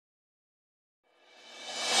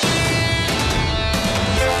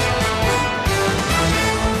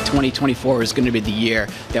2024 is going to be the year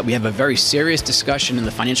that we have a very serious discussion in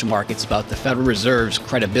the financial markets about the Federal Reserve's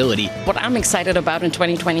credibility. What I'm excited about in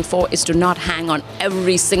 2024 is to not hang on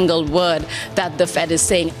every single word that the Fed is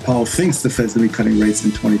saying. Powell thinks the Fed's going to be cutting rates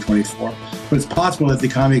in 2024, but it's possible that the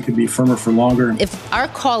economy could be firmer for longer. If our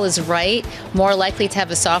call is right, more likely to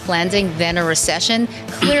have a soft landing than a recession,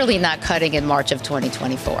 clearly not cutting in March of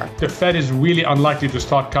 2024. The Fed is really unlikely to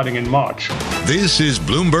start cutting in March. This is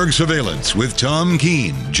Bloomberg Surveillance with Tom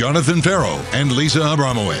Keene, Jonathan Ferro, and Lisa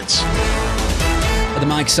Abramowicz. Are the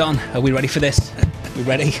mics on? Are we ready for this? We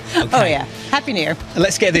ready? Okay. Oh, yeah. Happy New Year.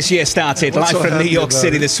 Let's get this year started. Live from New York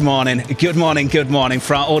City this morning. Good morning, good morning.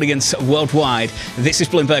 For our audience worldwide, this is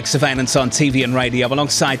Bloomberg Surveillance on TV and radio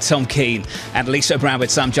alongside Tom Keene and Lisa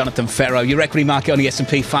Abramowicz. I'm Jonathan Ferro. Your equity market on the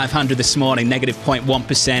S&P 500 this morning, negative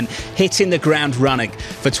 0.1%, hitting the ground running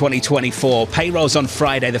for 2024. Payrolls on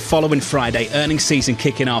Friday, the following Friday, earnings season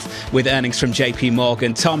kicking off with earnings from JP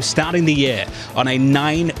Morgan. Tom, starting the year on a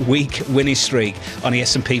 9-week winning streak on the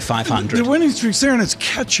S&P 500. The winning streak's there and it's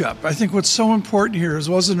catch-up. I think what's so important here is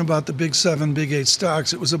it wasn't about the big 7, big 8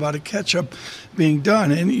 stocks. It was about a catch-up being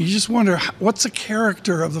done. And you just wonder, what's the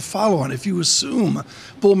character of the follow-on? If you assume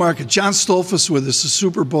bull market, John Stolfus with us, the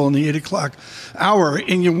Super Bowl in the 8 o'clock hour,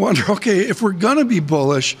 and you wonder, okay, if we're going to be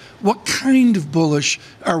bullish, what kind of bullish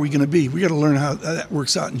are we going to be? We got to learn how that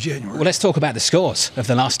works out in January. Well, let's talk about the scores of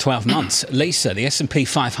the last 12 months. Lisa, the S&P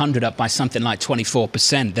 500 up by something like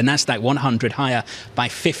 24%. The Nasdaq 100 higher by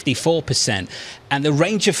 54%. And the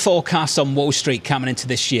range of forecasts on Wall Street coming into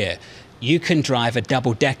this year, you can drive a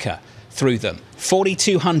double-decker through them.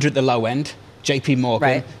 4,200 at the low end, JP Morgan,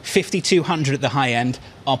 right. 5,200 at the high end,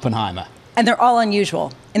 Oppenheimer. And they're all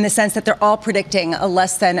unusual in the sense that they're all predicting a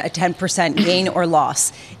less than a 10% gain or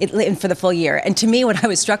loss for the full year. And to me, what I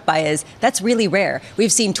was struck by is that's really rare.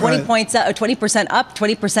 We've seen 20% up,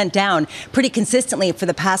 20% down pretty consistently for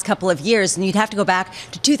the past couple of years. And you'd have to go back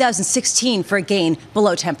to 2016 for a gain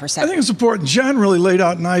below 10%. I think it's important. John really laid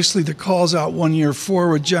out nicely the calls out 1 year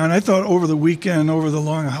forward. John, I thought over the weekend, over the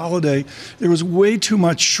long holiday, there was way too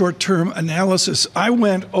much short-term analysis. I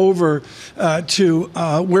went over to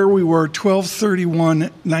where we were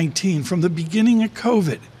 12/31/19 from the beginning of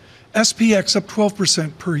COVID. SPX up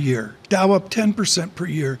 12% per year, Dow up 10% per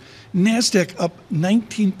year, NASDAQ up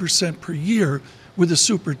 19% per year with a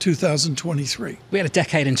super 2023. We had a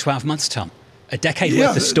decade in 12 months, Tom. A decade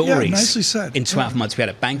worth of stories nicely said. In 12 months. We had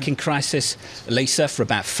a banking crisis, Lisa, for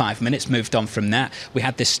about 5 minutes, moved on from that. We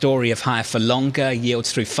had this story of higher for longer,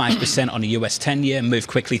 yields through 5% on a US 10-year, moved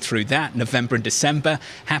quickly through that. November and December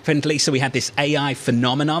happened, Lisa. We had this AI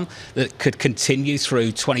phenomenon that could continue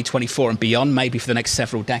through 2024 and beyond, maybe for the next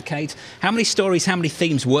several decades. How many stories, how many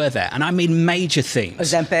themes were there? And I mean major themes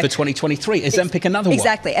Ozempic. For 2023. Ozempic, another one.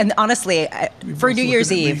 Exactly. And honestly, for New Year's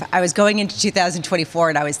Eve, I was going into 2024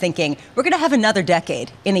 and I was thinking, we're going to have another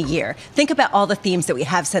decade in a year. Think about all the themes that we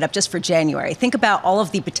have set up just for January. Think about all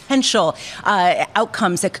of the potential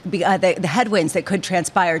outcomes that could be, the headwinds that could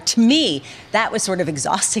transpire. To me, that was sort of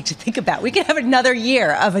exhausting to think about. We could have another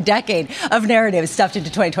year of a decade of narratives stuffed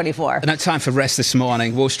into 2024. No time for rest this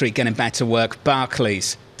morning. Wall Street getting back to work.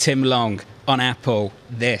 Barclays, Tim Long on Apple,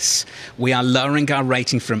 this. We are lowering our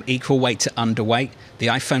rating from equal weight to underweight. The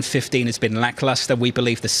iPhone 15 has been lackluster. We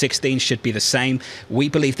believe the 16 should be the same. We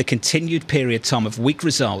believe the continued period, Tom, of weak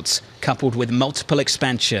results coupled with multiple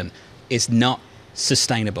expansion is not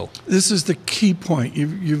sustainable. This is the key point.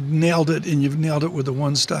 You've nailed it, and you've nailed it with the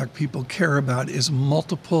one stock people care about is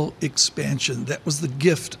multiple expansion. That was the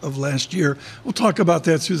gift of last year. We'll talk about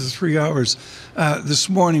that through the 3 hours this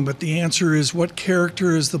morning, but the answer is, what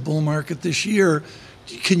character is the bull market this year?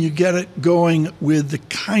 Can you get it going with the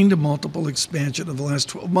kind of multiple expansion of the last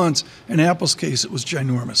 12 months? In Apple's case, it was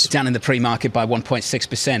ginormous. Down in the pre-market by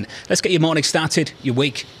 1.6%. Let's get your morning started, your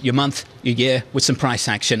week, your month, your year with some price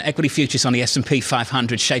action. Equity futures on the S&P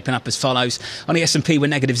 500 shaping up as follows. On the S&P, we're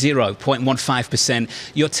negative 0.15%.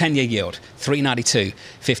 Your 10-year yield,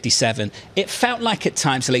 392.57. It felt like at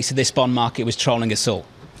times, Lisa, this bond market was trolling us all.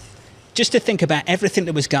 Just to think about everything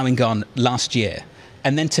that was going on last year,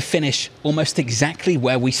 and then to finish almost exactly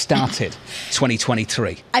where we started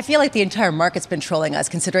 2023. I feel like the entire market's been trolling us,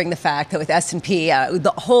 considering the fact that with S&P,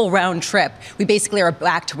 the whole round trip, we basically are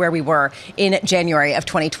back to where we were in January of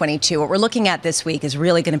 2022. What we're looking at this week is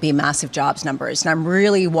really going to be massive jobs numbers. And I'm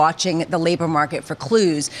really watching the labor market for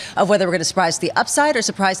clues of whether we're going to surprise the upside or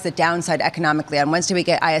surprise the downside economically. On Wednesday, we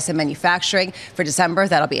get ISM manufacturing for December.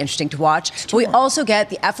 That'll be interesting to watch. But we also get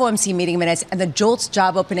the FOMC meeting minutes and the JOLTS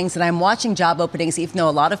job openings. And I'm watching job openings even even though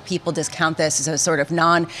a lot of people discount this as a sort of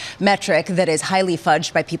non-metric that is highly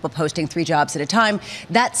fudged by people posting 3 jobs at a time.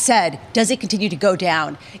 That said, does it continue to go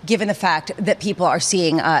down given the fact that people are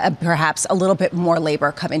seeing perhaps a little bit more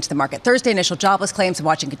labor come into the market? Thursday, initial jobless claims and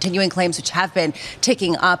watching continuing claims, which have been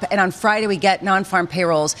ticking up. And on Friday, we get non-farm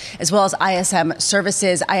payrolls as well as ISM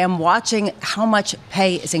services. I am watching how much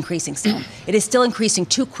pay is increasing still. It is still increasing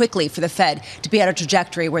too quickly for the Fed to be at a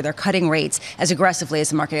trajectory where they're cutting rates as aggressively as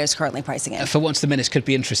the market is currently pricing in. For once, the minutes could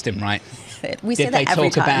be interesting, right? We say Did that they every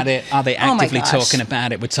talk time. about it? Are they actively talking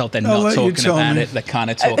about it? We're told they're not talking about it. They're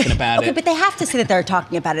kind of talking about it. Okay, but they have to say that they're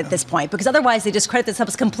talking about it at this point, because otherwise they discredit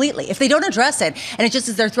themselves completely. If they don't address it, and it just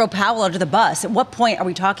is their throw Powell under the bus, at what point are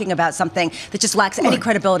we talking about something that just lacks any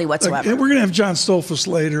credibility whatsoever? We're going to have John Stolfus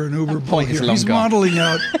later in Uber Bull here. He's gone. modeling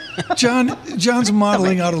out, John's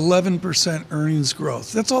modeling out 11% earnings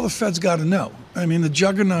growth. That's all the Fed's got to know. I mean, the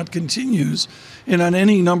juggernaut continues, and on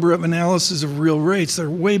any number of analysis of real rates, they're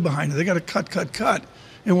way behind it. They got to cut.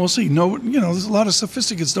 And we'll see. No, there's a lot of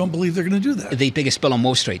sophisticates don't believe they're going to do that. The biggest bull on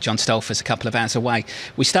Wall Street, John Stolfus, a couple of hours away.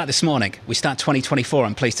 We start this morning. We start 2024,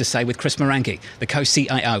 I'm pleased to say, with Chris Marangi, the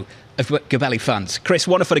co-CIO of Gabelli Funds. Chris,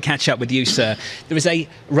 wonderful to catch up with you, sir. There is a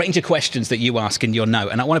range of questions that you ask in your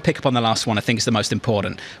note, and I want to pick up on the last one. I think is the most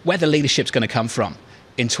important. Where the leadership's going to come from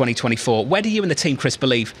in 2024. Where do you and the team, Chris,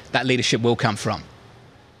 believe that leadership will come from?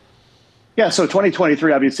 Yeah, so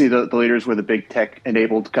 2023, obviously, the leaders were the big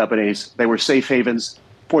tech-enabled companies. They were safe havens,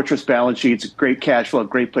 fortress balance sheets, great cash flow,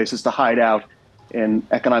 great places to hide out in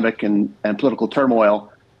economic and political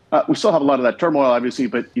turmoil. We still have a lot of that turmoil, obviously,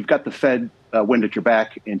 but you've got the Fed wind at your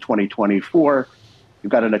back in 2024.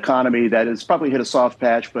 You've got an economy that has probably hit a soft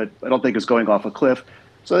patch, but I don't think is going off a cliff.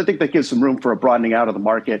 So I think that gives some room for a broadening out of the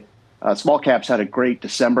market. Small caps had a great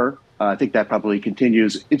December. I think that probably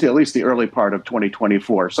continues into at least the early part of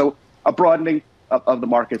 2024. So a broadening of the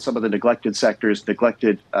market, some of the neglected sectors,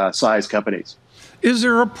 neglected size companies. Is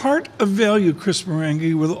there a part of value, Chris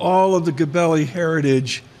Marangi, with all of the Gabelli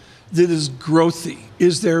heritage that is growthy?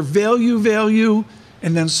 Is there value,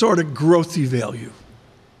 and then sort of growthy value?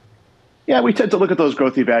 Yeah, we tend to look at those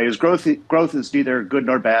growthy values. Growth is neither good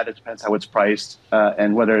nor bad. It depends how it's priced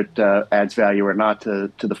and whether it adds value or not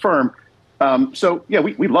to the firm. So, yeah,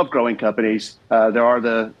 we love growing companies.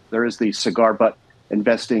 There is the cigar butt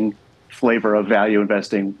investing flavor of value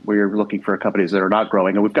investing where you're looking for companies that are not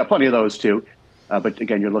growing. And we've got plenty of those, too. But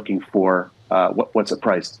again, you're looking for what's it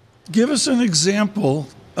priced. Give us an example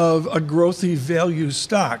of a growthy value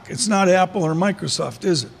stock. It's not Apple or Microsoft,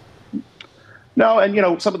 is it? No,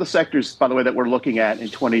 and some of the sectors, by the way, that we're looking at in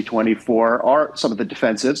 2024 are some of the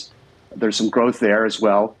defensives. There's some growth there as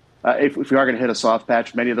well. If we are going to hit a soft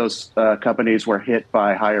patch, many of those companies were hit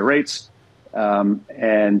by higher rates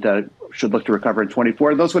and should look to recover in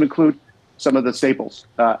 24. Those would include some of the staples.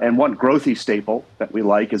 And one growthy staple that we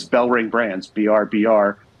like is Bellring Brands,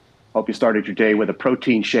 BRBR. Hope you started your day with a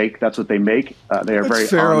protein shake. That's what they make. They are very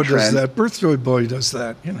Ferro on trend. does that. Birthday Boy does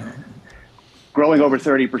that, Growing over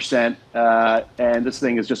 30%. And this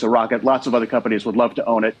thing is just a rocket. Lots of other companies would love to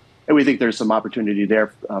own it. And we think there's some opportunity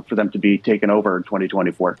there for them to be taken over in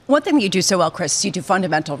 2024. One thing that you do so well, Chris, is you do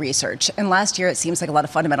fundamental research. And last year, it seems like a lot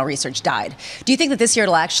of fundamental research died. Do you think that this year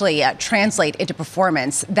it'll actually translate into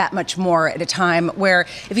performance that much more at a time where,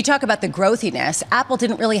 if you talk about the growthiness, Apple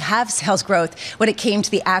didn't really have sales growth when it came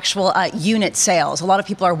to the actual unit sales? A lot of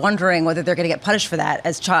people are wondering whether they're going to get punished for that,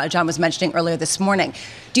 as John was mentioning earlier this morning.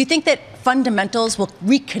 Do you think that fundamentals will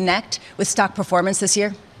reconnect with stock performance this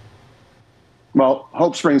year? Well,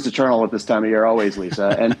 hope springs eternal at this time of year, always,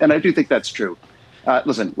 Lisa. And I do think that's true.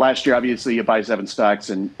 Listen, last year, obviously, you buy 7 stocks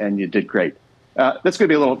and you did great. That's going to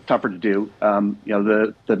be a little tougher to do.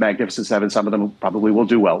 The Magnificent Seven, some of them probably will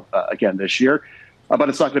do well again this year. But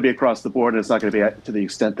it's not going to be across the board, and it's not going to be to the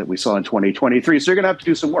extent that we saw in 2023. So you're going to have to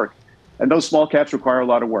do some work. And those small caps require a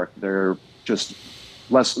lot of work. They're just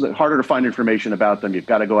harder to find information about them. You've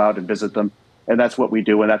got to go out and visit them. And that's what we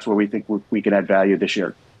do, and that's where we think we can add value this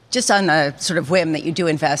year. Just on a sort of whim that you do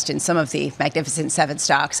invest in some of the Magnificent Seven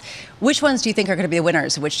stocks, which ones do you think are going to be the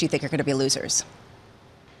winners? Which do you think are going to be losers?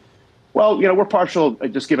 Well, we're partial,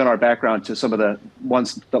 just given our background, to some of the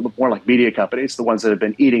ones that look more like media companies, the ones that have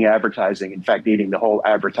been eating advertising, in fact, eating the whole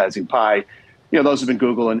advertising pie. Those have been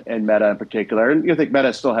Google and Meta in particular. And I think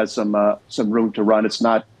Meta still has some room to run. It's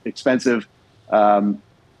not expensive. Zuckerberg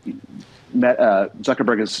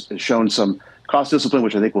has shown some cost discipline,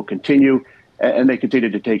 which I think will continue. And they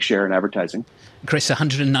continue to take share in advertising. Chris,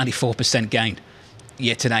 194% gain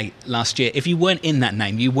year to date last year. If you weren't in that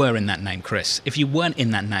name, you were in that name, Chris. If you weren't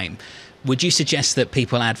in that name, would you suggest that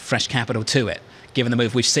people add fresh capital to it, given the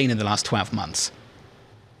move we've seen in the last 12 months?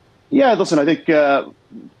 Yeah, listen, I think the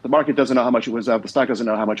market doesn't know how much it was up. The stock doesn't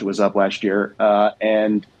know how much it was up last year,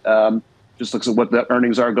 and just looks at what the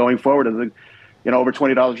earnings are going forward. And over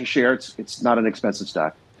 $20 a share, it's not an expensive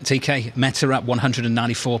stock. TK, Meta up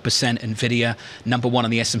 194%, Nvidia number one on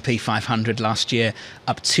the S&P 500 last year,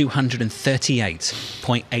 up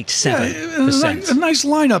 238.87%. A nice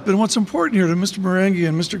lineup. And what's important here to Mr. Marenghi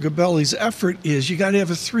and Mr. Gabelli's effort is you got to have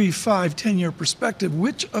a 3, 5, 10-year perspective.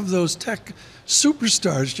 Which of those tech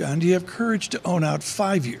superstars, John, do you have courage to own out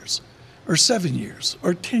 5 years or 7 years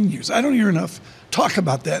or 10 years? I don't hear enough talk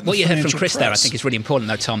about that in What the you heard from financial Chris press. there, I think, is really important,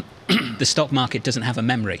 though, Tom. The stock market doesn't have a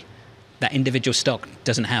memory. That individual stock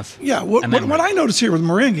doesn't have a memory. What I notice here with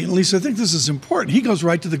Marenghi, and Lisa, I think this is important, he goes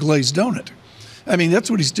right to the glazed donut. I mean,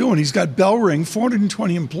 that's what he's doing. He's got Bellring,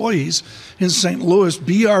 420 employees in St. Louis,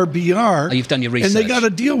 BRBR. Oh, you've done your research. And they got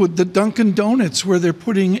to deal with the Dunkin' Donuts where they're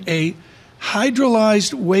putting a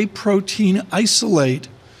hydrolyzed whey protein isolate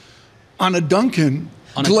on a Dunkin'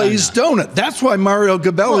 glazed donut. That's why Mario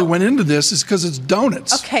Gabelli went into this, is because it's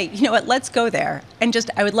donuts. Okay, you know what? Let's go there. And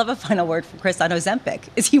I would love a final word from Chris on Ozempic.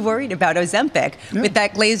 Is he worried about Ozempic with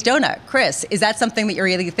that glazed donut? Chris, is that something that you're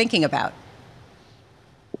really thinking about?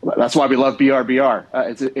 That's why we love BRBR.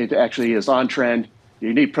 It actually is on trend.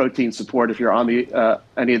 You need protein support if you're on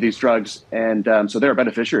any of these drugs. And so they're a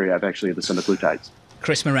beneficiary of actually the semaglutides.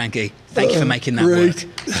 Chris Marenghi, thank you for making that work.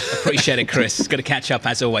 Appreciate it, Chris. It's good to catch up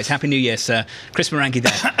as always. Happy New Year, sir. Chris Marenghi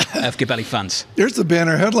there of Gabelli Funds. There's the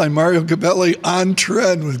banner headline, Mario Gabelli on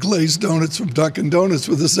trend with glazed donuts from Dunkin' Donuts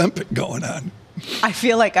with Ozempic going on. I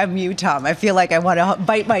feel like I'm you, Tom. I feel like I want to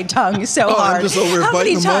bite my tongue so hard. I'm just over How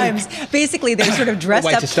many biting the times? Basically, they're sort of dressed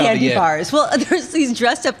up candy bars. Well, there's these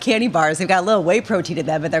dressed up candy bars. They've got a little whey protein in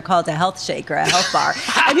them, and they're called a health shake or a health bar.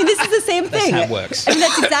 I mean, this is the same thing. That's how it works. I mean,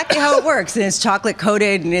 that's exactly how it works. And it's chocolate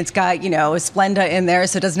coated, and it's got, Splenda in there,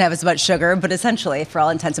 so it doesn't have as much sugar. But essentially, for all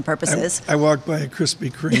intents and purposes. I walked by a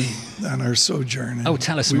Krispy Kreme on our sojourn. Oh,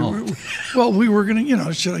 tell us more. We were going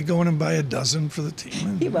to, should I go in and buy a dozen for the team?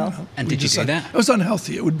 And, he will. And did you do that? It was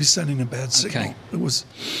unhealthy. It would be sending a bad signal. Okay. It was.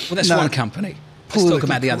 Well, that's one company. Let's talk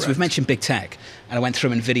about the others. We've mentioned big tech, and I went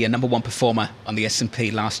through Nvidia, number one performer on the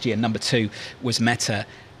S&P last year. Number two was Meta.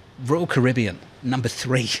 Royal Caribbean, number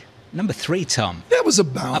three. Number three, Tom. That was a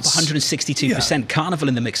bounce. Up 162%. Yeah. Carnival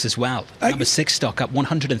in the mix as well. Number six stock up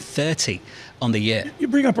 130 on the year. You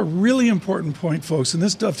bring up a really important point, folks, and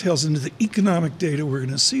this dovetails into the economic data we're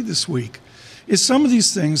going to see this week, is some of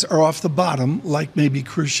these things are off the bottom, like maybe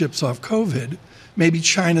cruise ships off COVID. Maybe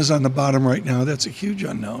China's on the bottom right now. That's a huge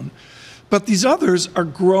unknown. But these others are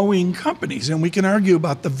growing companies, and we can argue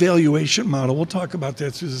about the valuation model. We'll talk about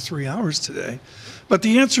that through the 3 hours today. But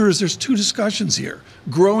the answer is there's two discussions here.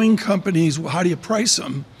 Growing companies, how do you price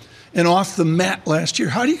them? And off the mat last year,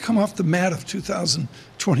 how do you come off the mat of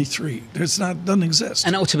 2023? Doesn't exist.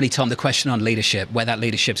 And ultimately, Tom, the question on leadership, where that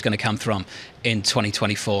leadership's going to come from in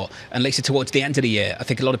 2024. And Lisa, towards the end of the year, I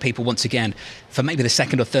think a lot of people, once again, for maybe the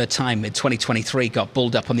second or third time in 2023, got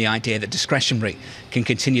bulled up on the idea that discretionary can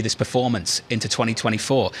continue this performance into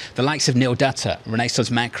 2024. The likes of Neil Dutta, Renaissance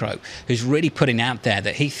Macro, who's really putting out there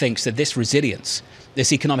that he thinks that this resilience,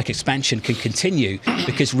 this economic expansion can continue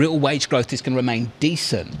because real wage growth is going to remain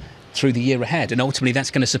decent through the year ahead, and ultimately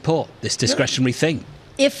that's going to support this discretionary thing.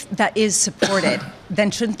 If that is supported,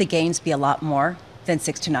 then shouldn't the gains be a lot more than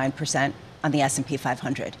 6 to 9% on the S&P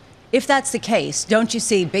 500? If that's the case, don't you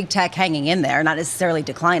see big tech hanging in there, not necessarily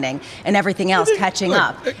declining, and everything else catching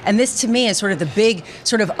up? And this, to me, is sort of the big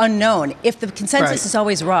sort of unknown. If the consensus is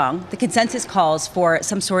always wrong, the consensus calls for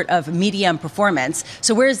some sort of medium performance.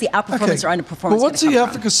 So where is the outperformance or underperformance? But what's the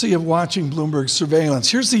efficacy of watching Bloomberg Surveillance?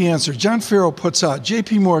 Here's the answer. John Ferro puts out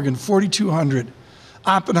J.P. Morgan, 4,200.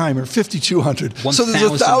 Oppenheimer, 5,200. So there's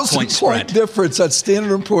a 1,000-point difference at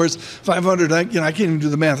Standard & Poor's 500. I can't even do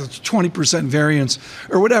the math. It's 20% variance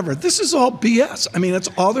or whatever. This is all BS. I mean, that's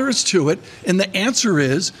all there is to it. And the answer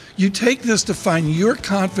is you take this to find your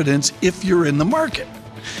confidence if you're in the market.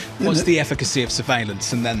 What's the efficacy of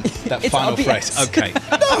surveillance? And then that it's final phrase. Okay.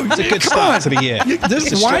 No, it's a good start to the year.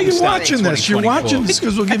 Why are you watching this? You're watching this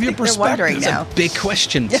because we'll give you a perspective. It's a big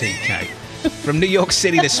question, TK. From New York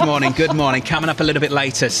City this morning, good morning. Coming up a little bit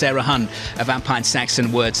later, Sarah Hunt of Alpine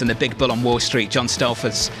Saxon Woods and the big bull on Wall Street, John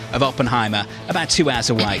Stolfers of Oppenheimer, about 2 hours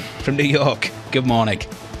away from New York. Good morning.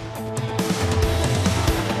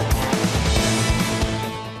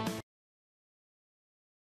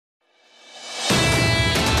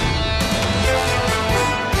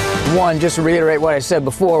 one, just to reiterate what I said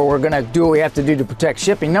before, we're going to do what we have to do to protect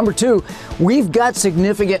shipping. Number two, we've got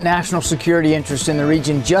significant national security interests in the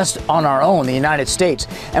region just on our own, the United States.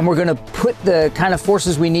 And we're going to put the kind of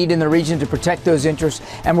forces we need in the region to protect those interests.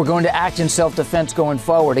 And we're going to act in self-defense going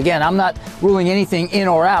forward. Again, I'm not ruling anything in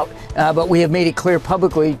or out, but we have made it clear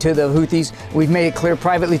publicly to the Houthis. We've made it clear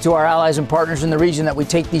privately to our allies and partners in the region that we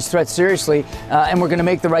take these threats seriously, and we're going to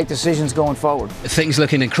make the right decisions going forward. Things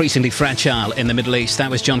looking increasingly fragile in the Middle East. That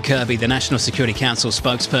was John Kirby, the National Security Council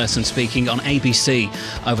spokesperson, speaking on ABC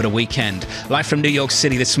over the weekend. Live from New York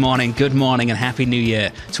City this morning. Good morning and Happy New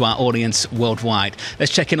Year to our audience worldwide.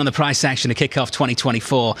 Let's check in on the price action to kick off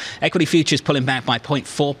 2024. Equity futures pulling back by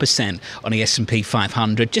 0.4% on the S&P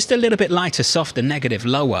 500. Just a little bit lighter, softer, negative,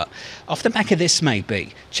 lower. Off the back of this,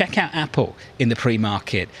 maybe. Check out Apple in the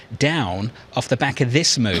pre-market. Down off the back of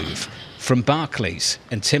this move from Barclays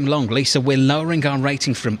and Tim Long. Lisa, we're lowering our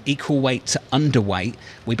rating from equal weight to underweight.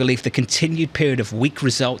 We believe the continued period of weak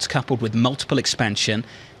results coupled with multiple expansion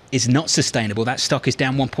is not sustainable. That stock is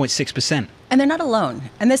down 1.6%. And they're not alone.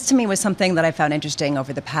 And this to me was something that I found interesting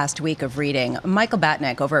over the past week of reading. Michael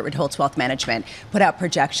Batnick over at Ritholtz Wealth Management put out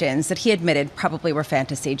projections that he admitted probably were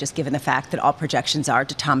fantasy, just given the fact that all projections are,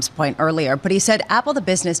 to Tom's point earlier. But he said Apple, the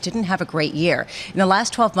business, didn't have a great year. In the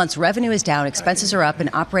last 12 months, revenue is down, expenses are up, and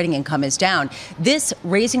operating income is down. This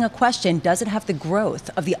raising a question, does it have the growth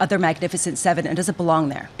of the other Magnificent Seven, and does it belong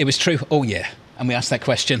there? It was true all year. And we ask that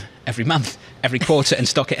question every month, every quarter, and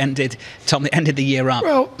stock it ended the year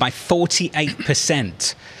up by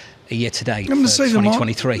 48% a year to date for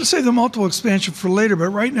 2023. I'm going to say the multiple expansion for later, but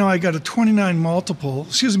right now I got a 29 multiple,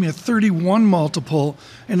 a 31 multiple,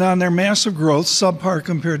 and on their massive growth, subpar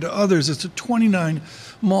compared to others, it's a 29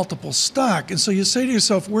 multiple stock. And so you say to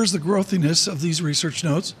yourself, where's the growthiness of these research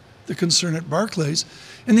notes, the concern at Barclays?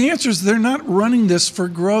 And the answer is they're not running this for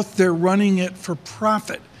growth, they're running it for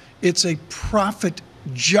profit. It's a profit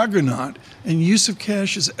juggernaut, and use of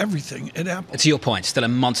cash is everything at Apple. To your point, still a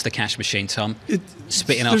monster cash machine, Tom.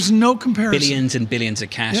 Spitting off there's no comparison. Billions and billions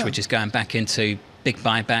of cash, which is going back into big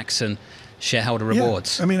buybacks and shareholder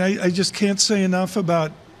rewards. I mean, I just can't say enough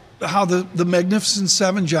about how the Magnificent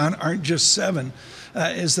Seven, John, aren't just seven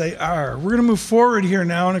as they are. We're going to move forward here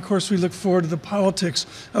now, and of course we look forward to the politics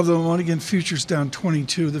of the Montgomery futures down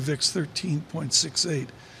 22, the VIX 13.68.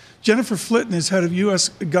 Jennifer Flitton is head of U.S.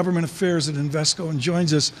 Government Affairs at Invesco and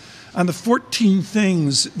joins us on the 14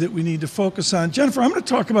 things that we need to focus on. Jennifer, I'm going to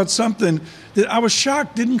talk about something that I was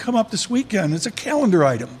shocked didn't come up this weekend. It's a calendar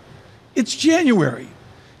item. It's January.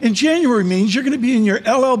 And January means you're going to be in your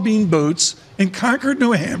LL Bean boots in Concord,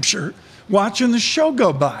 New Hampshire, watching the show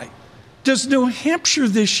go by. Does New Hampshire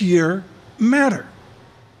this year matter?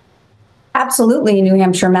 Absolutely, New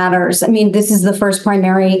Hampshire matters. I mean, this is the first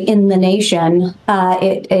primary in the nation.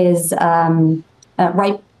 It is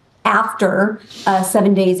right after,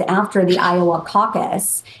 7 days after the Iowa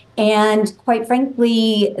caucus. And quite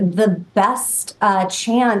frankly, the best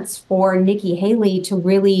chance for Nikki Haley to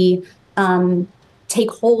really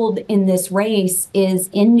take hold in this race is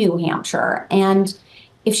in New Hampshire. And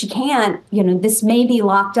if she can't, this may be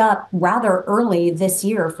locked up rather early this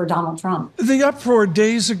year for Donald Trump. The uproar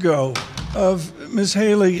days ago of Ms.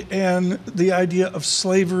 Haley and the idea of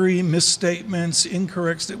slavery, misstatements,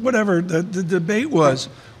 incorrect, whatever the debate was,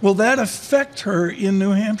 will that affect her in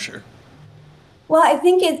New Hampshire? Well, I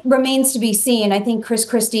think it remains to be seen. I think Chris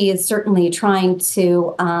Christie is certainly trying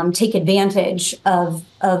to take advantage of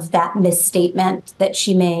that misstatement that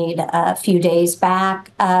she made a few days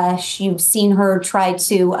back. You've seen her try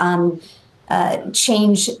to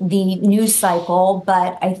change the news cycle,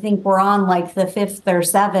 but I think we're on like the 5th or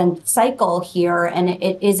 7th cycle here, and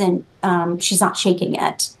it isn't, she's not shaking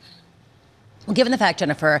it. Well, given the fact,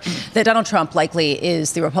 Jennifer, that Donald Trump likely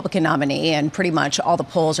is the Republican nominee and pretty much all the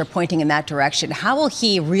polls are pointing in that direction, how will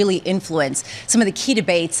he really influence some of the key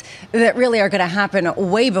debates that really are going to happen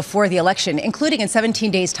way before the election, including in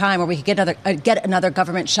 17 days' time where we could get another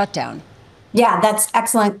government shutdown? Yeah, that's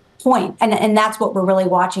excellent point. And that's what we're really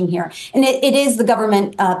watching here. And it is the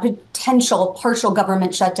government, potential partial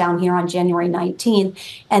government shutdown here on January 19th,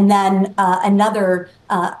 and then another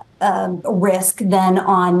risk then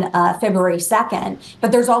on February 2nd.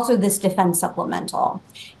 But there's also this defense supplemental.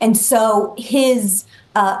 And so his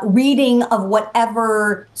reading of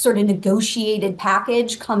whatever sort of negotiated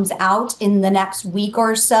package comes out in the next week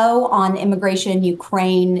or so on immigration,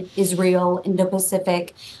 Ukraine, Israel,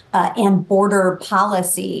 Indo-Pacific, and border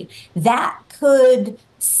policy, that could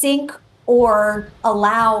sink or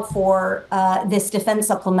allow for this defense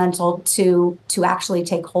supplemental to actually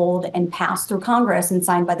take hold and pass through Congress and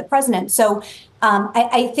signed by the president. So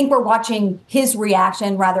I think we're watching his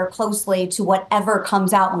reaction rather closely to whatever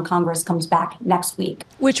comes out when Congress comes back next week.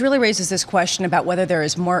 Which really raises this question about whether there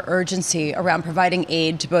is more urgency around providing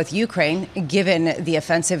aid to both Ukraine, given the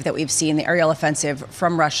offensive that we've seen, the aerial offensive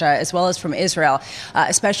from Russia, as well as from Israel,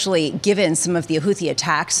 especially given some of the Houthi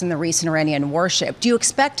attacks and the recent Iranian warship. Do you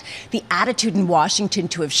expect the attitude in Washington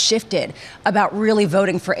to have shifted about really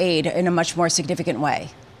voting for aid in a much more significant way?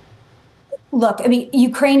 Look, I mean,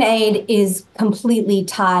 Ukraine aid is completely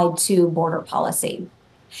tied to border policy.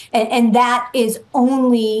 And that is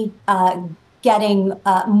only getting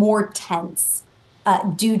more tense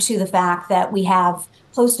due to the fact that we have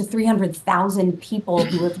close to 300,000 people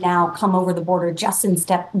who have now come over the border just since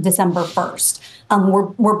December 1st.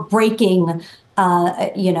 We're breaking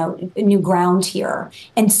new ground here.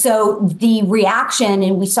 And so the reaction,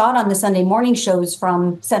 and we saw it on the Sunday morning shows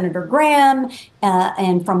from Senator Graham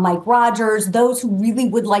and from Mike Rogers, those who really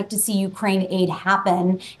would like to see Ukraine aid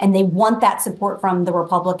happen, and they want that support from the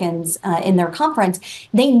Republicans in their conference,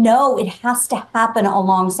 they know it has to happen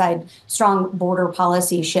alongside strong border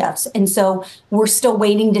policy shifts. And so we're still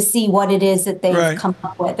waiting to see what it is that they've come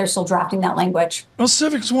up with. They're still drafting that language. Well,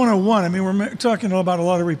 Civics 101, I mean, we're talking about a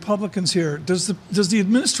lot of Republicans here. Does the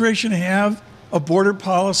administration have a border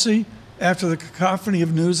policy after the cacophony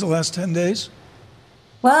of news the last 10 days?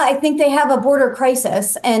 Well, I think they have a border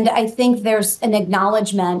crisis, and I think there's an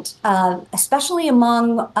acknowledgement, especially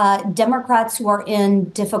among Democrats who are in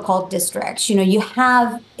difficult districts. You know, you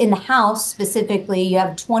have in the House specifically, you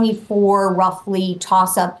have 24 roughly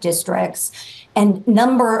toss-up districts, and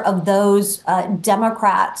number of those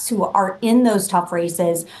Democrats who are in those tough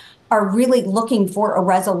races are really looking for a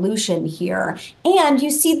resolution here. And you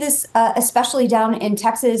see this especially down in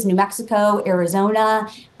Texas, New Mexico, Arizona.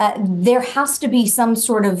 There has to be some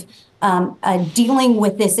sort of dealing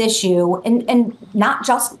with this issue, and not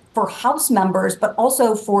just for House members, but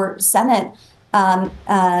also for Senate,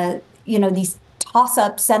 these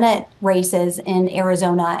toss-up Senate races in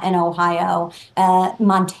Arizona and Ohio,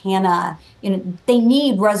 Montana. They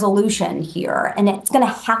need resolution here, and it's going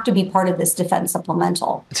to have to be part of this defense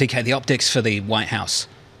supplemental. TK, the optics for the White House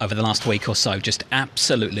over the last week or so, just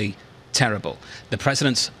absolutely terrible. The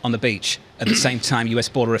president's on the beach. At the same time, US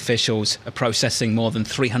border officials are processing more than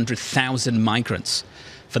 300,000 migrants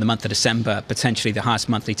for the month of December, potentially the highest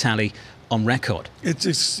monthly tally on record.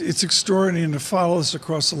 It's extraordinary, and to follow this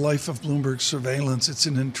across the life of Bloomberg Surveillance, it's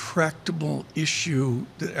an intractable issue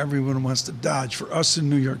that everyone wants to dodge. For us in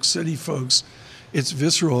New York City, folks, it's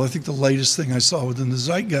visceral. I think the latest thing I saw within the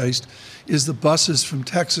zeitgeist is the buses from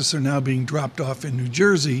Texas are now being dropped off in New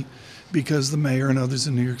Jersey because the mayor and others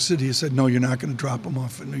in New York City have said, no, you're not going to drop them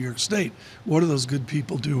off in New York State. What do those good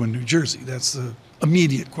people do in New Jersey? That's the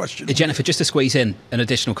immediate question. Jennifer, just to squeeze in an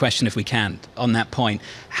additional question if we can on that point,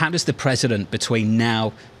 how does the president between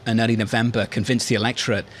now and early November convince the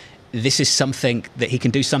electorate this is something that he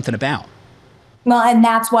can do something about? Well, and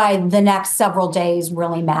that's why the next several days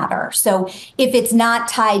really matter. So if it's not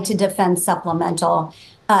tied to defense supplemental,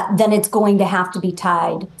 then it's going to have to be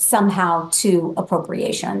tied somehow to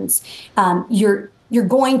appropriations. You're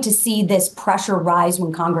going to see this pressure rise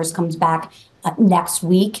when Congress comes back next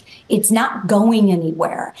week. It's not going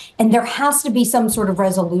anywhere. And there has to be some sort of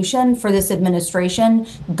resolution for this administration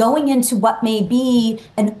going into what may be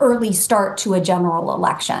an early start to a general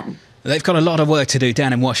election. They've got a lot of work to do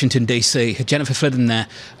down in Washington, D.C. Jennifer Flynn there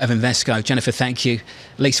of Invesco. Jennifer, thank you.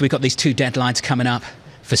 Lisa, we've got these two deadlines coming up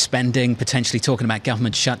for spending, potentially talking about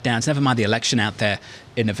government shutdowns, never mind the election out there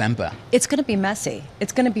in November. It's going to be messy.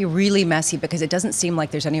 It's going to be really messy because it doesn't seem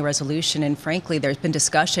like there's any resolution. And frankly, there's been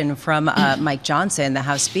discussion from Mike Johnson, the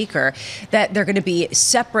House Speaker, that there are going to be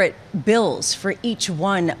separate bills for each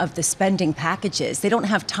one of the spending packages. They don't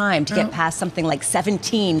have time to get past something like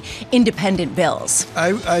 17 independent bills.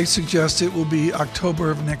 I suggest it will be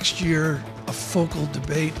October of next year, a focal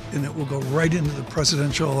debate, and it will go right into the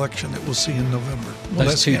presidential election that we'll see in November.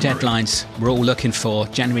 Those two deadlines we're all looking for.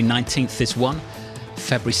 January 19th is one.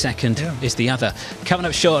 February 2nd is the other. Coming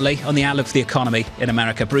up shortly on the outlook for the economy in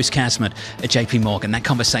America, Bruce Kasman at JP Morgan. That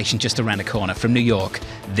conversation just around the corner from New York.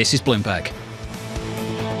 This is Bloomberg.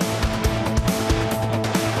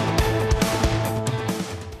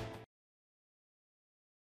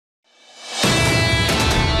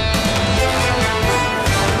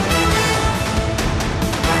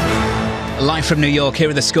 Live from New York, here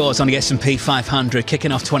are the scores on the S&P 500,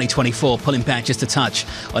 kicking off 2024, pulling back just a touch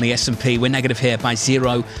on the S&P. We're negative here by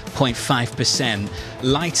 0.5%.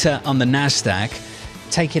 Lighter on the Nasdaq,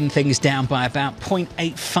 taking things down by about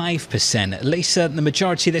 0.85%. Lisa, the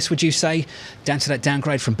majority of this, would you say, down to that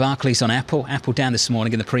downgrade from Barclays on Apple? Apple down this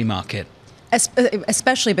morning in the pre-market.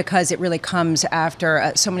 Especially because it really comes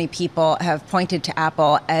after so many people have pointed to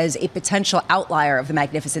Apple as a potential outlier of the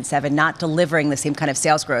Magnificent Seven, not delivering the same kind of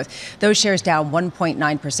sales growth. Those shares down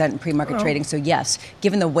 1.9% in pre-market trading. So yes,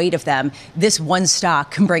 given the weight of them, this one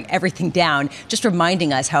stock can bring everything down, just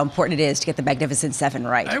reminding us how important it is to get the Magnificent Seven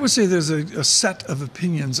right. I would say there's a set of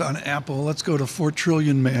opinions on Apple. Let's go to 4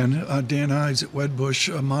 trillion man. Dan Ives at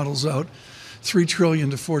Wedbush models out 3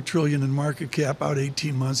 trillion to 4 trillion in market cap out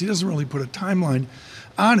 18 months. He doesn't really put a timeline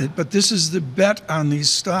on it, but this is the bet on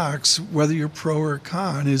these stocks, whether you're pro or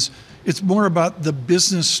con, it's more about the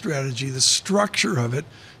business strategy, the structure of it,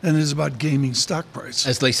 than it is about gaming stock price.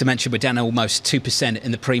 As Lisa mentioned, we're down almost 2%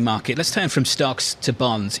 in the pre-market. Let's turn from stocks to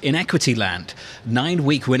bonds. In equity land,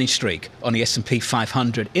 9-week winning streak on the S&P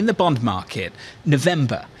 500. In the bond market,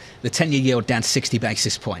 November, the 10-year yield down 60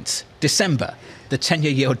 basis points. December, the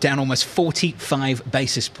 10-year yield down almost 45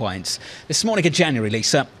 basis points. This morning in January,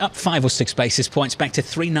 Lisa, up 5 or 6 basis points, back to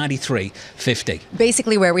 393.50.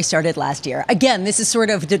 Basically where we started last year. Again, this is sort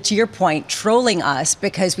of, to your point, trolling us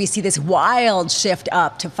because we see this wild shift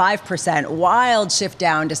up to 5%, wild shift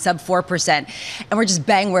down to sub 4%, and we're just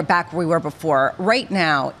we're back where we were before. Right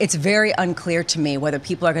now, it's very unclear to me whether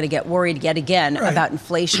people are going to get worried yet again about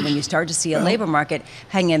inflation when you start to see a labor market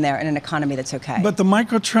hang in there and an economy that's okay. But the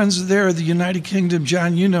micro trends there, the United Kingdom,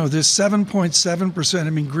 John, you know this, 7.7%. I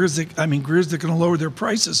mean, Greer's they're going to lower their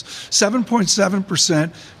prices.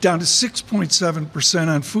 7.7% down to 6.7%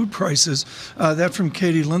 on food prices. That from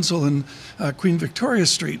Katie Linsel in Queen Victoria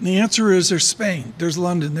Street. And the answer is there's Spain, there's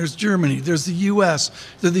London, there's Germany, there's the U.S.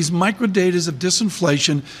 There are these micro datas of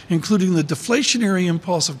disinflation, including the deflationary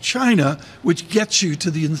impulse of China, which gets you to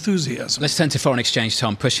the enthusiasm. Let's turn to foreign exchange,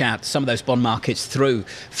 Tom. Push out some of those bond markets through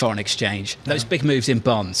foreign exchange. Those big moves in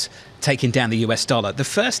bonds, taking down the US dollar. The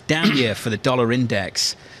first down year for the dollar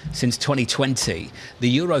index since 2020. The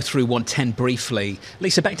euro through 110 briefly.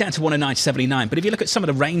 Lisa, back down to 109.79. But if you look at some of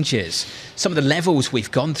the ranges, some of the levels we've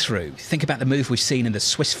gone through, think about the move we've seen in the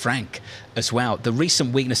Swiss franc as well. The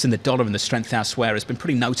recent weakness in the dollar and the strength elsewhere has been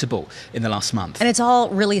pretty notable in the last month. And it's all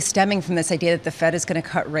really stemming from this idea that the Fed is going to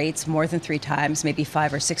cut rates more than 3 times, maybe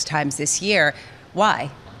 5 or 6 times this year. Why?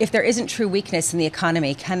 If there isn't true weakness in the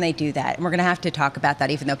economy, can they do that? And we're going to have to talk about that,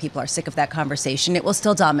 even though people are sick of that conversation. It will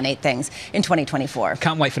still dominate things in 2024.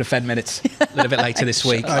 Can't wait for the Fed minutes a little bit later this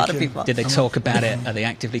week. A lot of people. Did they talk about it? Are they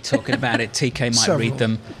actively talking about it? TK might read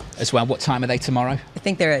them as well. What time are they tomorrow? I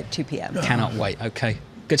think they're at 2 p.m. Cannot wait. Okay.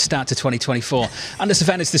 Good start to 2024. Under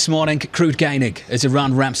surveillance this morning, crude gaining as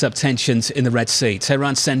Iran ramps up tensions in the Red Sea.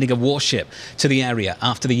 Tehran sending a warship to the area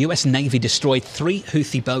after the US Navy destroyed 3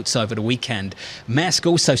 Houthi boats over the weekend. Maersk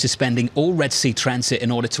also suspending all Red Sea transit in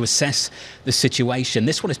order to assess the situation.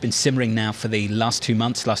 This one has been simmering now for the last 3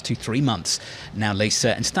 months now,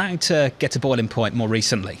 Lisa, and starting to get to boiling point more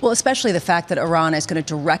recently. Well, especially the fact that Iran is going to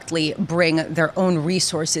directly bring their own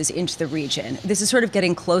resources into the region. This is sort of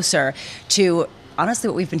getting closer to honestly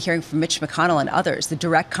what we've been hearing from Mitch McConnell and others, the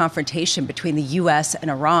direct confrontation between the U.S.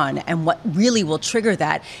 and Iran, and what really will trigger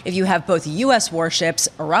that if you have both U.S. warships,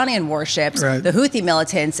 Iranian warships, the Houthi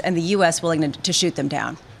militants, and the U.S. willing to shoot them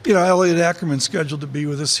down. You know, Elliot Ackerman's scheduled to be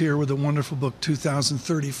with us here with a wonderful book,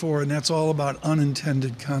 2034, and that's all about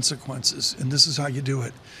unintended consequences. And this is how you do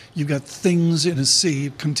it. You've got things in a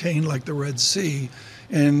sea contained like the Red Sea,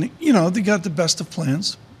 and, you know, they got the best of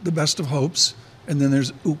plans, the best of hopes, and then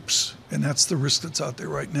there's oops. And that's the risk that's out there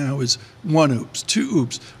right now is 1 oops, 2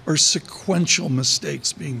 oops, or sequential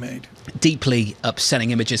mistakes being made. Deeply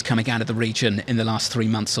upsetting images coming out of the region in the last 3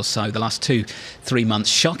 months or so, the last 2-3 months.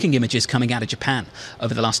 Shocking images coming out of Japan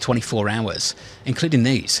over the last 24 hours, including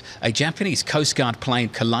these. A Japanese Coast Guard plane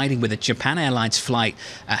colliding with a Japan Airlines flight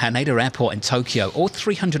at Haneda Airport in Tokyo. All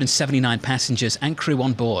 379 passengers and crew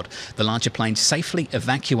on board. The larger plane safely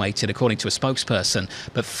evacuated, according to a spokesperson,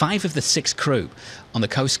 but 5 of the 6 crew on the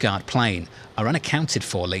Coast Guard plane are unaccounted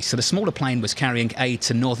for, Lisa. The smaller plane was carrying aid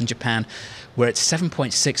to northern Japan, where its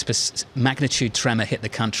 7.6 magnitude tremor hit the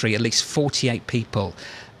country. At least 48 people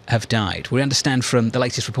have died. We understand from the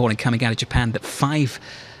latest reporting coming out of Japan that 5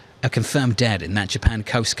 are confirmed dead in that Japan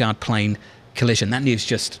Coast Guard plane collision. That news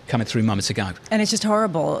just coming through moments ago. And it's just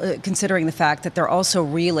horrible, considering the fact that they're also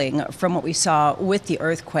reeling from what we saw with the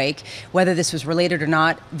earthquake. Whether this was related or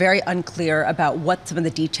not, very unclear about what some of the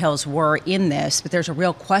details were in this. But there's a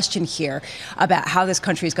real question here about how this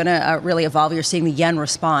country is going to really evolve. You're seeing the yen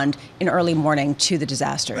respond in early morning to the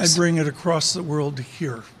disasters. I bring it across the world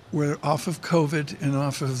here. We're off of COVID and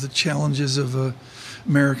off of the challenges of a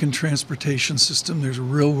American transportation system. There's a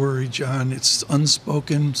real worry, John. It's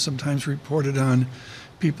unspoken, sometimes reported on.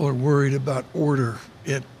 People are worried about order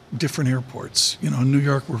at different airports. You know, in New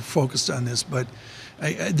York, we're focused on this, but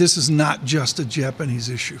This is not just a Japanese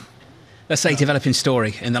issue. Let's say developing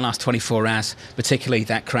story in the last 24 hours, particularly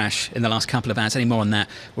that crash in the last couple of hours. Any more on that,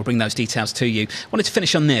 we'll bring those details to you. Wanted to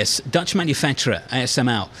finish on this. Dutch manufacturer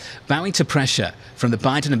ASML bowing to pressure from the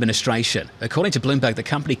Biden administration. According to Bloomberg, the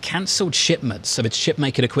company cancelled shipments of its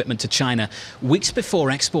chip-making equipment to China weeks before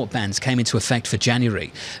export bans came into effect for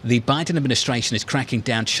January. The Biden administration is cracking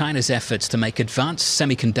down China's efforts to make advanced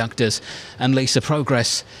semiconductors and Lisa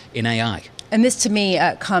progress in AI. And this, to me,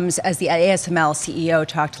 comes as the ASML CEO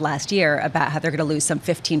talked last year about how they're going to lose some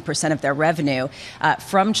 15% of their revenue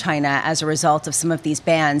from China as a result of some of these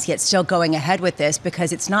bans, yet still going ahead with this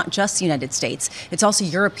because it's not just the United States. It's also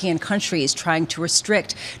European countries trying to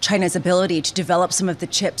restrict China's ability to develop some of the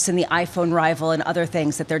chips in the iPhone rival and other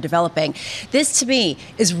things that they're developing. This, to me,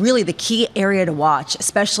 is really the key area to watch,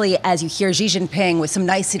 especially as you hear Xi Jinping with some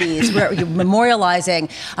niceties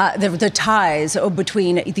memorializing the ties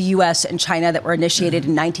between the U.S. and China that were initiated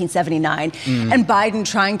in 1979, and Biden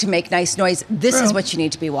trying to make nice noise. This is what you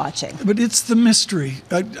need to be watching. But it's the mystery.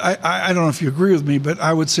 I don't know if you agree with me, but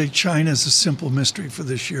I would say China is a simple mystery for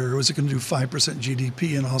this year. Was it going to do 5%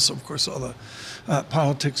 GDP, and also, of course, all the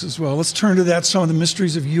politics as well. Let's turn to that, some of the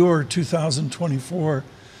mysteries of your 2024.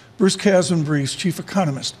 Bruce Kasman-Breese, chief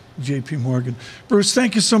economist, J.P. Morgan. Bruce,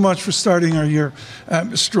 thank you so much for starting our year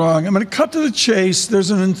strong. I'm going to cut to the chase. There's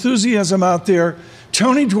an enthusiasm out there.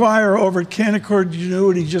 Tony Dwyer over at Canaccord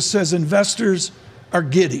Genuity just says investors are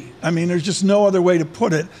giddy. I mean, there's just no other way to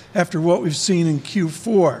put it after what we've seen in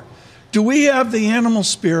Q4. Do we have the animal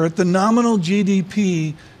spirit, the nominal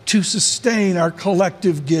GDP, to sustain our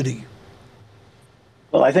collective giddy?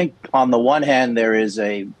 Well, I think on the one hand, there is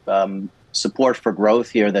a support for growth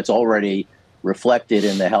here that's already reflected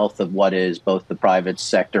in the health of what is both the private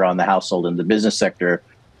sector on the household and the business sector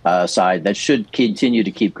side that should continue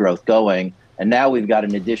to keep growth going. And now we've got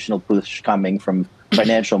an additional push coming from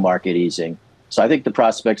financial market easing. So I think the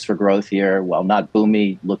prospects for growth here, while not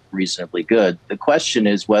boomy, look reasonably good. The question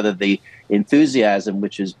is whether the enthusiasm,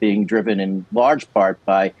 which is being driven in large part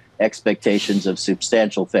by expectations of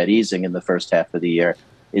substantial Fed easing in the first half of the year,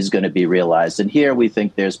 is going to be realized. And here we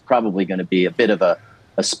think there's probably going to be a bit of a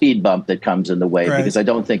speed bump that comes in the way, because I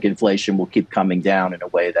don't think inflation will keep coming down in a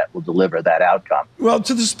way that will deliver that outcome. Well,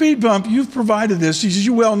 to the speed bump, you've provided this. As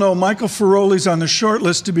you well know, Michael Feroli's on the short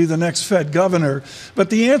list to be the next Fed governor.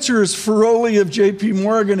 But the answer is Feroli of J.P.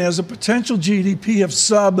 Morgan has a potential GDP of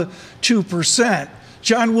sub 2%.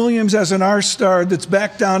 John Williams has an R-star that's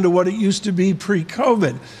back down to what it used to be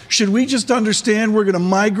pre-COVID. Should we just understand we're going to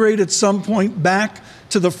migrate at some point back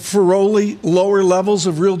to the Feroli lower levels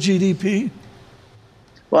of real GDP?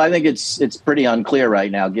 Well, I think it's pretty unclear right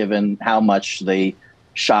now, given how much the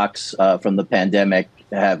shocks from the pandemic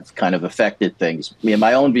have kind of affected things. I mean,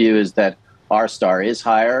 my own view is that R-star is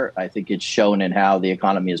higher. I think it's shown in how the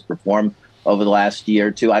economy has performed over the last year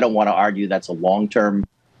or two. I don't want to argue that's a long-term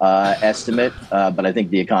estimate, but I think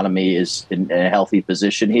the economy is in a healthy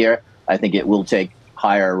position here. I think it will take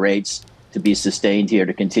higher rates to be sustained here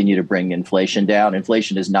to continue to bring inflation down.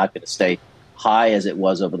 Inflation is not going to stay high as it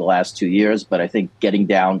was over the last 2 years, but I think getting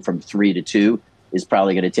down from 3 to 2 is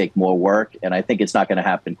probably going to take more work, and I think it's not going to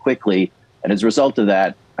happen quickly. And as a result of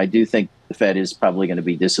that, I do think the Fed is probably going to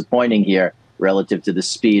be disappointing here relative to the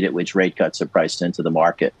speed at which rate cuts are priced into the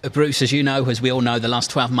market. Bruce, as you know, as we all know, the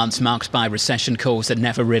last 12 months marked by recession calls that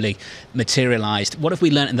never really materialized. What have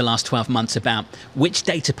we learned in the last 12 months about which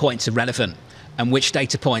data points are relevant and which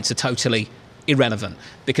data points are totally irrelevant?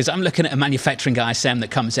 Because I'm looking at a manufacturing ISM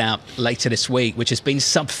that comes out later this week, which has been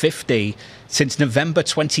sub 50 since November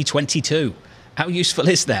 2022. How useful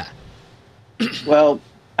is that? Well,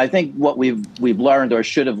 I think what we've learned, or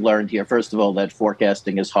should have learned here, first of all, that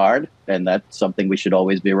forecasting is hard, and that's something we should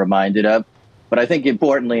always be reminded of. But I think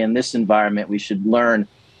importantly in this environment, we should learn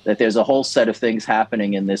that there's a whole set of things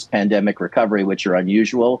happening in this pandemic recovery which are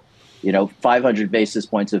unusual. 500 basis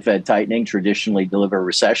points of Fed tightening traditionally deliver a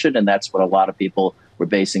recession, and that's what a lot of people were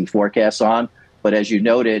basing forecasts on. But as you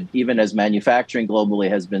noted, even as manufacturing globally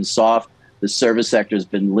has been soft, the service sector has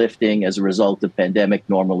been lifting as a result of pandemic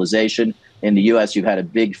normalization. In the U.S., you've had a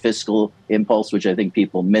big fiscal impulse, which I think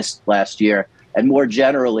people missed last year. And more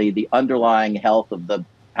generally, the underlying health of the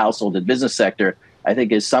household and business sector, I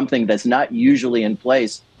think, is something that's not usually in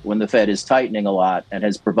place when the Fed is tightening a lot, and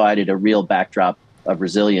has provided a real backdrop of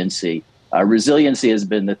resiliency. Resiliency has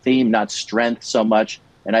been the theme, not strength so much.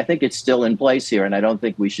 And I think it's still in place here. And I don't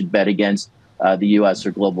think we should bet against the U.S.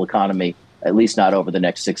 or global economy at least not over the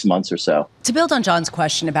next 6 months or so. To build on John's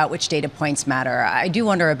question about which data points matter, I do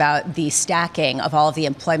wonder about the stacking of all of the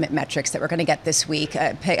employment metrics that we're going to get this week,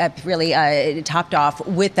 really topped off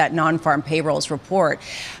with that non-farm payrolls report.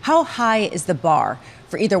 How high is the bar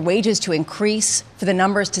for either wages to increase, for the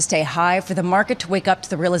numbers to stay high, for the market to wake up to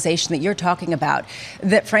the realization that you're talking about,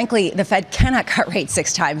 that frankly, the Fed cannot cut rates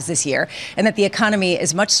 6 times this year, and that the economy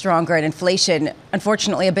is much stronger and inflation,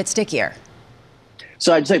 unfortunately, a bit stickier?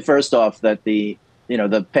 So I'd say first off that the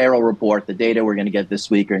payroll report, the data we're going to get this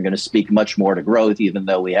week are going to speak much more to growth, even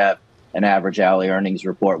though we have an average hourly earnings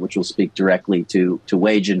report, which will speak directly to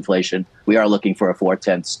wage inflation. We are looking for a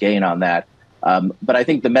 0.4 gain on that. But I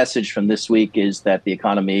think the message from this week is that the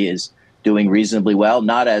economy is doing reasonably well,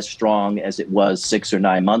 not as strong as it was 6 or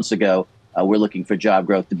 9 months ago. We're looking for job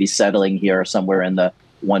growth to be settling here somewhere in the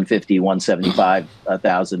 150,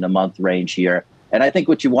 175,000 a month range here. And I think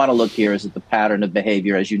what you want to look here is at the pattern of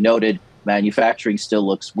behavior. As you noted, manufacturing still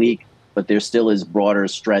looks weak, but there still is broader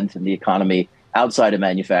strength in the economy outside of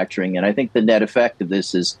manufacturing. And I think the net effect of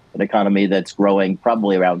this is an economy that's growing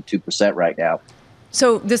probably around 2% right now.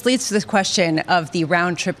 So this leads to this question of the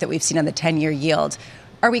round trip that we've seen on the 10-year yield.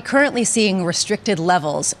 Are we currently seeing restricted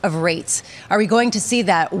levels of rates? Are we going to see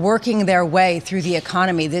that working their way through the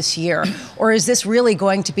economy this year? Or is this really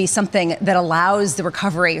going to be something that allows the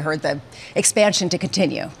recovery or the expansion to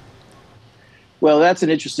continue? Well, that's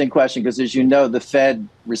an interesting question because, as you know, the Fed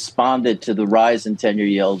responded to the rise in 10-year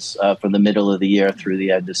yields from the middle of the year through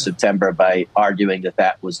the end of September by arguing that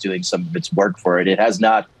that was doing some of its work for it. It has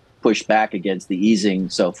not pushed back against the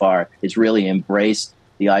easing so far. It's really embraced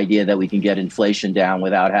the idea that we can get inflation down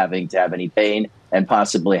without having to have any pain and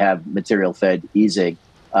possibly have material Fed easing.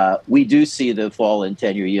 We do see the fall in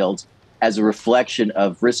 10-year yields as a reflection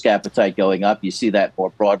of risk appetite going up. You see that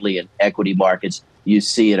more broadly in equity markets. You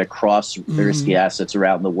see it across risky assets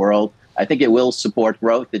around the world. I think it will support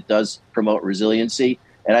growth. It does promote resiliency.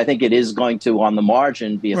 And I think it is going to, on the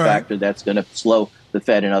margin, be a factor that's going to slow the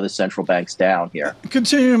Fed and other central banks down here.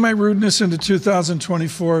 Continuing my rudeness into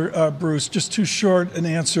 2024, Bruce, just too short an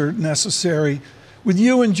answer necessary. With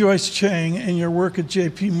you and Joyce Chang and your work at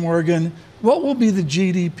J.P. Morgan, what will be the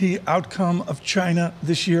GDP outcome of China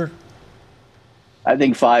this year? I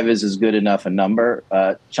think 5 is as good enough a number.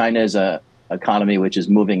 China is an economy which is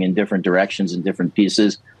moving in different directions in different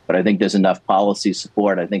pieces, but I think there's enough policy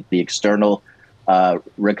support. I think the external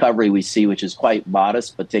recovery we see, which is quite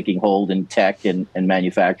modest, but taking hold in tech and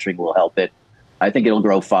manufacturing will help it. I think it'll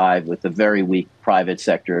grow 5 with a very weak private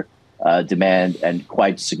sector demand and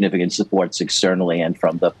quite significant supports externally and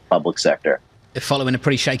from the public sector. Following a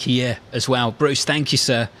pretty shaky year as well. Bruce, thank you,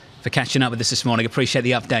 sir, for catching up with us this morning. Appreciate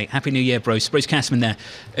the update. Happy New Year, Bruce. Bruce Kassman there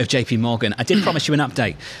of JP Morgan. I did promise you an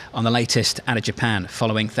update on the latest out of Japan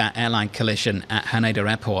following that airline collision at Haneda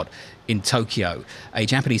Airport in Tokyo. A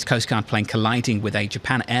Japanese Coast Guard plane colliding with a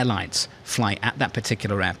Japan Airlines flight at that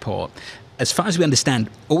particular airport. As far as we understand,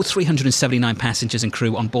 all 379 passengers and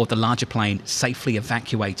crew on board the larger plane safely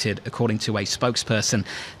evacuated, according to a spokesperson.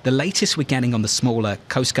 The latest we're getting on the smaller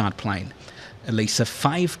Coast Guard plane, Lisa,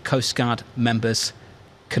 5 Coast Guard members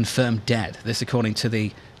confirmed dead. This according to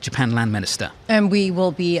the Japan Land Minister. And we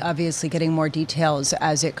will be obviously getting more details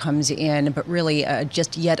as it comes in, but really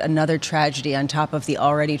just yet another tragedy on top of the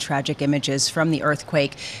already tragic images from the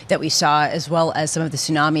earthquake that we saw, as well as some of the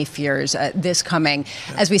tsunami fears this coming,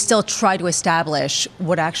 as we still try to establish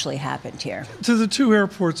what actually happened here. To the 2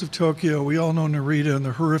 airports of Tokyo, we all know Narita and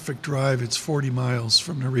the horrific drive. It's 40 miles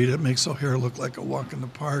from Narita. It makes O'Hare look like a walk in the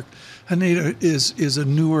park. Haneda is a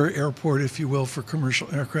newer airport, if you will, for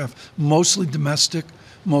commercial aircraft, mostly domestic,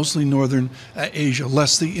 mostly northern Asia,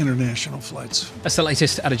 less the international flights. That's the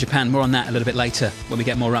latest out of Japan. More on that a little bit later when we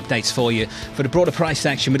get more updates for you. For the broader price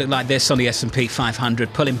action, we look like this on the S&P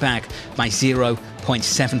 500, pulling back by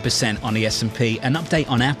 0.7% on the S&P. An update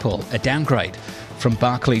on Apple, a downgrade from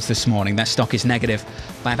Barclays this morning. That stock is negative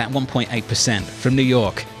by about 1.8%. From New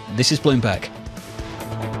York, this is Bloomberg.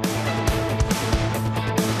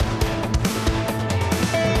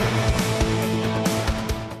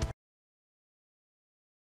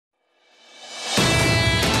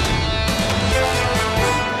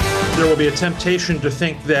 There will be a temptation to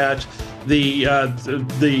think that the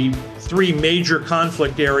 3 major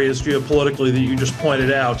conflict areas geopolitically that you just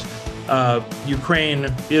pointed out,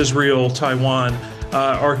 Ukraine, Israel, Taiwan,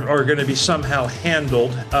 are going to be somehow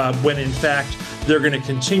handled when in fact they're going to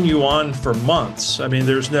continue on for months. I mean,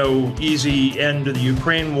 there's no easy end to the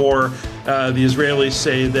Ukraine war. The Israelis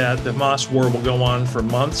say that the Hamas war will go on for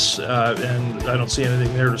months, and I don't see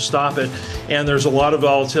anything there to stop it. And there's a lot of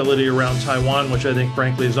volatility around Taiwan, which I think,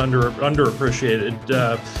 frankly, is underappreciated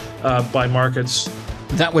by markets.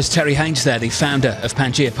 That was Terry Haynes there, the founder of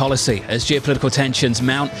Pangea Policy. As geopolitical tensions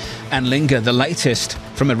mount and linger, the latest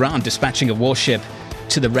from Iran dispatching a warship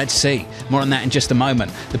to the Red Sea. More on that in just a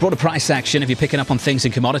moment. The broader price action, if you're picking up on things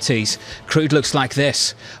in commodities, crude looks like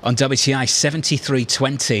this. On WTI,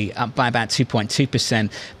 73.20, up by about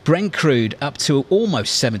 2.2%. Brent crude up to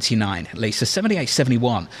almost 79, Lisa,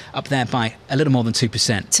 78.71, up there by a little more than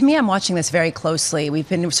 2%. To me, I'm watching this very closely. We've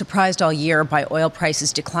been surprised all year by oil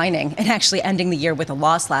prices declining and actually ending the year with a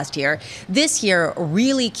loss last year. This year,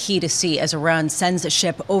 really key to see as Iran sends a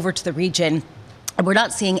ship over to the region. We're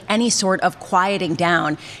not seeing any sort of quieting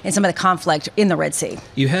down in some of the conflict in the Red Sea.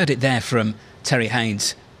 You heard it there from Terry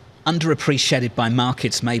Haynes. Underappreciated by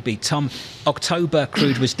markets, maybe. Tom, October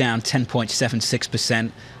crude was down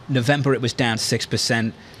 10.76%. November it was down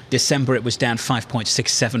 6%. December it was down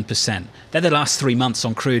 5.67%. They're the last 3 months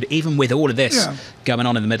on crude, even with all of this going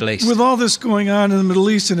on in the Middle East. With all this going on in the Middle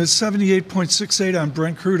East, and it's 78.68 on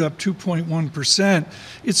Brent crude, up 2.1%,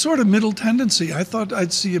 it's sort of middle tendency. I thought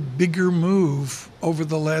I'd see a bigger move over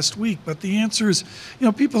the last week, but the answer is,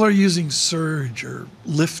 people are using surge or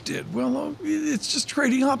lifted. Well, it's just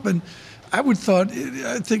trading up, and I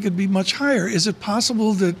think it'd be much higher. Is it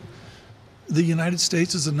possible that the United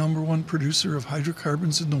States is the #1 producer of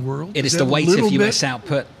hydrocarbons in the world? It is the weight of U.S.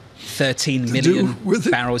 output, 13 million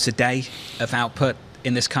barrels a day of output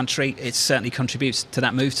in this country. It certainly contributes to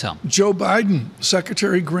that move, Tom. Joe Biden,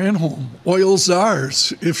 Secretary Granholm, oil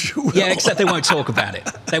czars, if you will. Yeah, except they won't talk about it.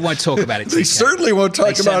 They won't talk about it. They certainly won't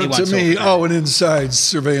talk about it to me. Oh, an inside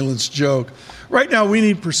surveillance joke. Right now, we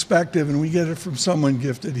need perspective, and we get it from someone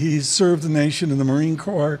gifted. He's served the nation in the Marine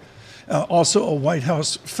Corps, also a White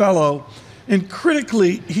House fellow. And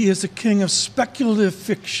critically, he is the king of speculative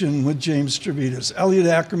fiction with James Stavridis. Elliot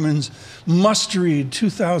Ackerman's must-read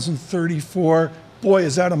 2034. Boy,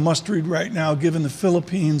 is that a must-read right now, given the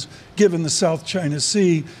Philippines, given the South China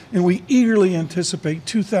Sea. And we eagerly anticipate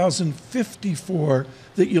 2054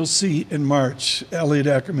 that you'll see in March. Elliot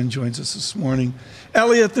Ackerman joins us this morning.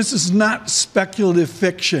 Elliot, this is not speculative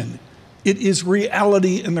fiction. It is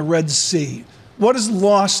reality in the Red Sea. What is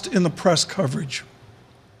lost in the press coverage?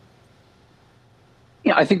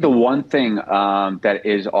 Yeah, I think the one thing that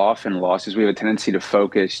is often lost is we have a tendency to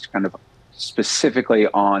focus kind of specifically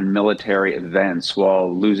on military events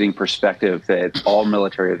while losing perspective that all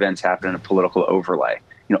military events happen in a political overlay.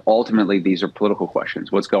 Ultimately, these are political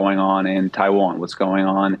questions. What's going on in Taiwan? What's going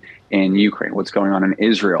on in Ukraine? What's going on in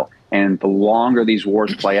Israel? And the longer these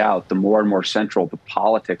wars play out, the more and more central the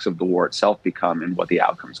politics of the war itself become and what the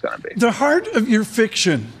outcome is going to be. The heart of your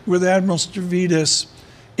fiction with Admiral Stavridis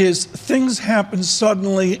is things happen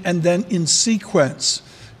suddenly and then in sequence.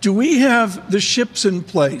 Do we have the ships in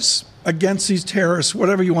place against these terrorists,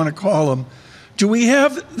 whatever you want to call them? Do we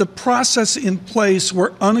have the process in place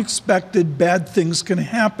where unexpected bad things can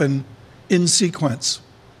happen in sequence?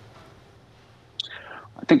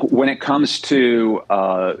 I think when it comes to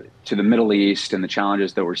the Middle East and the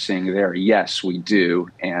challenges that we're seeing there, yes, we do,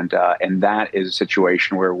 and that is a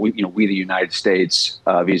situation where we the United States,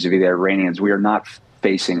 vis-a-vis the Iranians, we are not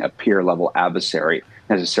facing a peer-level adversary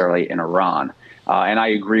necessarily in Iran. And I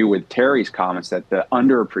agree with Terry's comments that the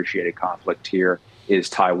underappreciated conflict here is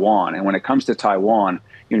Taiwan. And when it comes to Taiwan,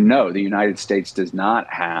 the United States does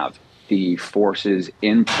not have the forces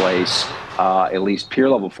in place, at least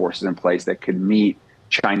peer-level forces in place, that could meet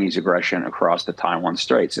Chinese aggression across the Taiwan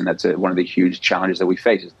Straits. And that's one of the huge challenges that we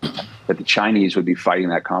face, is that the Chinese would be fighting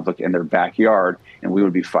that conflict in their backyard, and we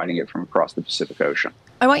would be fighting it from across the Pacific Ocean.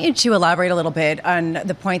 I want you to elaborate a little bit on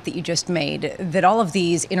the point that you just made, that all of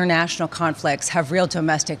these international conflicts have real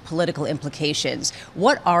domestic political implications.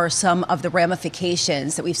 What are some of the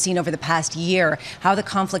ramifications that we've seen over the past year, how the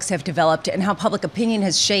conflicts have developed, and how public opinion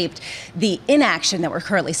has shaped the inaction that we're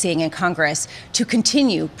currently seeing in Congress to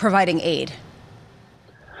continue providing aid?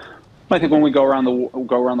 I think when we go around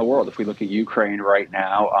the world, if we look at Ukraine right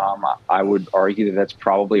now, I would argue that that's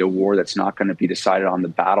probably a war that's not going to be decided on the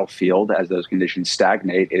battlefield as those conditions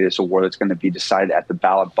stagnate. It is a war that's going to be decided at the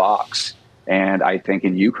ballot box. And I think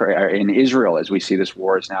in Israel, as we see this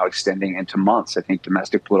war is now extending into months, I think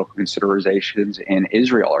domestic political considerations in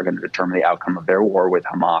Israel are going to determine the outcome of their war with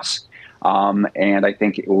Hamas. And I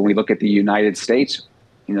think when we look at the United States,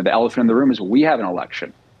 the elephant in the room is we have an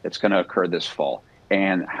election that's going to occur this fall.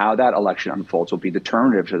 And how that election unfolds will be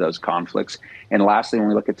determinative to those conflicts. And lastly, when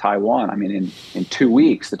we look at Taiwan, in 2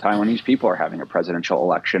 weeks, the Taiwanese people are having a presidential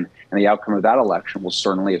election, and the outcome of that election will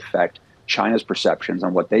certainly affect China's perceptions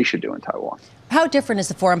on what they should do in Taiwan. How different is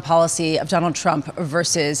the foreign policy of Donald Trump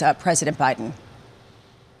versus President Biden?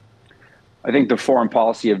 I think the foreign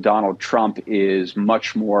policy of Donald Trump is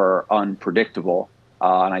much more unpredictable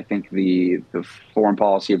And I think the foreign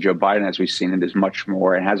policy of Joe Biden, as we've seen it, is much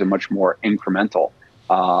more and has a much more incremental.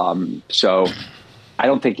 So I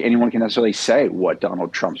don't think anyone can necessarily say what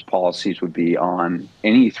Donald Trump's policies would be on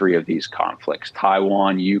any three of these conflicts,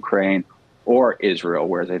 Taiwan, Ukraine, or Israel,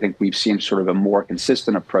 whereas I think we've seen sort of a more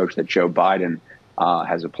consistent approach that Joe Biden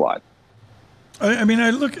has applied. I mean, I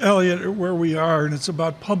look, Elliot, at where we are, and it's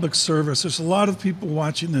about public service. There's a lot of people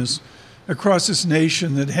watching this across this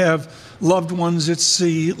nation that have loved ones at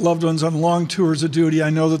sea, loved ones on long tours of duty. I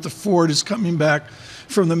know that the Ford is coming back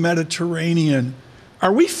from the Mediterranean.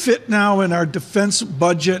 Are we fit now in our defense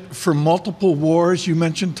budget for multiple wars? You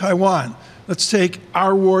mentioned Taiwan. Let's take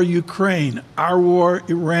our war Ukraine, our war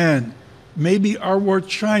Iran, maybe our war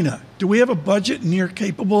China. Do we have a budget near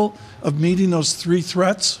capable of meeting those three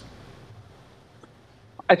threats?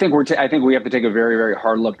 I think we have to take a very, very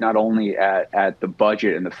hard look not only at the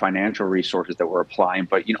budget and the financial resources that we're applying,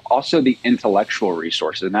 but also the intellectual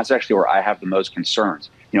resources, and that's actually where I have the most concerns.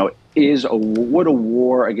 Would a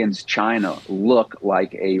war against China look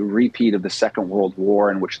like a repeat of the Second World War,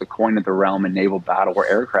 in which the coin of the realm in naval battle were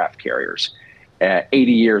aircraft carriers,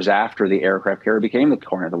 80 years after the aircraft carrier became the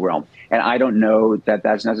coin of the realm? And I don't know that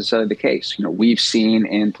that's necessarily the case. We've seen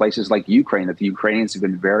in places like Ukraine that the Ukrainians have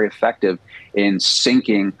been very effective in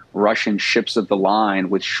sinking Russian ships of the line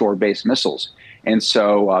with shore-based missiles. And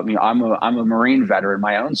so, I'm a Marine veteran.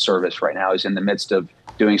 My own service right now is in the midst of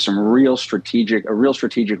doing some real strategic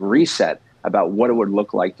reset about what it would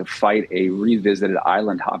look like to fight a revisited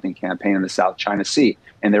island hopping campaign in the South China Sea.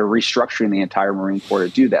 And they're restructuring the entire Marine Corps to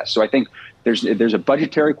do that. So I think there's a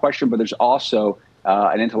budgetary question, but there's also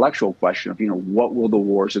an intellectual question of, what will the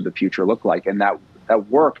wars of the future look like? And that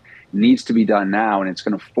work needs to be done now, and it's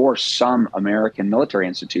going to force some American military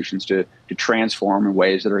institutions to transform in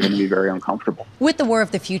ways that are going to be very uncomfortable. With the war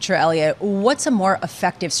of the future, Elliot, what's a more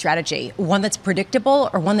effective strategy? One that's predictable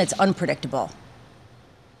or one that's unpredictable?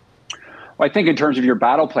 Well, I think in terms of your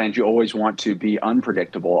battle plans, you always want to be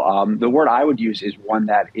unpredictable. The word I would use is one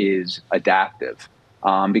that is adaptive.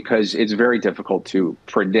 Because it's very difficult to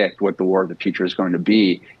predict what the war of the future is going to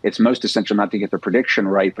be. It's most essential not to get the prediction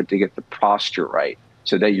right, but to get the posture right,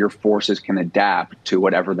 so that your forces can adapt to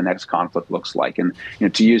whatever the next conflict looks like. And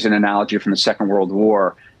to use an analogy from the Second World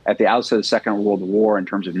War, at the outset of the Second World War, in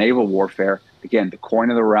terms of naval warfare, again, the coin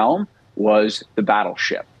of the realm was the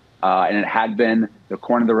battleship. And it had been the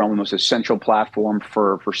coin of the realm, the most essential platform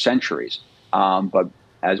for centuries. But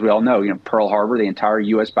as we all know, Pearl Harbor, the entire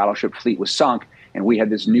U.S. battleship fleet was sunk. And we had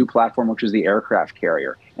this new platform, which was the aircraft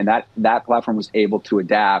carrier. And that platform was able to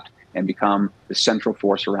adapt and become the central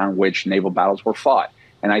force around which naval battles were fought.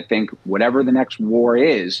 And I think whatever the next war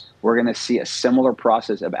is, we're going to see a similar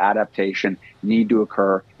process of adaptation need to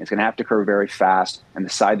occur. It's going to have to occur very fast. And the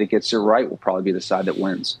side that gets it right will probably be the side that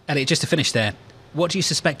wins. Elliot, just to finish there, what do you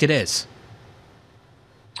suspect it is?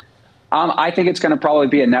 I think it's going to probably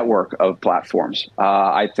be a network of platforms.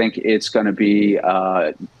 I think it's going to be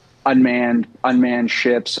unmanned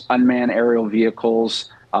ships, unmanned aerial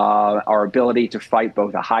vehicles, our ability to fight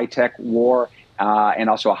both a high-tech war and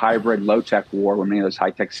also a hybrid low-tech war when many of those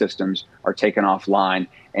high-tech systems are taken offline,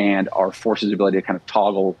 and our forces' ability to kind of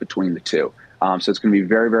toggle between the two. So it's going to be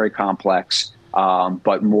very, very complex,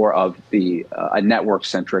 but more of a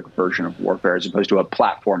network-centric version of warfare as opposed to a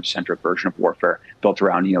platform-centric version of warfare built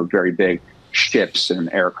around, very big ships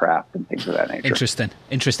and aircraft and things of that nature.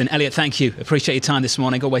 Interesting. Elliot, thank you. Appreciate your time this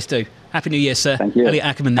morning. Always do. Happy New Year, sir. Thank you. Elliot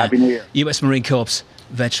Ackerman there. Happy New Year. US Marine Corps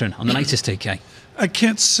veteran on the latest TK. I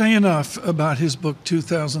can't say enough about his book,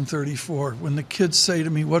 2034. When the kids say to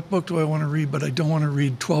me, what book do I want to read, but I don't want to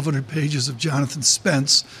read 1,200 pages of Jonathan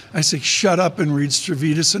Spence, I say, shut up and read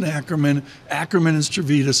Stavridis and Ackerman and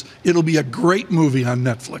Stavridis. It'll be a great movie on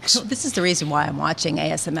Netflix. Well, this is the reason why I'm watching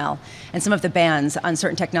ASML and some of the bans on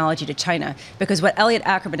certain technology to China, because what Elliot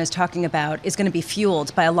Ackerman is talking about is going to be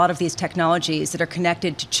fueled by a lot of these technologies that are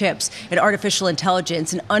connected to chips and artificial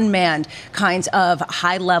intelligence and unmanned kinds of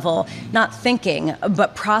high-level, not thinking,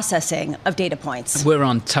 but processing of data points. We're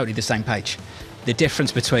on totally the same page. The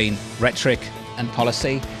difference between rhetoric and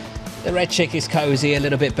policy, the rhetoric is cozy, a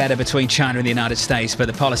little bit better between China and the United States, but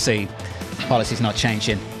the policy's not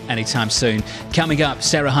changing anytime soon. Coming up,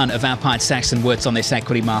 Sarah Hunt of Alpine Saxon Woods on this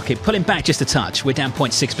equity market, pulling back just a touch. We're down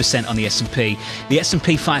 0.6% on the S&P. The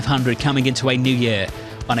S&P 500 coming into a new year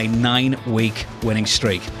on a 9-week winning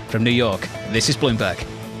streak. From New York, this is Bloomberg.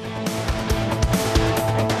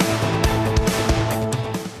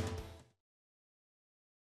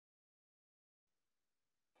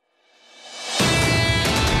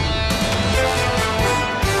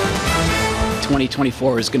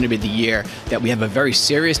 2024 is going to be the year that we have a very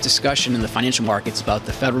serious discussion in the financial markets about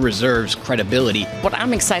the Federal Reserve's credibility. What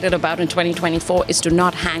I'm excited about in 2024 is to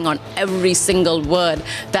not hang on every single word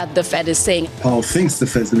that the Fed is saying. Powell thinks the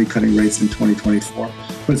Fed's going to be cutting rates in 2024,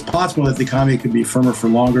 but it's possible that the economy could be firmer for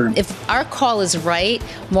longer. If our call is right,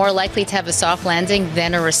 more likely to have a soft landing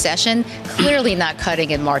than a recession, clearly not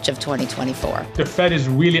cutting in March of 2024. The Fed is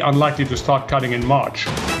really unlikely to start cutting in March.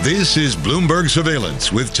 This is Bloomberg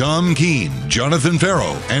Surveillance with Tom Keene, Jonathan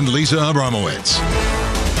Ferro, and Lisa Abramowicz.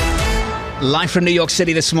 Live from New York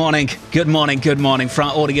City this morning. Good morning, good morning. For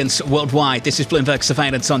our audience worldwide, this is Bloomberg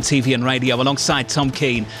Surveillance on TV and radio alongside Tom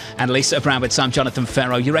Keene and Lisa Abramowicz. I'm Jonathan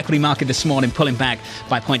Ferro. Your equity market this morning pulling back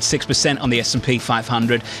by 0.6% on the S&P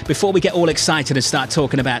 500. Before we get all excited and start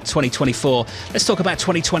talking about 2024, let's talk about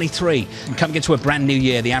 2023. Coming into a brand new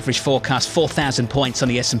year, the average forecast 4,000 points on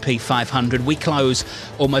the S&P 500. We close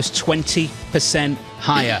almost 20%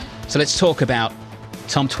 higher. So let's talk about,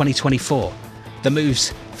 Tom, 2024. The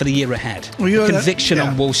moves for the year ahead. Conviction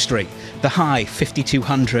on Wall Street. The high,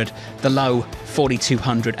 5,200. The low,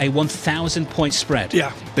 4,200. A 1,000-point spread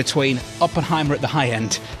between Oppenheimer at the high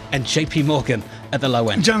end and JP Morgan at the low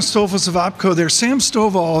end. John Stolfus of OPCO there. Sam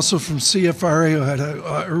Stovall, also from CFRA, who had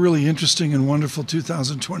a really interesting and wonderful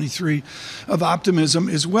 2023 of optimism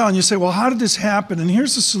as well. And you say, well, how did this happen? And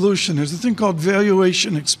here's the solution. There's a thing called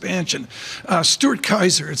valuation expansion. Stuart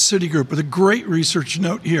Kaiser at Citigroup with a great research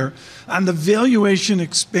note here on the valuation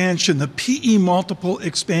expansion, the PE multiple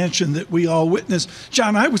expansion that we all witnessed.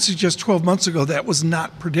 John, I would suggest 12 months ago that was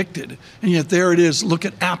not predicted. And yet there it is. Look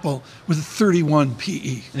at Apple with a 31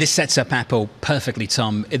 PE. This sets up Apple perfectly,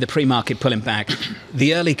 Tom, in the pre-market pulling back.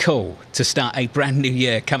 The early call to start a brand new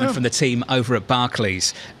year coming from the team over at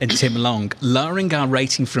Barclays and Tim Long, lowering our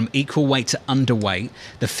rating from equal weight to underweight.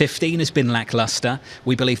 The 15 has been lackluster.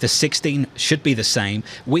 We believe the 16 should be the same.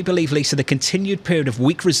 We believe, Lisa, the continued period of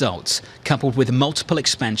weak results coupled with multiple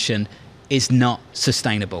expansion is not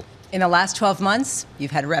sustainable. In the last 12 months, you've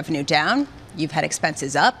had revenue down, you've had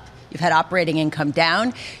expenses up, you've had operating income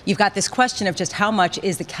down. You've got this question of just how much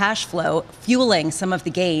is the cash flow fueling some of the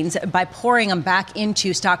gains by pouring them back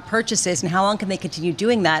into stock purchases, and how long can they continue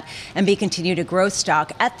doing that and be continued to grow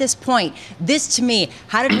stock? At this point, this to me,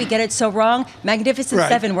 how did we get it so wrong? Magnificent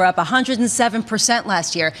Seven were up 107%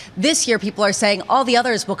 last year. This year, people are saying all the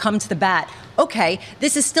others will come to the bat. Okay,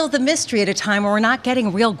 this is still the mystery at a time where we're not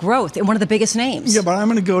getting real growth in one of the biggest names. Yeah, but I'm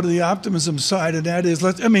going to go to the optimism side, and that is,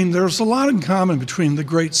 there's a lot in common between the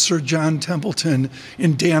great Sir John Templeton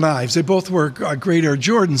and Dan Ives. They both were great Air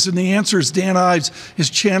Jordans, and the answer is Dan Ives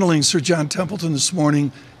is channeling Sir John Templeton this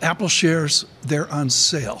morning. Apple shares, they're on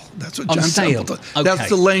sale. That's what John Templeton. Okay. That's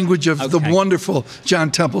the language of the wonderful John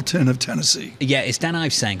Templeton of Tennessee. Yeah, is Dan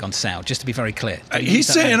Ives saying on sale? Just to be very clear. He's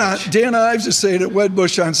saying Dan Ives is saying at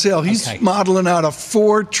Wedbush on sale. He's modeling out a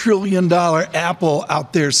 $4 trillion Apple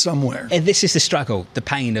out there somewhere. And this is the struggle, the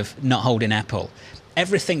pain of not holding Apple.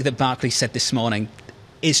 Everything that Barclays said this morning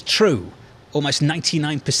is true. Almost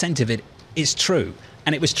 99% of it is true.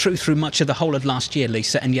 And it was true through much of the whole of last year,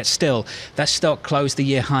 Lisa, and yet still, that stock closed the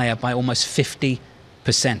year higher by almost 50%.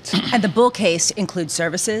 And the bull case includes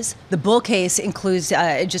services. The bull case includes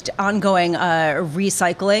just ongoing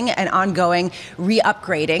recycling and ongoing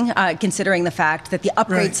re-upgrading, considering the fact that the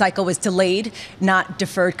upgrade cycle was delayed, not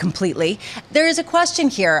deferred completely. There is a question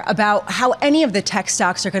here about how any of the tech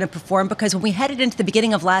stocks are going to perform, because when we headed into the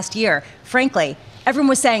beginning of last year, frankly, everyone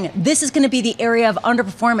was saying this is going to be the area of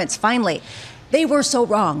underperformance finally. They were so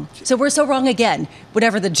wrong. So we're so wrong again,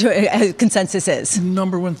 whatever the consensus is.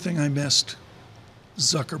 Number one thing I missed,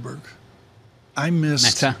 Zuckerberg. I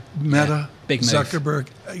missed Meta. Big move. Zuckerberg.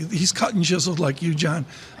 He's cut and chiseled like you, John.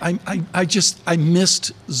 I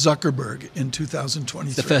missed Zuckerberg in 2023.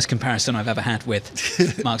 It's the first comparison I've ever had with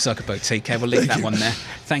Mark Zuckerberg, TK. We'll leave that one there.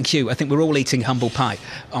 Thank you. I think we're all eating humble pie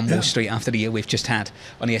on Wall Street after the year we've just had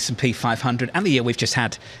on the S&P 500 and the year we've just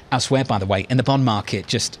had elsewhere, by the way, in the bond market.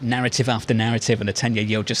 Just narrative after narrative, and the 10-year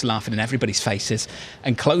yield just laughing in everybody's faces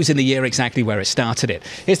and closing the year exactly where it started it.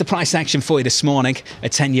 Here's the price action for you this morning. A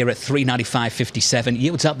 10-year at 395.57.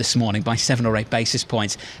 Yields up this morning by 7 or 8 basis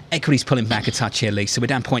points. Equities pulling back a touch here, Lisa. We're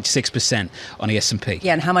down 0.6% on the S&P.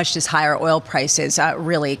 Yeah, and how much does higher oil prices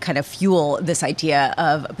really kind of fuel this idea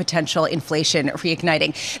of potential inflation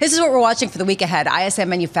reigniting? This is what we're watching for the week ahead. ISM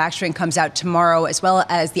manufacturing comes out tomorrow, as well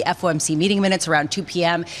as the FOMC meeting minutes around 2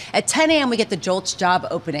 p.m. At 10 a.m., we get the JOLTS job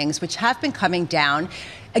openings, which have been coming down.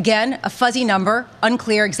 Again, a fuzzy number,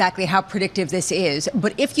 unclear exactly how predictive this is.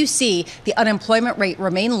 But if you see the unemployment rate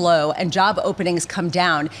remain low and job openings come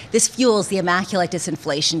down, this fuels the immaculate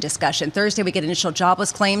disinflation discussion. Thursday, we get initial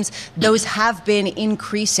jobless claims. Those have been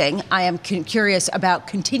increasing. I am curious about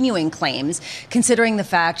continuing claims, considering the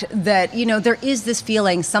fact that, there is this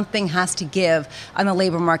feeling something has to give on the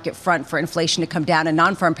labor market front for inflation to come down. And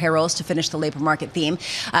non-farm payrolls, to finish the labor market theme,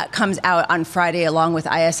 comes out on Friday along with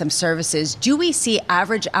ISM services. Do we see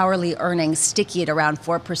average hourly earnings sticky at around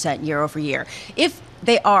 4% year over year? If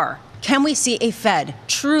they are, can we see a Fed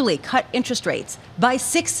truly cut interest rates by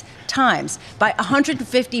 6 times, by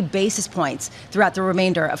 150 basis points throughout the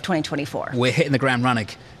remainder of 2024? We're hitting the ground running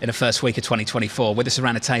in the first week of 2024. With us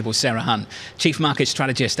around the table, Sarah Hunt, Chief Market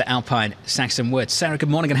Strategist at Alpine Saxon Woods. Sarah, good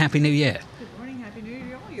morning and Happy New Year.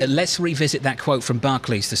 Let's revisit that quote from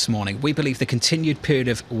Barclays this morning. We believe the continued period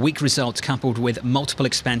of weak results coupled with multiple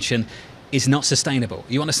expansion is not sustainable.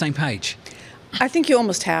 Are you on the same page? I think you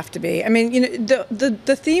almost have to be. I mean,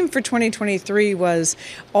 the theme for 2023 was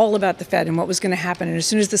all about the Fed and what was going to happen. And as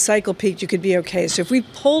soon as the cycle peaked, you could be okay. So if we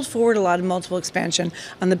pulled forward a lot of multiple expansion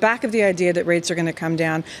on the back of the idea that rates are going to come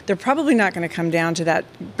down, they're probably not going to come down to that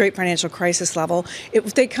great financial crisis level.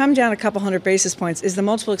 If they come down a couple hundred basis points, is the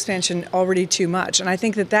multiple expansion already too much? And I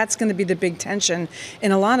think that that's going to be the big tension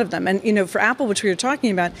in a lot of them. And, for Apple, which we were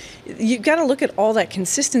talking about, you've got to look at all that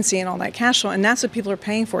consistency and all that cash flow. And that's what people are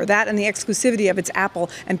paying for, that and the exclusivity of its Apple,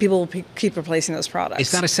 and people will keep replacing those products.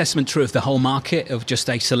 Is that assessment true of the whole market, of just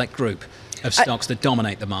a select group of stocks that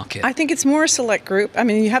dominate the market? I think it's more a select group. I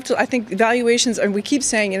mean, I think valuations, and we keep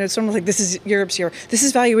saying, it's almost like this is Europe's year. This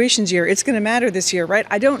is valuations year. It's going to matter this year, right?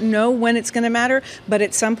 I don't know when it's going to matter, but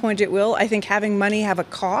at some point it will. I think having money have a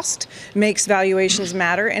cost makes valuations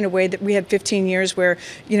matter in a way that we had 15 years where,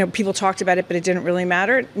 people talked about it, but it didn't really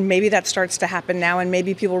matter. Maybe that starts to happen now, and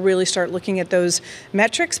maybe people really start looking at those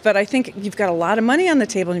metrics. But I think you've got a lot of money on the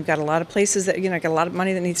table, and you've got a lot of places that, got a lot of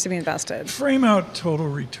money that needs to be invested. Frame out total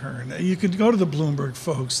return. You could go to the Bloomberg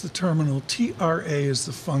folks, the terminal, TRA is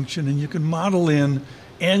the function, and you can model in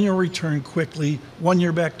annual return quickly, 1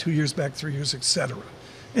 year back, 2 years back, 3 years, et cetera.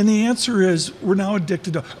 And the answer is we're now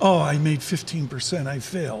addicted to, I made 15%, I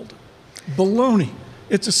failed. Baloney.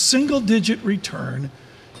 It's a single-digit return.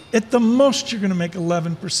 At the most, you're going to make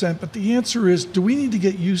 11%, but the answer is, do we need to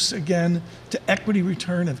get used again to equity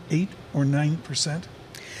return of 8 or 9%?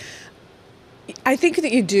 I think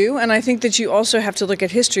that you do, and I think that you also have to look at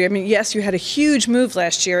history. I mean, yes, you had a huge move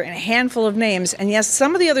last year and a handful of names, and yes,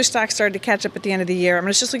 some of the other stocks started to catch up at the end of the year. I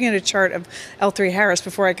was just looking at a chart of L3 Harris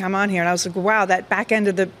before I come on here, and I was like, wow, that back end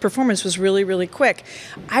of the performance was really, really quick.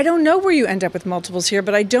 I don't know where you end up with multiples here,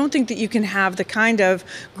 but I don't think that you can have the kind of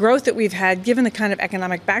growth that we've had given the kind of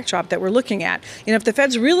economic backdrop that we're looking at. If the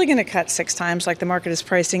Fed's really going to cut 6 times like the market is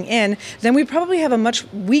pricing in, then we probably have a much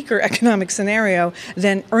weaker economic scenario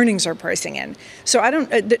than earnings are pricing in. So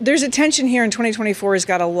there's a tension here, and 2024 has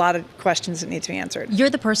got a lot of questions that need to be answered.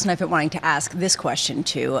 You're the person I've been wanting to ask this question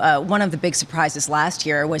to. One of the big surprises last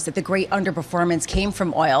year was that the great underperformance came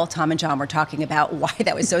from oil. Tom and John were talking about why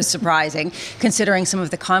that was so surprising, considering some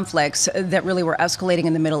of the conflicts that really were escalating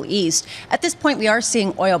in the Middle East. At this point, we are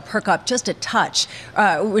seeing oil perk up just a touch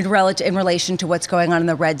in relation to what's going on in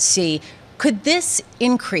the Red Sea. Could this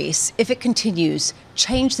increase, if it continues,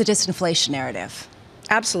 change the disinflation narrative?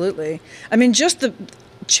 Absolutely. I mean, just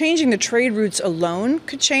changing the trade routes alone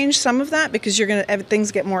could change some of that because you're going to have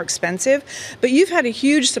things get more expensive. But you've had a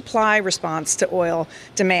huge supply response to oil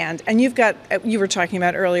demand. And you were talking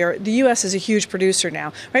about earlier, the U.S. is a huge producer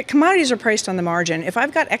now, right? Commodities are priced on the margin. If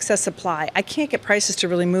I've got excess supply, I can't get prices to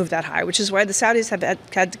really move that high, which is why the Saudis have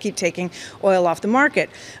had to keep taking oil off the market.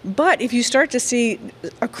 But if you start to see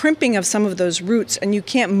a crimping of some of those routes and you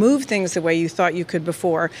can't move things the way you thought you could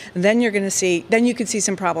before, then you could see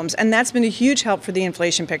some problems. And that's been a huge help for the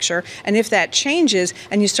inflation picture. And if that changes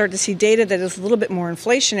and you start to see data that is a little bit more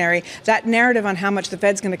inflationary, that narrative on how much the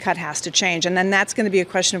Fed's going to cut has to change. And then that's going to be a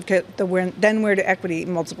question of where do equity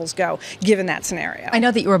multiples go, given that scenario. I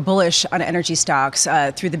know that you were bullish on energy stocks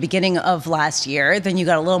through the beginning of last year. Then you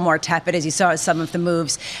got a little more tepid as you saw some of the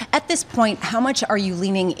moves. At this point, how much are you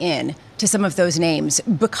leaning in to some of those names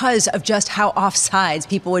because of just how offsides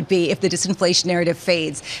people would be if the disinflation narrative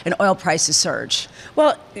fades and oil prices surge?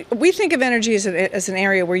 Well, we think of energy as an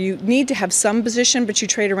area where you need to have some position, but you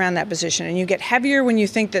trade around that position. And you get heavier when you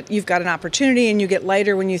think that you've got an opportunity, and you get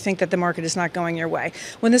lighter when you think that the market is not going your way.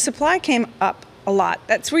 When the supply came up a lot,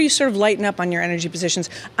 that's where you sort of lighten up on your energy positions.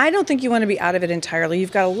 I don't think you want to be out of it entirely.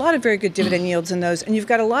 You've got a lot of very good dividend yields in those, and you've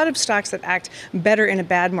got a lot of stocks that act better in a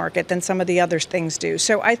bad market than some of the other things do.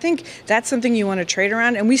 So I think that's something you want to trade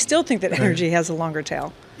around, and we still think that energy has a longer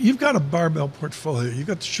tail. you've got a barbell portfolio. You've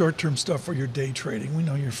got the short-term stuff where you're day trading. We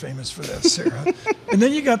know you're famous for that, Sarah. And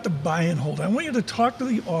then you got the buy and hold. I want you to talk to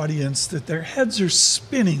the audience that their heads are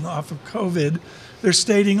spinning off of COVID. They're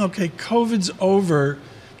stating, okay, COVID's over.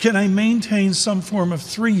 Can I maintain some form of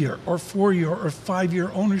 3-year or 4-year or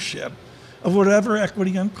 5-year ownership of whatever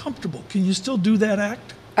equity I'm comfortable? Can you still do that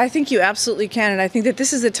act? I think you absolutely can, and I think that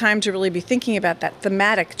this is a time to really be thinking about that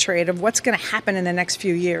thematic trade of what's going to happen in the next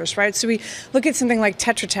few years, right? So we look at something like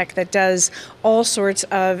Tetra Tech that does all sorts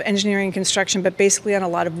of engineering and construction, but basically on a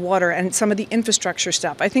lot of water and some of the infrastructure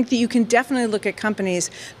stuff. I think that you can definitely look at companies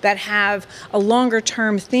that have a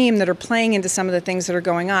longer-term theme that are playing into some of the things that are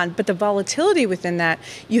going on, but the volatility within that,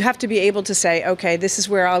 you have to be able to say, okay, this is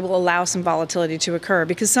where I will allow some volatility to occur,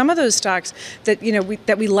 because some of those stocks that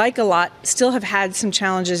we like a lot still have had some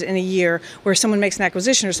challenges in a year where someone makes an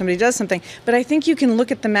acquisition or somebody does something. But I think you can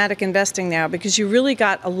look at thematic investing now because you really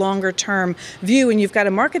got a longer term view and you've got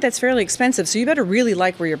a market that's fairly expensive. So you better really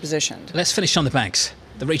like where you're positioned. Let's finish on the banks,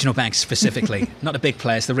 the regional banks specifically, not the big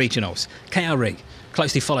players, the regionals. KRE,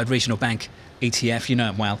 closely followed regional bank ETF, you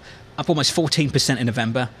know it well, up almost 14% in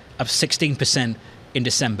November, up 16% in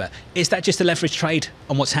December. Is that just a leverage trade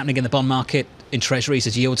on what's happening in the bond market, in treasuries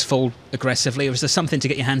as yields fall aggressively, or is there something to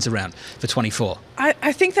get your hands around for 24?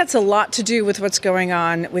 I think that's a lot to do with what's going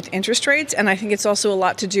on with interest rates, and I think it's also a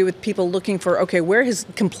lot to do with people looking for, okay, where has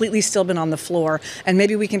completely still been on the floor, and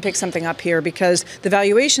maybe we can pick something up here, because the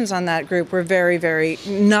valuations on that group were very, very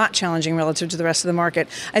not challenging relative to the rest of the market.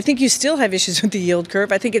 I think you still have issues with the yield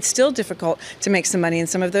curve. I think it's still difficult to make some money in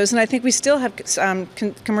some of those, and I think we still have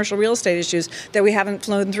commercial real estate issues that we haven't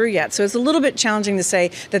flown through yet. So it's a little bit challenging to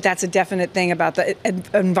say that that's a definite thing about the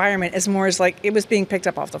environment, as more as like it was being picked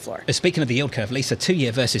up off the floor. Speaking of the yield curve, Lisa,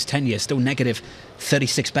 2-year versus 10-year, still negative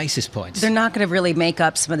 36 basis points. They're not going to really make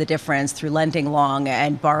up some of the difference through lending long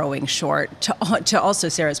and borrowing short. To also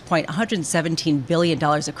Sarah's point, $117 billion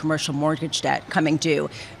of commercial mortgage debt coming due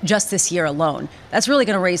just this year alone. That's really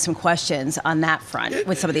going to raise some questions on that front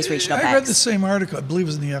with some of these regional banks. I read the same article. I believe it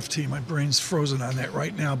was in the FT. My brain's frozen on that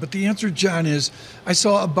right now. But the answer, John, is I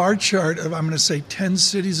saw a bar chart of, I'm going to say, 10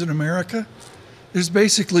 cities in America. There's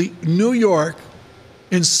basically New York,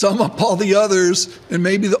 and sum up all the others, and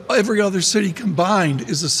maybe every other city combined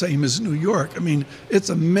is the same as New York. I mean, it's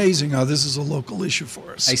amazing how this is a local issue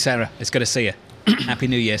for us. Hey, Sarah, it's good to see you. Happy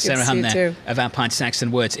New Year. Sarah Hunt there of Alpine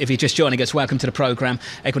Saxon Woods. If you're just joining us, welcome to the programme.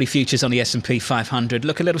 Equity futures on the S&P 500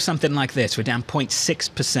 look a little something like this. We're down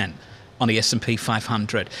 0.6%. on the S&P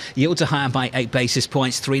 500. Yields are higher by 8 basis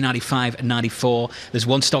points, 395 and 94. There's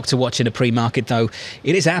one stock to watch in the pre-market, though.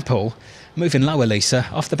 It is Apple. Moving lower, Lisa,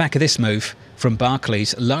 off the back of this move from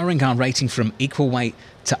Barclays, lowering our rating from equal weight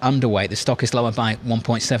to underweight. The stock is lower by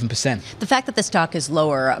 1.7%. The fact that the stock is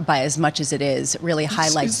lower by as much as it is really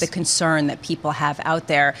highlights the concern that people have out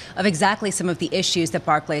there of exactly some of the issues that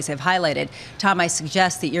Barclays have highlighted. Tom, I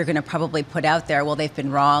suggest that you're going to probably put out there, well, they've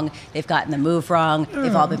been wrong, they've gotten the move wrong,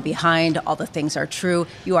 they've all been behind, all the things are true.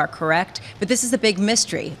 You are correct. But this is a big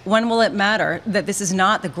mystery. When will it matter that this is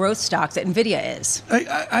not the growth stock that NVIDIA is?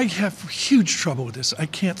 I have huge trouble with this. I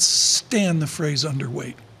can't stand the phrase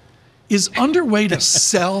underweight. Is underweight a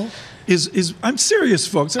sell? I'm serious,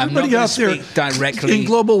 folks. Everybody out there directly in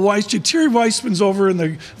Global Weiss, Terry Weissman's over in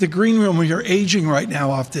the green room where you're aging right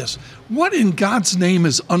now off this. What in God's name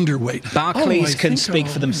is underweight? Barclays can speak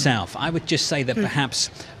for themselves. I would just say that perhaps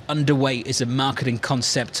underweight is a marketing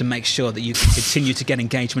concept to make sure that you can continue to get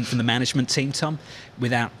engagement from the management team, Tom,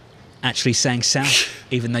 without actually saying sell,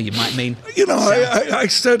 even though you might mean I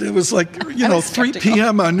said it was like, 3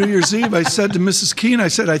 p.m. on New Year's Eve. I said to Mrs. Keene, I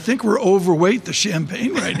said, I think we're overweight the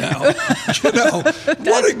champagne right now.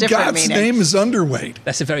 What in God's name is underweight?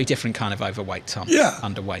 That's a very different kind of overweight, Tom. Yeah.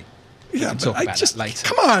 Underweight. Yeah, we'll talk about that later.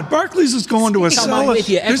 Come on, Barclays is going to a sell. I'm with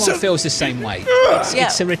you. Everyone feels the same way.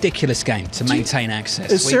 It's a ridiculous game to maintain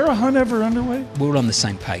access. Is Sarah Hunt ever underweight? We're on the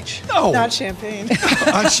same page. No. Not champagne.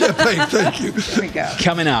 On champagne, thank you. There we go.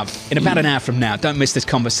 Coming up in about an hour from now, don't miss this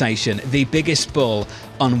conversation, the biggest bull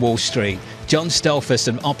on Wall Street. John Stolfus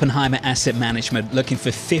and Oppenheimer Asset Management looking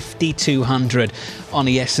for 5,200 on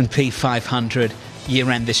the S&P 500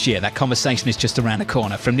 year-end this year. That conversation is just around the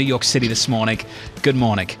corner. From New York City this morning, good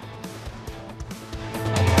morning.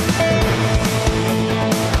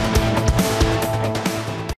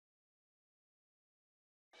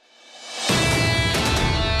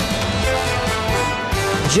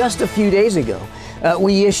 Just a few days ago,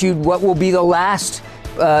 we issued what will be the last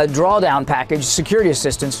drawdown package, security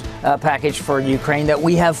assistance package for Ukraine that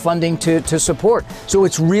we have funding to support. So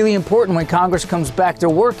it's really important when Congress comes back to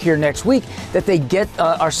work here next week that they get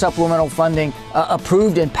our supplemental funding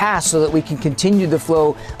approved and passed so that we can continue the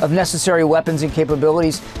flow of necessary weapons and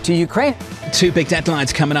capabilities to Ukraine. Two big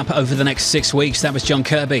deadlines coming up over the next 6 weeks. That was John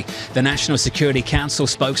Kirby, the National Security Council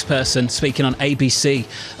spokesperson, speaking on ABC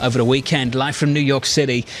over the weekend, live from New York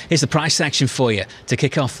City. Here's the price action for you to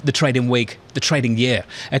kick off the trading week, the trading year.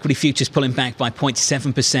 Equity futures pulling back by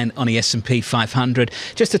 0.7% on the S&P 500,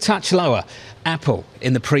 just a touch lower. Apple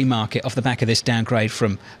in the pre-market off the back of this downgrade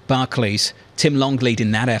from Barclays. Tim Long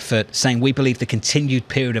leading that effort, saying we believe the continued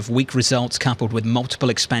period of weak results coupled with multiple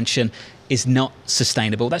expansion is not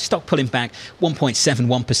sustainable. That stock pulling back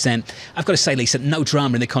 1.71%. I've got to say, Lisa, no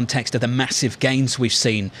drama in the context of the massive gains we've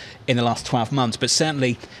seen in the last 12 months. But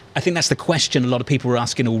certainly, I think that's the question a lot of people are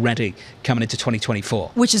asking already coming into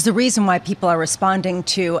 2024. Which is the reason why people are responding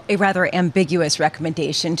to a rather ambiguous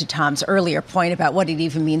recommendation to Tom's earlier point about what it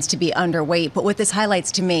even means to be underweight. But what this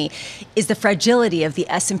highlights to me is the fragility of the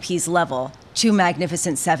S&P's level to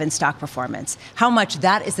Magnificent Seven stock performance, how much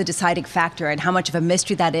that is the deciding factor and how much of a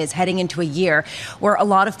mystery that is heading into a year where a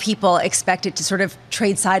lot of people expect it to sort of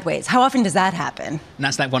trade sideways. How often does that happen?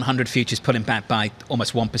 Nasdaq 100 futures pulling back by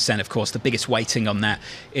almost 1%, of course. The biggest weighting on that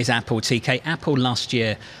is Apple, TK. Apple last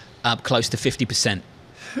year up close to 50%.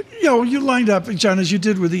 You know, you lined up, John, as you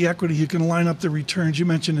did with the equity, you can line up the returns. You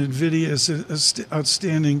mentioned NVIDIA as an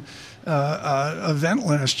outstanding event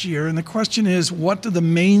last year. And the question is, what do the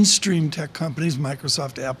mainstream tech companies,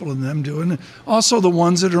 Microsoft, Apple, and them do? And also the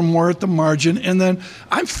ones that are more at the margin. And then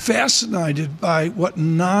I'm fascinated by what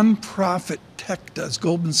nonprofit tech does.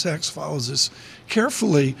 Goldman Sachs follows this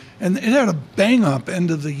carefully. And it had a bang-up end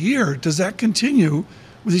of the year. Does that continue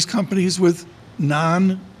with these companies with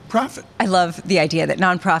non-profit? I love the idea that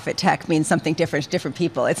nonprofit tech means something different to different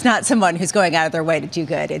people. It's not someone who's going out of their way to do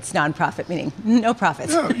good. It's nonprofit, meaning no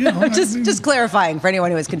profits. Yeah, you know, just clarifying for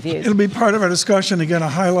anyone who is confused. It'll be part of our discussion. Again, a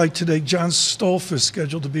highlight today. John Stolf is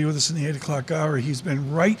scheduled to be with us in the 8 o'clock hour. He's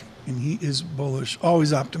been right, and he is bullish,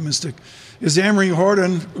 always optimistic. Is Amory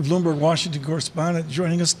Horton, Bloomberg Washington correspondent,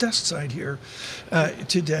 joining us desk side here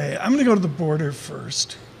today. I'm going to go to the border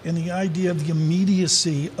first, and the idea of the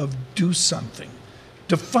immediacy of do something.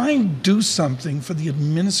 Define do something for the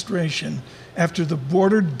administration after the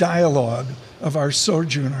border dialogue of our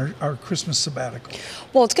sojourn, our Christmas sabbatical.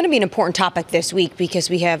 Well, it's going to be an important topic this week because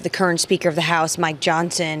we have the current Speaker of the House, Mike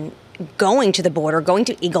Johnson, going to the border, going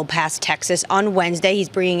to Eagle Pass, Texas on Wednesday. He's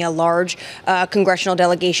bringing a large congressional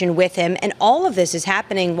delegation with him. And all of this is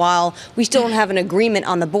happening while we still don't have an agreement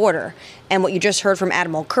on the border. And what you just heard from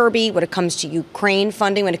Admiral Kirby, when it comes to Ukraine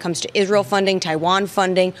funding, when it comes to Israel funding, Taiwan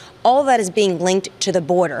funding, all that is being linked to the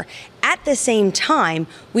border. At the same time,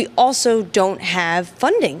 we also don't have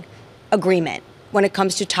funding agreement when it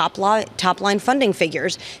comes to top line funding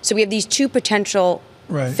figures. So we have these two potential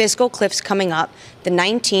fiscal cliffs coming up, the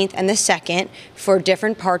 19th and the 2nd, for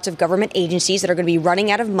different parts of government agencies that are going to be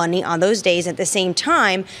running out of money on those days. At the same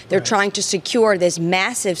time, they're trying to secure this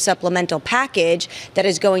massive supplemental package that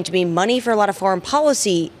is going to be money for a lot of foreign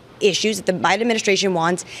policy issues that the Biden administration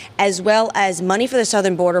wants, as well as money for the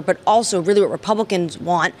southern border, but also really what Republicans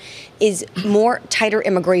want is more tighter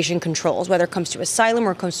immigration controls, whether it comes to asylum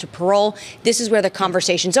or it comes to parole. This is where the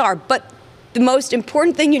conversations are. But the most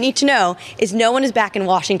important thing you need to know is no one is back in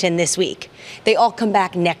Washington this week. They all come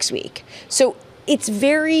back next week. So it's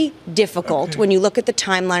very difficult when you look at the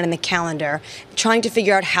timeline and the calendar, trying to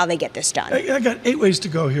figure out how they get this done. I got 8 ways to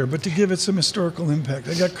go here, but to give it some historical impact.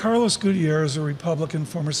 I got Carlos Gutierrez, a Republican,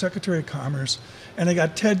 former Secretary of Commerce, and I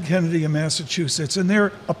got Ted Kennedy of Massachusetts, and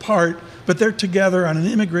they're apart, but they're together on an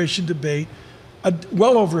immigration debate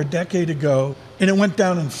well over a decade ago, and it went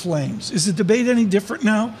down in flames. Is the debate any different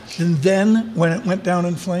now than then when it went down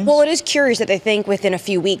in flames? Well, it is curious that they think within a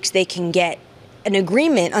few weeks they can get an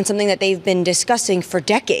agreement on something that they've been discussing for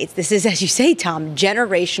decades. This is, as you say, Tom,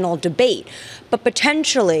 generational debate. But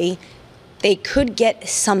potentially they could get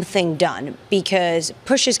something done because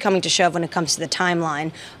push is coming to shove when it comes to the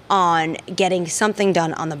timeline on getting something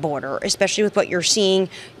done on the border, especially with what you're seeing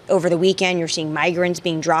over the weekend. You're seeing migrants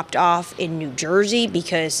being dropped off in New Jersey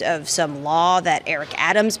because of some law that Eric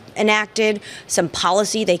Adams enacted, some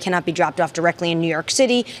policy. They cannot be dropped off directly in New York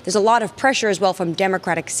City. There's a lot of pressure as well from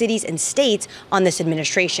Democratic cities and states on this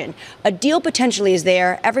administration. A deal potentially is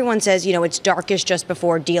there. Everyone says, you know, it's darkest just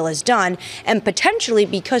before a deal is done. And potentially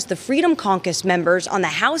because the Freedom Caucus members on the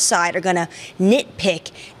House side are going to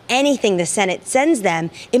nitpick anything the Senate sends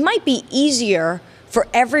them, it might be easier for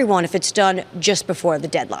everyone if it's done just before the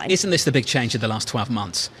deadline. Isn't this the big change of the last 12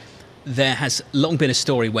 months? there has long been a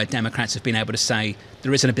story where Democrats have been able to say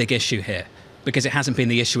there isn't a big issue here because it hasn't been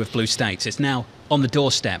the issue of blue states. It's now on the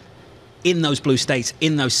doorstep in those blue states,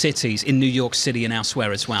 in those cities, in New York City and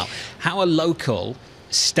elsewhere as well. How are local,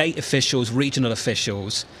 state officials, regional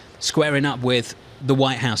officials squaring up with the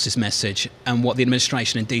White House's message and what the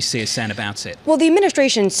administration in D.C. is saying about it? Well, the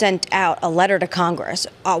administration sent out a letter to Congress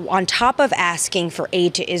on top of asking for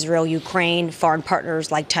aid to Israel, Ukraine, foreign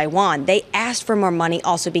partners like Taiwan. They asked for more money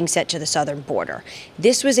also being sent to the southern border.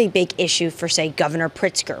 This was a big issue for, say, Governor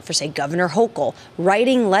Pritzker, for, say, Governor Hochul,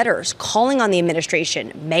 writing letters, calling on the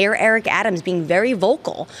administration. Mayor Eric Adams being very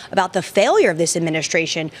vocal about the failure of this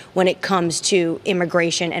administration when it comes to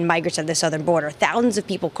immigration and migrants at the southern border. Thousands of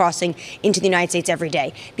people crossing into the United States every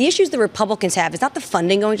day. The issues the Republicans have is not the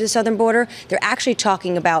funding going to the southern border. They're actually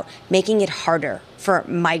talking about making it harder for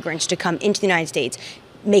migrants to come into the United States,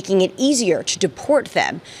 making it easier to deport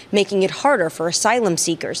them, making it harder for asylum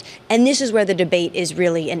seekers. And this is where the debate is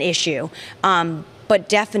really an issue. But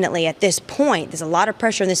definitely at this point, there's a lot of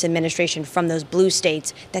pressure on this administration from those blue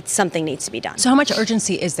states that something needs to be done. So how much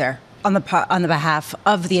urgency is there on the behalf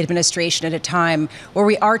of the administration at a time where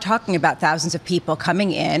we are talking about thousands of people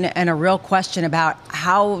coming in and a real question about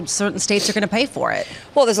how certain states are going to pay for it?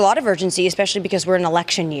 Well, there's a lot of urgency, especially because we're in an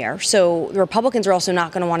election year. So the Republicans are also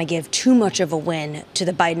not going to want to give too much of a win to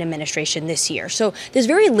the Biden administration this year. So there's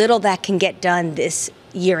very little that can get done this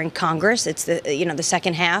year in Congress. It's the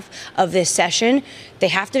second half of this session. They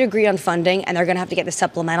have to agree on funding, and they're going to have to get the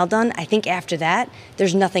supplemental done. I think after that,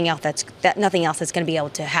 there's nothing else that's going to be able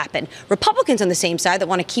to happen. Republicans on the same side that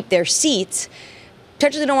want to keep their seats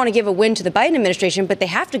potentially don't want to give a win to the Biden administration, but they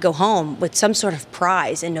have to go home with some sort of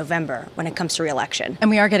prize in November when it comes to re-election. And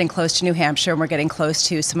we are getting close to New Hampshire, and we're getting close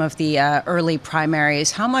to some of the early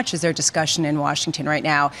primaries. How much is there discussion in Washington right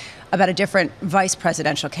now about a different vice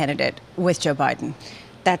presidential candidate with Joe Biden?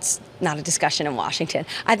 That's not a discussion in Washington.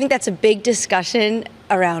 I think that's a big discussion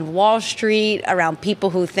around Wall Street, around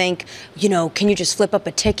people who think, can you just flip up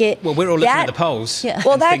a ticket? Well, we're all looking at the polls and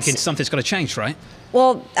thinking something's got to change, right?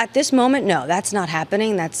 Well, at this moment, no, that's not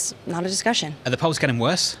happening. That's not a discussion. Are the polls getting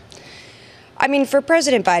worse? I mean, for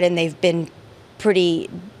President Biden, they've been pretty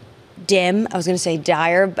dim. I was going to say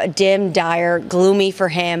dire, but dim, dire, gloomy for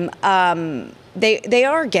him. They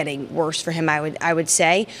are getting worse for him, I would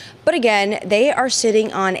say. But again, they are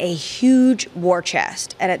sitting on a huge war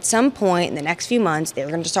chest. And at some point in the next few months, they're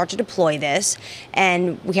going to start to deploy this.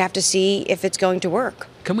 And we have to see if it's going to work.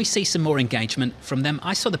 Can we see some more engagement from them?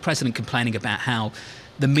 I saw the president complaining about how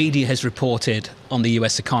the media has reported on the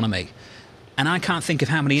U.S. economy. And I can't think of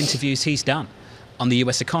how many interviews he's done on the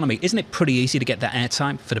U.S. economy. Isn't it pretty easy to get that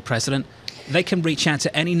airtime for the president? They can reach out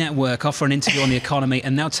to any network, offer an interview on the economy,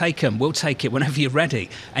 and they'll take them. We'll take it whenever you're ready.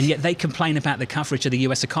 And yet they complain about the coverage of the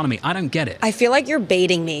U.S. economy. I don't get it. I feel like you're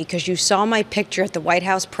baiting me because you saw my picture at the White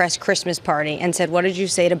House press Christmas party and said, what did you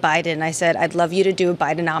say to Biden? I said, I'd love you to do a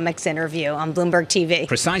Bidenomics interview on Bloomberg TV.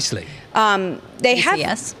 Precisely. They have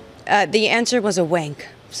yes. The answer was a wink.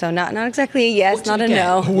 So not exactly a yes, not a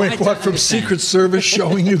no. Wait, what, from Secret Service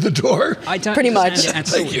showing you the door? I don't Pretty much.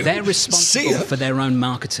 Thank you. They're responsible for their own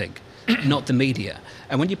marketing, not the media.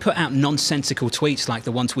 And when you put out nonsensical tweets like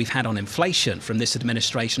the ones we've had on inflation from this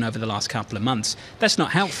administration over the last couple of months, that's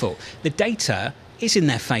not helpful. The data is in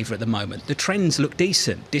their favour at the moment. The trends look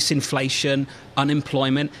decent. Disinflation,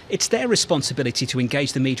 unemployment. It's their responsibility to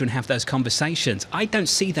engage the media and have those conversations. I don't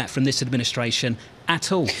see that from this administration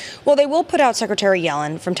at all. Well, they will put out Secretary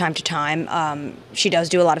Yellen from time to time. She does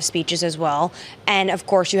do a lot of speeches as well. And of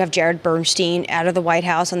course, you have Jared Bernstein out of the White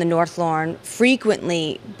House on the North Lawn,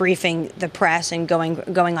 frequently briefing the press and going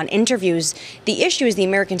on interviews. The issue is the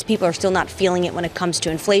American people are still not feeling it when it comes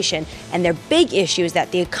to inflation. And their big issue is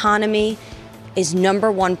that the economy is number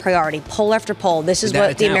one priority. Poll after poll, this is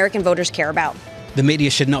what the American voters care about. The media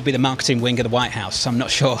should not be the marketing wing of the White House. I'm not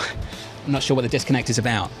sure what the disconnect is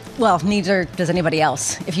about. Well, neither does anybody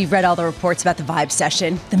else. If you've read all the reports about the vibe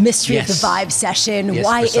session, the mystery of the vibe session,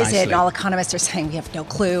 why is it? And all economists are saying we have no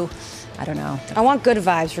clue. I don't know. I want good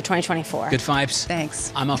vibes for 2024. Good vibes?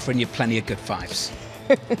 Thanks. I'm offering you plenty of good vibes.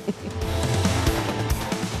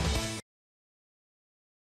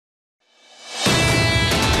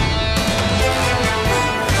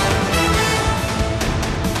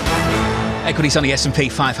 Equities on the S&P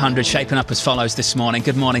 500 shaping up as follows this morning.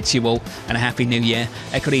 Good morning to you all and a happy new year.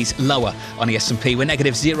 Equities lower on the S&P. We're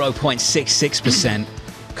negative 0.66%.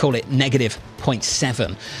 call it negative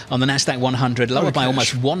 0.7. On the Nasdaq 100, lower by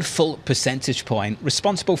almost 1 full percentage point.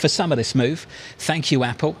 Responsible for some of this move. Thank you,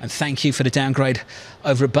 Apple, and thank you for the downgrade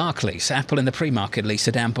over at Barclays. Apple in the pre-market,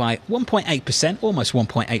 Lisa, down by 1.8%, almost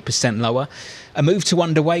 1.8% lower. A move to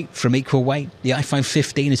underweight from equal weight. The iPhone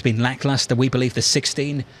 15 has been lackluster. We believe the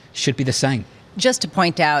 16 should be the same. Just to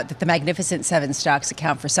point out that the Magnificent Seven stocks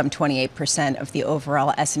account for some 28% of the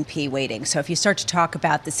overall S&P weighting. So if you start to talk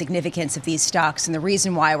about the significance of these stocks and the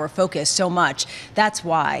reason why we're focused so much, that's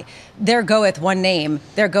why. There goeth one name,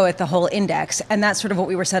 there goeth the whole index. And that's sort of what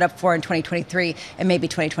we were set up for in 2023 and maybe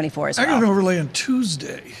 2024 as well. I got an overlay on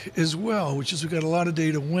Tuesday as well, which is we've got a lot of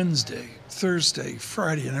data Wednesday, Thursday,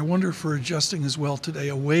 Friday. And I wonder if we're adjusting as well today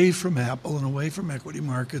away from Apple and away from equity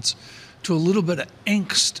markets to a little bit of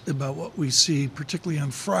angst about what we see, particularly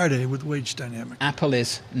on Friday with wage dynamics. Apple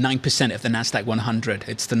is 9% of the Nasdaq 100.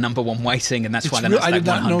 It's the number one weighting, and that's why the Nasdaq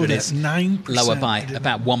 100 is 9%. Lower by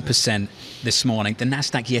about 1% this morning. The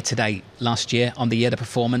Nasdaq year-to-date last year, on the year to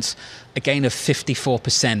performance, a gain of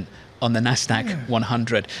 54% on the Nasdaq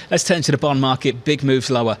 100. Let's turn to the bond market. Big moves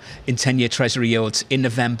lower in 10-year Treasury yields in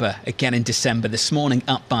November, again in December. This morning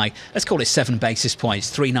up by, let's call it 7 basis points,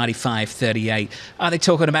 395.38. Are they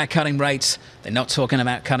talking about cutting rates? They're not talking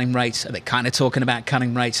about cutting rates. Are they kind of talking about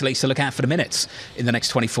cutting rates? Lisa, look out for the minutes in the next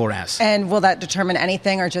 24 hours. And will that determine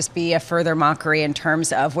anything or just be a further mockery in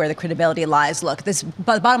terms of where the credibility lies? Look, the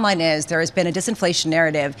bottom line is there has been a disinflation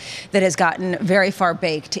narrative that has gotten very far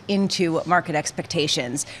baked into market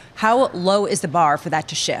expectations. How low is the bar for that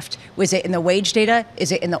to shift? Was it in the wage data?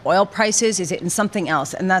 Is it in the oil prices? Is it in something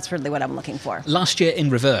else? And that's really what I'm looking for. Last year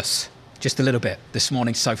in reverse. Just a little bit this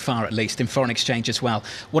morning so far, at least, in foreign exchange as well.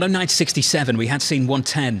 109.67, we had seen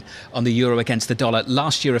 110 on the euro against the dollar.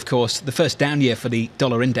 Last year, of course, the first down year for the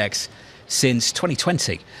dollar index since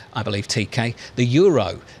 2020, I believe, TK. The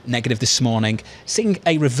euro negative this morning, seeing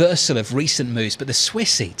a reversal of recent moves, but the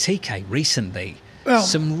Swissy, TK, recently,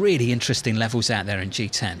 some really interesting levels out there in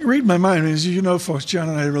G10. Read my mind. As you know, folks, John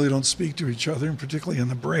and I really don't speak to each other, and particularly in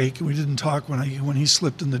the break. We didn't talk when he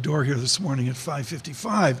slipped in the door here this morning at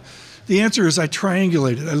 5:55. The answer is I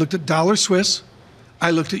triangulated. I looked at dollar Swiss,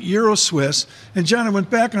 I looked at euro Swiss, and John, I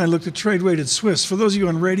went back and I looked at trade-weighted Swiss. For those of you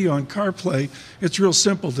on radio and CarPlay, it's real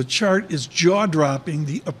simple. The chart is jaw-dropping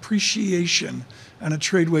the appreciation on a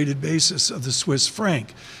trade-weighted basis of the Swiss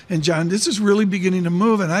franc. And John, this is really beginning to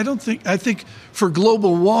move, and I think for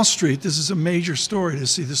global Wall Street, this is a major story to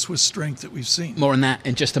see the Swiss strength that we've seen. More on that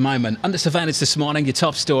in just a moment. Under surveillance this morning, your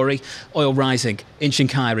top story, oil rising, inching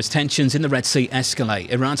higher as tensions in the Red Sea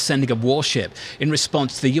escalate. Iran sending a warship in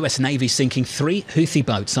response to the US Navy sinking 3 Houthi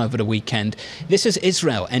boats over the weekend. This as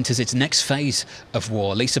Israel enters its next phase of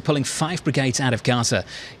war. Lisa, pulling 5 brigades out of Gaza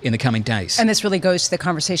in the coming days. And this really goes to the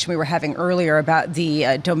conversation we were having earlier about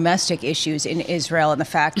the domestic issues in Israel and the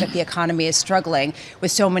fact that the economy is struggling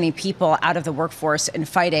with so many people out of the workforce and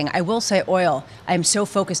fighting. I will say oil, I am so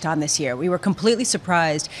focused on this year. We were completely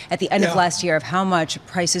surprised at the end of last year of how much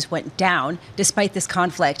prices went down despite this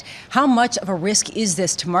conflict. How much of a risk is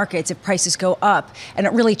this to markets if prices go up? And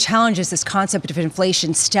it really challenges this concept of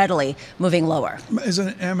inflation steadily moving lower. As an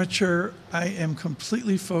amateur, I am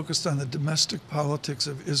completely focused on the domestic politics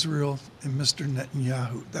of Israel and Mr.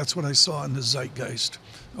 Netanyahu. That's what I saw in the zeitgeist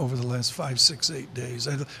over the last 5, 6, 8 days.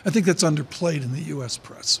 I think that's underplayed in the U.S.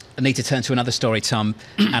 press. I need to turn to another story, Tom,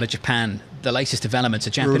 out of Japan. The latest developments,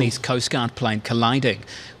 a Japanese Coast Guard plane colliding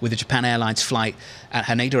with a Japan Airlines flight at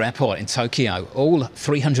Haneda Airport in Tokyo. All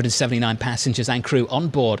 379 passengers and crew on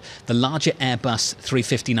board the larger Airbus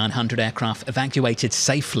 350-900 aircraft evacuated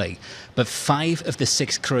safely, but 5 of the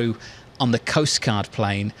 6 crew on the Coast Guard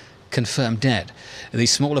plane confirmed dead. The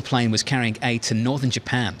smaller plane was carrying aid to northern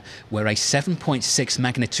Japan, where a 7.6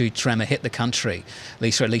 magnitude tremor hit the country.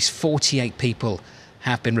 Lisa, at least 48 people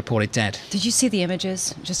have been reported dead. Did you see the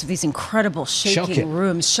images? Just of these incredible shaking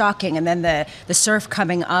rooms, shocking, and then the surf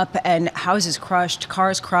coming up and houses crushed,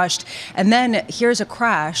 cars crushed, and then here's a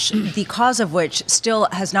crash, the cause of which still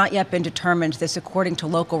has not yet been determined, this according to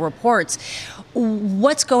local reports.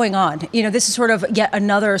 What's going on? You know, this is sort of yet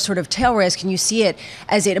another sort of tail risk, and you see it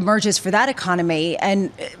as it emerges for that economy,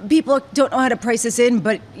 and people don't know how to price this in,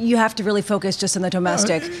 but you have to really focus just on the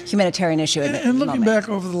domestic humanitarian issue. And looking back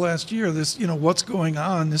over the last year, this, what's going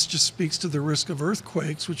on, this just speaks to the risk of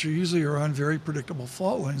earthquakes, which are usually on very predictable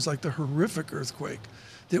fault lines, like the horrific earthquake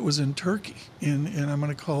that was in Turkey, and I'm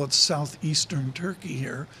going to call it southeastern Turkey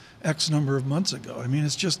here, X number of months ago. I mean,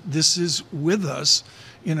 it's just, this is with us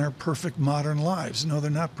in our perfect modern lives. No, they're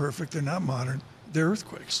not perfect, they're not modern, they're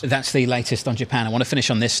earthquakes. That's the latest on Japan. I want to finish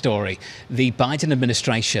on this story. The Biden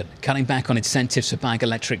administration cutting back on incentives for buying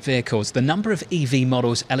electric vehicles. The number of EV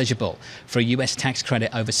models eligible for a US tax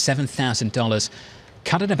credit over $7,000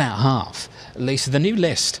 cut at about half. Lisa, the new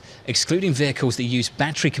list, excluding vehicles that use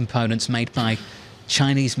battery components made by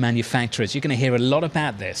Chinese manufacturers. You're going to hear a lot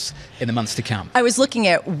about this in the months to come. I was looking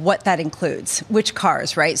at what that includes, which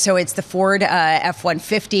cars, right? So it's the Ford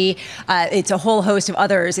F-150. It's a whole host of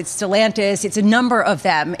others. It's Stellantis. It's a number of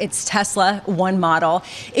them. It's Tesla, one model.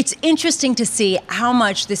 It's interesting to see how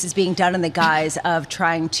much this is being done in the guise of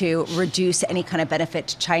trying to reduce any kind of benefit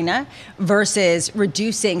to China versus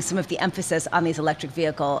reducing some of the emphasis on these electric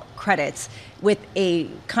vehicle credits with a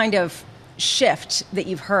kind of shift that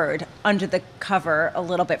you've heard under the cover a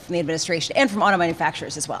little bit from the administration and from auto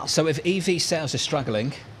manufacturers as well. So if EV sales are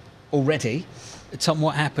struggling already, Tom,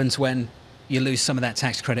 what happens when you lose some of that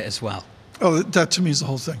tax credit as well? Oh, that to me is the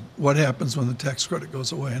whole thing. What happens when the tax credit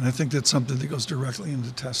goes away? And I think that's something that goes directly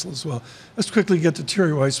into Tesla as well. Let's quickly get to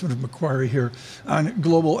Terry Weissman of Macquarie here on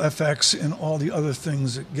global FX and all the other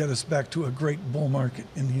things that get us back to a great bull market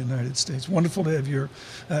in the United States. Wonderful to have you,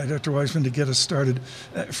 Dr. Weissman, to get us started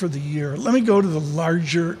for the year. Let me go to the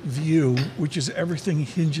larger view, which is everything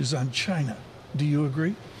hinges on China. Do you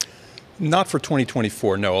agree? Not for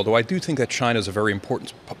 2024, no, although I do think that China is a very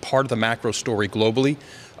important part of the macro story globally.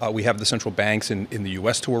 We have the central banks in the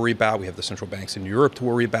U.S. to worry about. We have the central banks in Europe to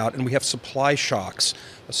worry about. And we have supply shocks,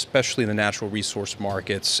 especially in the natural resource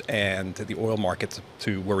markets and the oil markets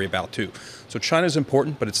to worry about, too. So China is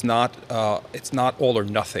important, but it's not all or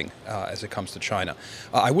nothing as it comes to China.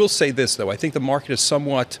 I will say this, though. I think the market is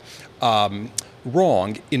somewhat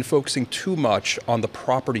wrong in focusing too much on the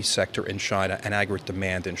property sector in China and aggregate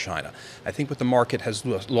demand in China. I think what the market has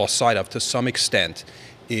lost sight of to some extent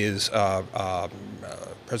is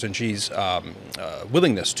President Xi's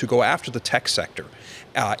willingness to go after the tech sector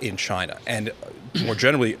in China, and more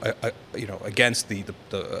generally, against the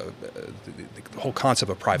whole concept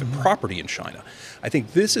of private property in China. I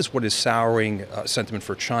think this is what is souring sentiment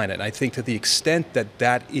for China, and I think to the extent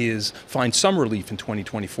that finds some relief in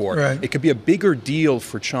 2024, right, it could be a bigger deal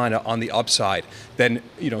for China on the upside than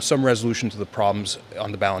some resolution to the problems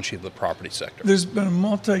on the balance sheet of the property sector. There's been a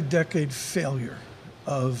multi-decade failure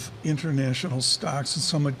of international stocks, and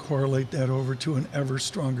some would correlate that over to an ever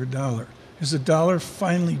stronger dollar. Is the dollar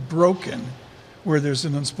finally broken where there's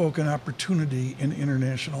an unspoken opportunity in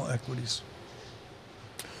international equities?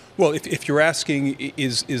 Well, if you're asking,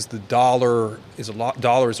 is the dollar as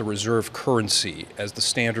a reserve currency as the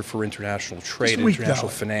standard for international trade, international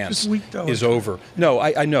finance is over? No,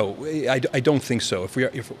 I know. I don't think so. If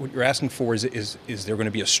what you're asking for is there going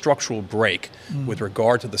to be a structural break with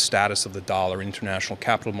regard to the status of the dollar in international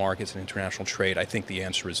capital markets and international trade, I think the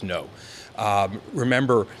answer is no.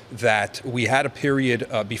 Remember that we had a period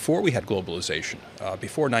before we had globalization,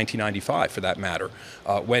 before 1995 for that matter,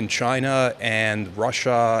 when China and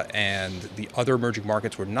Russia and the other emerging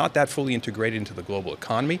markets were not that fully integrated into the global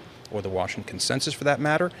economy or the Washington Consensus for that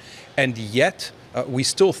matter, and yet we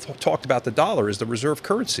still talked about the dollar as the reserve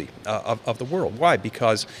currency of the world. Why?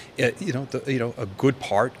 Because a good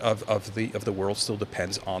part of the world still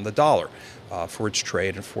depends on the dollar for its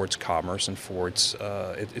trade and for its commerce and for its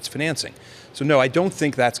financing. So no, I don't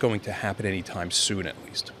think that's going to happen anytime soon, at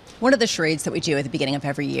least. One of the charades that we do at the beginning of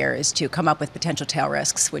every year is to come up with potential tail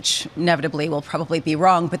risks, which inevitably will probably be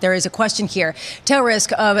wrong. But there is a question here. Tail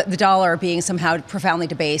risk of the dollar being somehow profoundly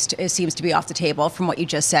debased seems to be off the table from what you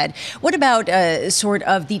just said. What about sort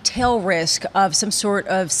of the tail risk of some sort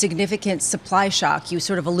of significant supply shock? You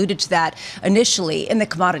sort of alluded to that initially in the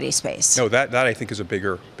commodity space. No, that I think is a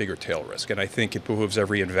bigger tail risk. And I think it behooves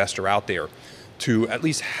every investor out there to at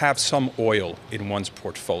least have some oil in one's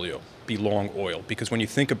portfolio. Be long oil, because when you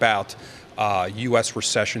think about U.S.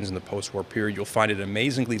 recessions in the post-war period, you'll find an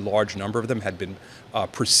amazingly large number of them had been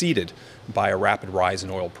preceded by a rapid rise in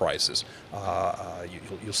oil prices.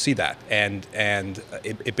 You'll see that, and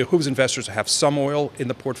it behooves investors to have some oil in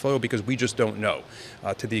the portfolio because we just don't know.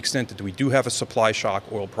 To the extent that we do have a supply shock,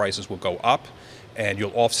 oil prices will go up, and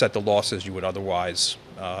you'll offset the losses you would otherwise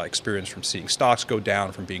experience from seeing stocks go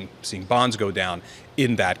down, from seeing bonds go down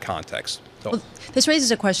in that context. So. Well, this raises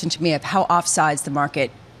a question to me of how offsides the market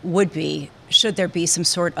would be should there be some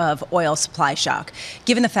sort of oil supply shock,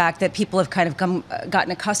 given the fact that people have kind of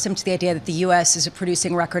gotten accustomed to the idea that the U.S. is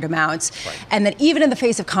producing record amounts, right, and that even in the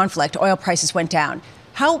face of conflict, oil prices went down.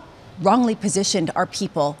 How wrongly positioned are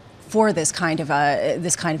people for this kind of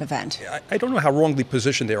event. I don't know how wrongly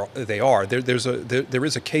positioned they are. There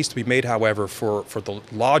is a case to be made, however, for the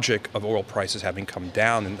logic of oil prices having come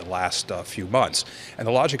down in the last few months. And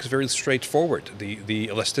the logic is very straightforward. The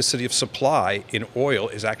elasticity of supply in oil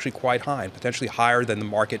is actually quite high, and potentially higher than the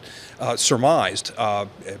market surmised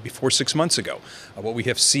before 6 months ago. What we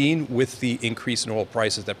have seen with the increase in oil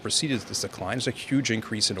prices that preceded this decline is a huge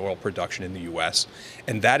increase in oil production in the U.S.,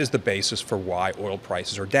 and that is the basis for why oil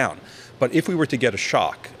prices are down. But if we were to get a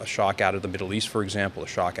shock out of the Middle East, for example, a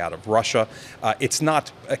shock out of Russia, it's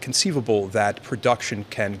not conceivable that production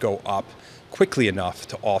can go up quickly enough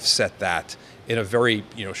to offset that in a very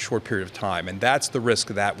short period of time. And that's the risk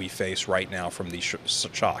that we face right now from these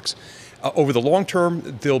shocks. Over the long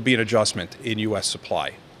term, there'll be an adjustment in U.S.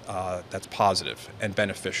 supply. That's positive and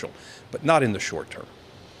beneficial, but not in the short term.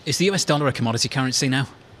 Is the US dollar a commodity currency now?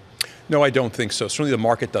 No, I don't think so. Certainly the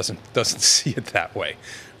market doesn't see it that way,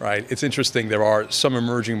 right? It's interesting. There are some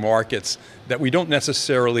emerging markets that we don't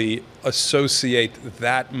necessarily associate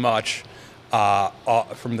that much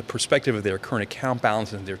from the perspective of their current account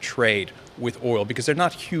balance and their trade with oil, because they're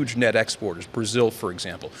not huge net exporters, Brazil, for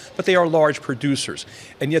example, but they are large producers.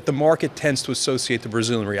 And yet the market tends to associate the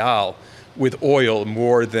Brazilian real with oil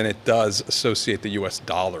more than it does associate the U.S.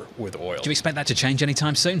 dollar with oil. Do you expect that to change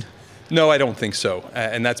anytime soon? No, I don't think so.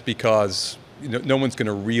 And that's because no one's going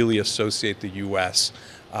to really associate the U.S.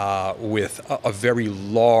 With a very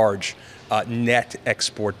large net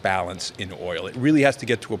export balance in oil. It really has to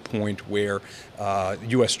get to a point where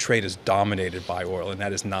U.S. trade is dominated by oil, and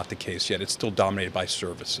that is not the case yet. It's still dominated by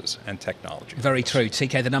services and technology. Very true.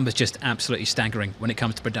 TK, the number's just absolutely staggering when it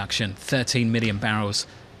comes to production. 13 million barrels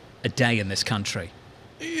a day in this country.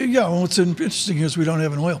 Yeah, well, what's interesting is we don't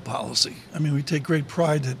have an oil policy. I mean, we take great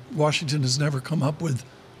pride that Washington has never come up with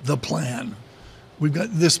the plan. We've got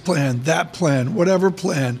this plan, that plan, whatever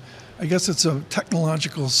plan. I guess it's a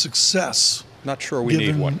technological success. Not sure we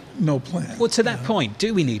need one. No plan. Well, to that point,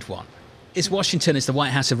 do we need one? Is Washington, is the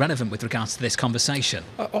White House irrelevant with regards to this conversation?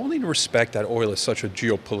 Only in respect that oil is such a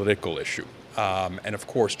geopolitical issue. And of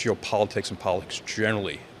course, geopolitics and politics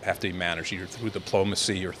generally have to be managed either through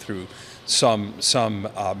diplomacy or through some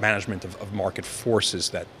management of market forces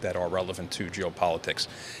that are relevant to geopolitics.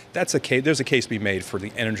 That's a case. There's a case to be made for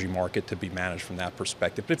the energy market to be managed from that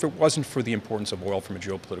perspective. But if it wasn't for the importance of oil from a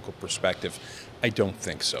geopolitical perspective, I don't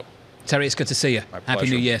think so. Terry, it's good to see you. My Happy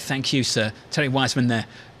pleasure. New Year. Thank you, sir. Terry Wiseman there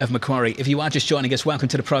of Macquarie. If you are just joining us, welcome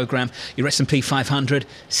to the programme. Your S&P 500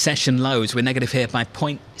 session lows. We're negative here by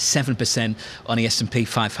 0.7% on the S&P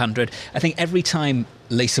 500. I think every time,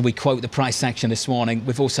 Lisa, we quote the price action this morning,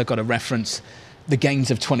 we've also got to reference the gains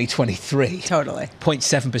of 2023. Totally.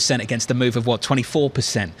 0.7% against the move of,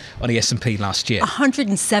 24% on the S&P last year.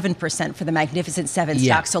 107% for the Magnificent Seven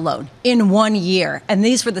stocks alone in 1 year. And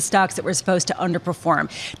these were the stocks that were supposed to underperform.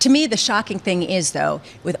 To me, the shocking thing is, though,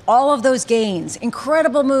 with all of those gains,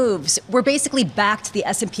 incredible moves, we're basically back to the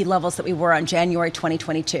S&P levels that we were on January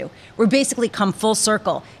 2022. We're basically come full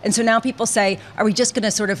circle. And so now people say, are we just going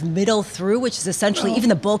to sort of middle through, which is essentially even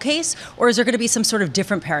the bull case, or is there going to be some sort of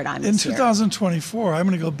different paradigm In this year? 2024, I'm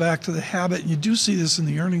going to go back to the habit, and you do see this in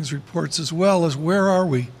the earnings reports as well, as where are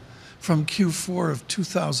we from Q4 of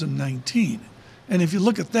 2019? And if you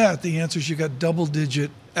look at that, the answer is you got double-digit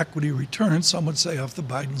equity returns, some would say off the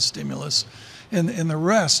Biden stimulus and the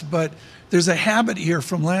rest. But there's a habit here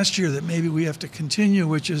from last year that maybe we have to continue,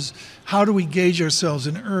 which is how do we gauge ourselves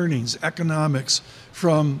in earnings, economics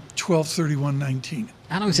from 12/31/19?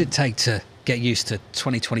 How long does it take to get used to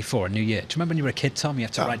 2024, a new year? Do you remember when you were a kid, Tom? You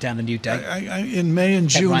have to write down the new date. In May and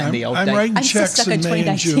June, I'm writing checks in May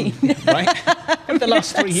and June. Right? Over the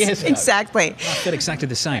last 3 years. Exactly. I feel exactly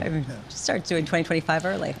the same. Start doing 2025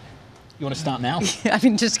 early. You want to start now? I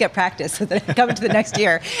mean, just get practice so that coming to the next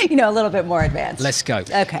year, a little bit more advanced. Let's go.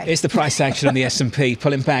 Okay. Here's the price action on the S&P,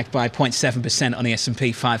 pulling back by 0.7% on the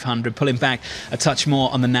S&P 500, pulling back a touch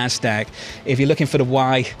more on the NASDAQ. If you're looking for the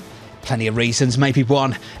why, plenty of reasons. Maybe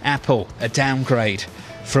one, Apple, a downgrade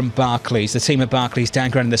from Barclays. The team at Barclays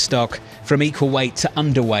downgrading the stock from equal weight to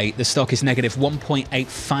underweight. The stock is negative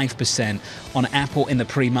 1.85% on Apple in the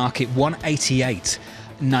pre-market,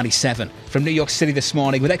 188.97. From New York City this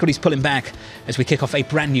morning, with equities pulling back as we kick off a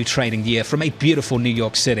brand new trading year from a beautiful New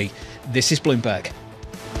York City. This is Bloomberg.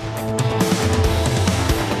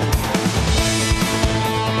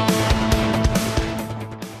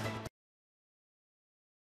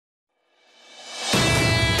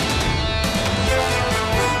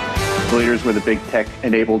 Leaders were the big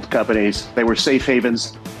tech-enabled companies. They were safe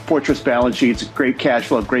havens, fortress balance sheets, great cash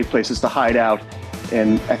flow, great places to hide out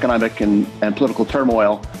in economic and political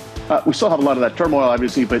turmoil. We still have a lot of that turmoil,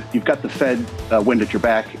 obviously, but you've got the Fed wind at your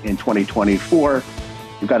back in 2024.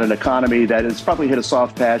 You've got an economy that has probably hit a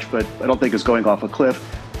soft patch, but I don't think is going off a cliff.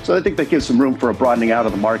 So I think that gives some room for a broadening out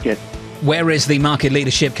of the market. Where is the market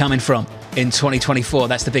leadership coming from in 2024?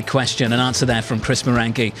 That's the big question. An answer there from Chris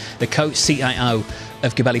Marangi, the co-CIO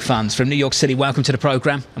of Gabelli Funds from New York City. Welcome to the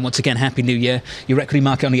program, and once again, Happy New Year. Your equity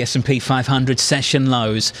market on the S&P 500 session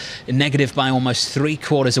lows, negative by almost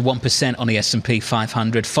 0.75% on the S&P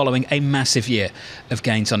 500, following a massive year of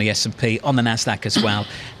gains on the S&P, on the Nasdaq as well.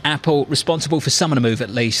 Apple, responsible for some of the move at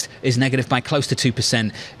least, is negative by close to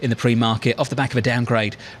 2% in the pre-market, off the back of a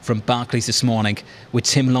downgrade from Barclays this morning, with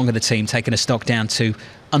Tim Long of the team taking a stock down to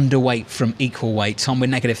underweight from equal weight. Tom, we're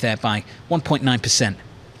negative there by 1.9%.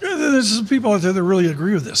 There's some people out there that really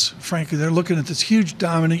agree with this. Frankly, they're looking at this huge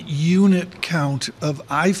dominant unit count of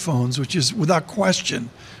iPhones, which is without question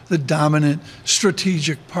the dominant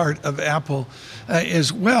strategic part of Apple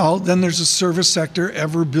as well. Then there's a service sector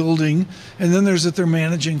ever building, and then there's that they're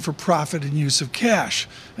managing for profit and use of cash.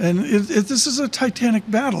 And if this is a titanic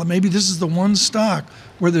battle, maybe this is the one stock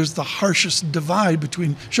where there's the harshest divide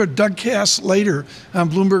between, sure, Doug Cass later on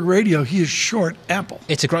Bloomberg Radio, he is short Apple.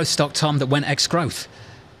 It's a growth stock, Tom, that went ex-growth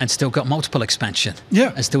and still got multiple expansion.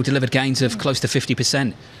 Yeah. And still delivered gains of close to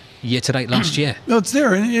 50% year-to-date last year. No, it's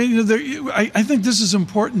there. And I think this is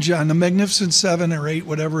important, John. The Magnificent 7 or 8,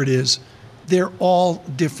 whatever it is, they're all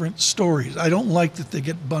different stories. I don't like that they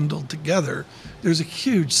get bundled together. There's a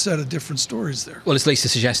huge set of different stories there. Well, as Lisa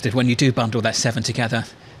suggested, when you do bundle that 7 together,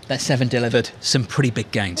 that 7 delivered some pretty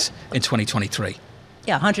big gains in 2023.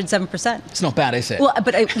 Yeah, 107%. It's not bad, is it? Well,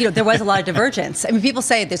 but there was a lot of divergence. I mean, people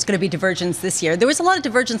say there's going to be divergence this year. There was a lot of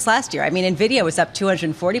divergence last year. I mean, Nvidia was up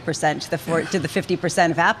 240% to the 50%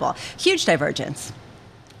 of Apple. Huge divergence.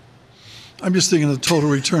 I'm just thinking of the total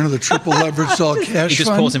return of the triple leveraged all cash fund. You're just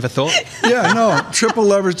pausing for thought? Yeah, no. Triple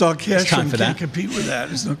leveraged all cash fund can't can't compete with that.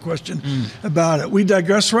 There's no question about it. We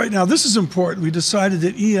digress right now. This is important. We decided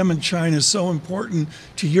that EM in China is so important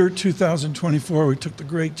to year 2024. We took the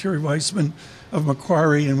great Terry Weissman of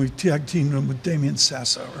Macquarie, and we tag-teamed him with Damien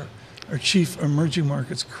Sasso, our chief emerging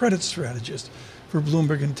markets credit strategist for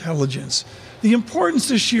Bloomberg Intelligence. The importance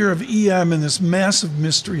this year of EM and this massive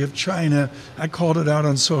mystery of China, I called it out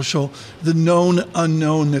on social, the known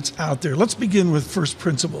unknown that's out there. Let's begin with first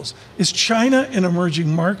principles. Is China an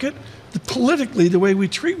emerging market? Politically, the way we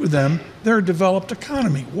treat with them, they're a developed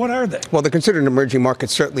economy. What are they? Well, they're considered an emerging market,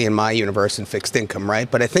 certainly in my universe in fixed income,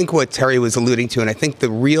 right? But I think what Terry was alluding to, and I think the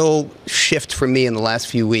real shift for me in the last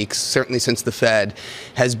few weeks, certainly since the Fed,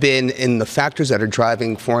 has been in the factors that are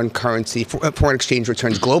driving foreign exchange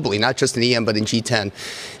returns globally, not just in EM, but in G10.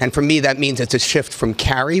 And for me, that means it's a shift from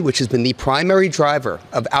carry, which has been the primary driver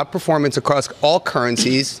of outperformance across all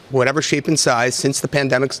currencies, whatever shape and size, since the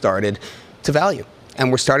pandemic started, to value. And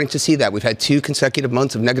we're starting to see that. We've had 2 consecutive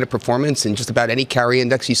months of negative performance in just about any carry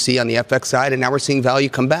index you see on the FX side, and now we're seeing value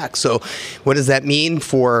come back. So what does that mean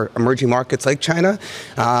for emerging markets like China?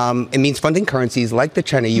 It means funding currencies like the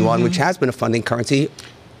China yuan, which has been a funding currency,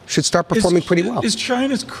 should start performing pretty well. Is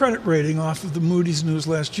China's credit rating off of the Moody's news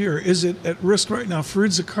last year, is it at risk right now? Fareed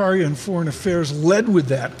Zakaria in Foreign Affairs led with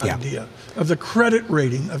that idea of the credit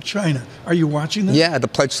rating of China. Are you watching that? Yeah, the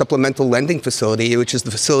Pledged Supplemental Lending Facility, which is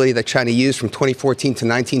the facility that China used from 2014 to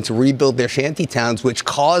 19 to rebuild their shanty towns, which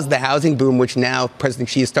caused the housing boom, which now President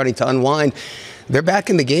Xi is starting to unwind. They're back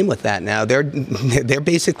in the game with that now. They're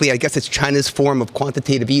basically, I guess it's China's form of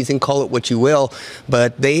quantitative easing, call it what you will,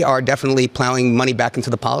 but they are definitely plowing money back into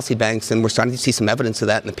the policy banks, and we're starting to see some evidence of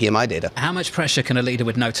that in the PMI data. How much pressure can a leader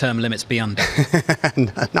with no term limits be under?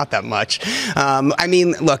 Not that much. I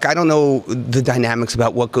mean, look, I don't know the dynamics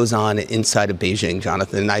about what goes on inside of Beijing,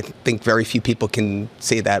 Jonathan. I think very few people can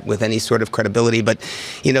say that with any sort of credibility, but,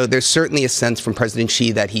 there's certainly a sense from President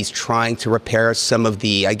Xi that he's trying to repair some of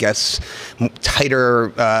the, I guess, tighter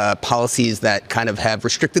policies that kind of have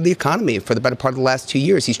restricted the economy for the better part of the last 2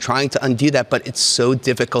 years. He's trying to undo that, but it's so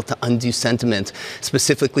difficult to undo sentiment,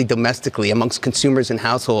 specifically domestically amongst consumers and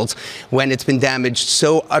households, when it's been damaged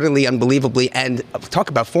so utterly unbelievably. And talk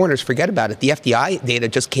about foreigners, forget about it. The FDI data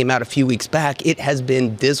just came out a few weeks back. It has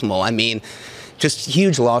been dismal. I mean, just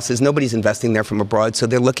huge losses. Nobody's investing there from abroad, so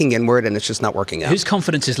they're looking inward, and it's just not working out. Whose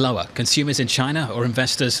confidence is lower, consumers in China or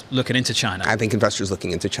investors looking into China? I think investors looking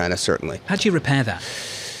into China, certainly. How do you repair that?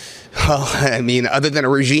 Well, I mean, other than a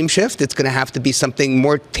regime shift, it's going to have to be something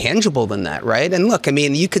more tangible than that, right? And look, I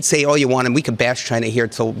mean, you could say all you want, and we could bash China here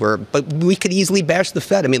but we could easily bash the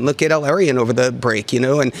Fed. I mean, look at Al Arian over the break,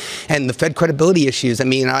 and the Fed credibility issues. I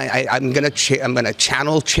mean, I'm going to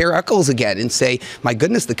channel Chair Eccles again and say, my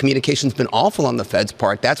goodness, the communication's been awful on the Fed's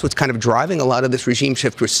part. That's what's kind of driving a lot of this regime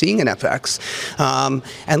shift we're seeing in FX.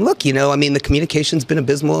 And look, I mean, the communication's been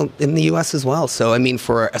abysmal in the U.S. as well. So, I mean,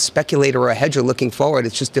 for a speculator or a hedger looking forward,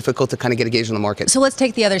 it's just difficult to kind of get a gauge on the market. So let's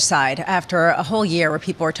take the other side. After a whole year where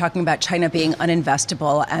people were talking about China being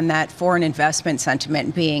uninvestable and that foreign investment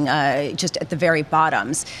sentiment being just at the very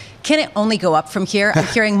bottoms, can it only go up from here? I'm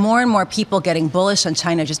hearing more and more people getting bullish on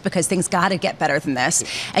China just because things got to get better than this.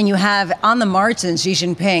 And you have, on the margins, Xi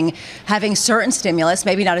Jinping having certain stimulus,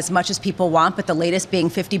 maybe not as much as people want, but the latest being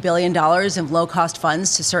 $50 billion of low-cost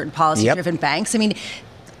funds to certain policy-driven banks. I mean,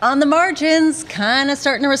 on the margins, kind of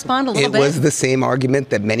starting to respond a little bit. It was the same argument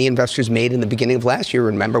that many investors made in the beginning of last year.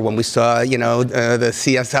 Remember when we saw, the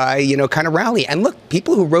CSI, kind of rally. And look,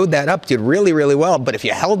 people who rode that up did really, really well. But if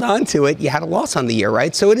you held on to it, you had a loss on the year,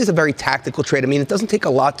 right? So it is a very tactical trade. I mean, it doesn't take a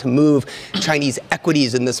lot to move Chinese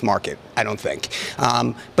equities in this market, I don't think.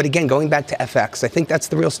 But again, going back to FX, I think that's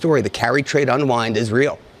the real story. The carry trade unwind is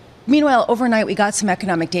real. Meanwhile, overnight, we got some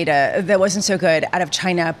economic data that wasn't so good out of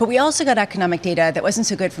China, but we also got economic data that wasn't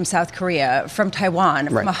so good from South Korea, from Taiwan,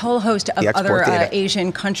 from a whole host of other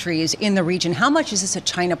Asian countries in the region. How much is this a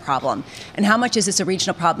China problem, and how much is this a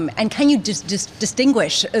regional problem? And can you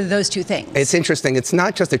distinguish those two things? It's interesting. It's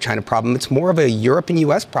not just a China problem. It's more of a Europe and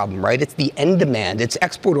U.S. problem, right? It's the end demand. It's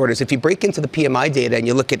export orders. If you break into the PMI data and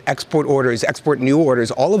you look at export orders, export new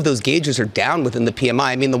orders, all of those gauges are down within the PMI.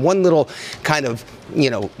 I mean, the one little kind of,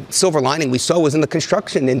 silver lining we saw was in the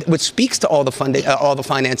construction, and which speaks to all the funding, all the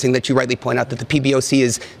financing that you rightly point out that the PBOC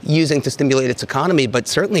is using to stimulate its economy. But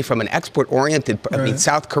certainly from an export-oriented, I mean,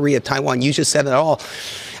 South Korea, Taiwan, you just said it all.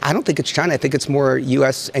 I don't think it's China. I think it's more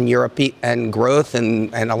U.S. and Europe and growth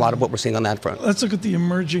and a lot of what we're seeing on that front. Let's look at the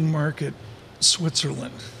emerging market,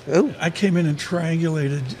 Switzerland. Ooh. I came in and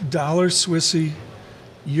triangulated dollar Swissy,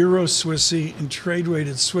 Euro Swissy, and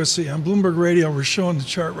trade-weighted Swissy. On Bloomberg Radio, we're showing the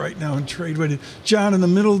chart right now in trade-weighted. John, in the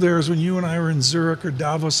middle there is when you and I were in Zurich or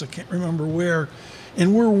Davos, I can't remember where,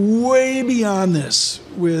 and we're way beyond this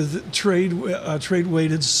with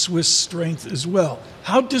trade-weighted Swiss strength as well.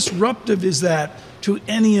 How disruptive is that to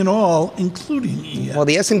any and all, including EM? Well,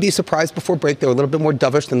 the S&P surprised before break. They were a little bit more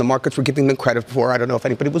dovish than the markets were giving them credit for. I don't know if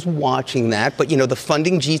anybody was watching that, but, the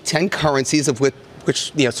funding G10 currencies of which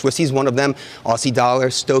Swissy is one of them, Aussie dollar,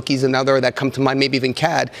 Stokey's another that come to mind, maybe even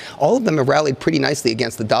CAD. All of them have rallied pretty nicely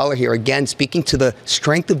against the dollar here. Again, speaking to the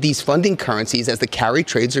strength of these funding currencies as the carry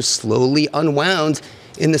trades are slowly unwound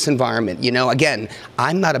in this environment. Again,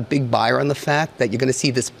 I'm not a big buyer on the fact that you're going to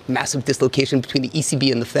see this massive dislocation between the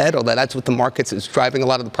ECB and the Fed, although that's what the markets is driving a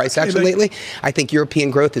lot of the price action lately. I think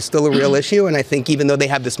European growth is still a real issue, and I think even though they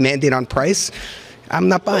have this mandate on price, I'm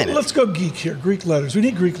not buying it. Let's go geek here. Greek letters. We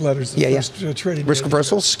need Greek letters. Trading risk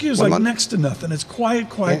reversal. Excuse like next to nothing. It's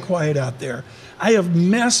quiet out there. I have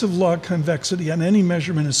massive log convexity on any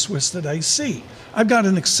measurement of Swiss that I see. I've got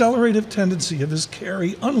an accelerative tendency of this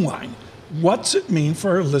carry unwind. What's it mean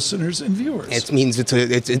for our listeners and viewers? It means that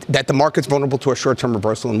the market's vulnerable to a short-term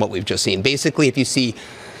reversal in what we've just seen. Basically, if you see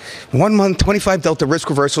 1 month 25 delta risk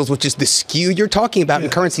reversals, which is the skew you're talking about in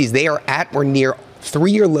currencies, they are at or near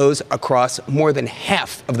 3-year lows across more than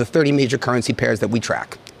half of the 30 major currency pairs that we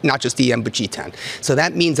track. Not just EM, but G10. So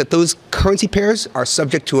that means that those currency pairs are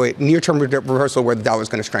subject to a near-term reversal where the dollar is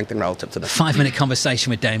going to strengthen relative to them. 5-minute conversation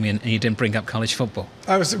with Damien, and you didn't bring up college football.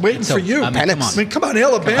 I was waiting for you. Come on. Come on,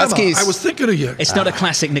 Alabama. Huskies. I was thinking of you. It's not a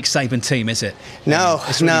classic Nick Saban team, is it? No,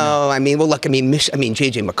 no. I mean, well, look. I mean,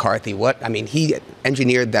 J.J. McCarthy. What? I mean, he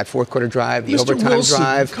engineered that fourth quarter drive, the overtime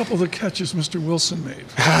drive. A couple of the catches Mr. Wilson made.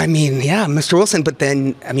 I mean, yeah, Mr. Wilson. But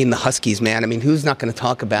then, I mean, the Huskies, man. I mean, who's not going to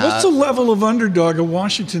talk about? What's the level of underdog of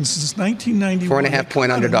Washington since 1991?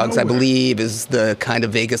 4.5-point underdogs, I believe, is the kind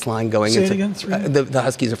of Vegas line going into. Say it again. The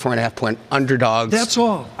Huskies are 4.5-point underdogs. That's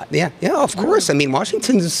all. Yeah, of course. I mean,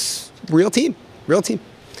 Washington's real team.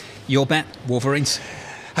 Your bet, Wolverines?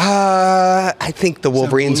 I think the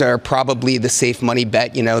Wolverines are probably the safe money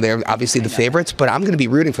bet. They're obviously the favorites, but I'm going to be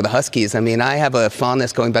rooting for the Huskies. I mean, I have a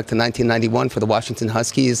fondness going back to 1991 for the Washington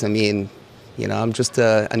Huskies. I mean, I'm just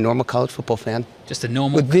a normal college football fan. Just a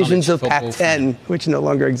normal with visions of Pac-10, fan. Which no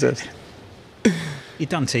longer exist. You're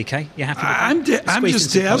done, TK. You're happy with that? I'm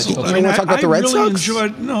just dazzled. I mean, want to talk about the Red really Sox?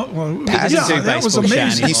 That was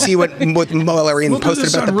amazing. You see what Mueller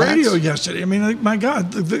posted about the Pats? Radio yesterday. I mean, my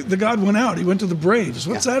God, the God went out. He went to the Braves.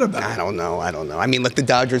 What's that about? I don't know. I mean, look, the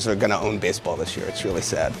Dodgers are going to own baseball this year. It's really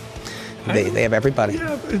sad. They have everybody.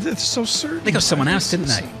 Yeah, it's so certain. They got someone else, didn't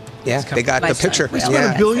they? Yeah, they got the picture. They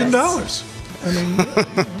spent $1 billion. I mean,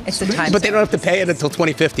 it's the time. But they don't have to pay it until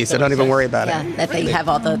 2050, so don't even worry about it. Yeah, that they have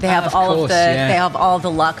all the they have all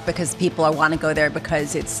the luck because people want to go there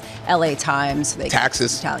because it's LA Times.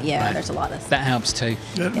 Taxes. Yeah, right. There's a lot of that helps too.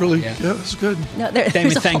 That really, that's good. No,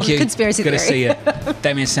 Damien, thank you. Conspiracy Good theory. to see you.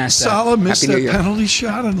 Damien Sasser. Salah missed that penalty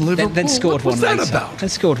shot in Liverpool. Then scored one later. About? Then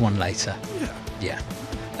scored one later. Yeah.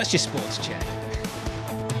 That's just sports check.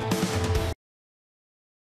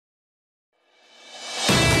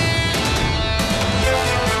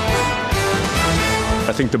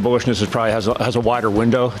 I think the bullishness probably has a wider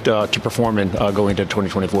window to perform in going into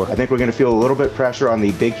 2024. I think we're going to feel a little bit pressure on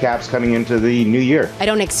the big caps coming into the new year. I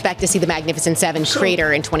don't expect to see the Magnificent Seven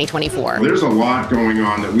crater in 2024. There's a lot going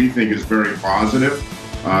on that we think is very positive,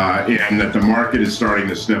 and that the market is starting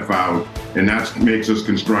to sniff out, and that makes us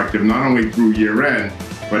constructive not only through year end,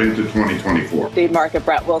 but into 2024. The market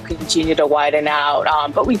breadth will continue to widen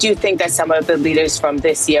out, but we do think that some of the leaders from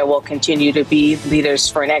this year will continue to be leaders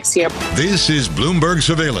for next year. This is Bloomberg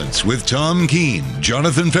Surveillance with Tom Keene,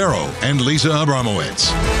 Jonathan Ferro, and Lisa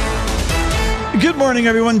Abramowicz. Good morning,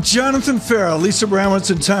 everyone. Jonathan Ferro, Lisa Abramowicz,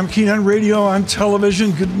 and Tom Keene on radio, on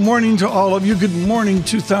television. Good morning to all of you. Good morning,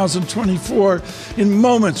 2024. In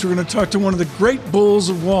moments, we're going to talk to one of the great bulls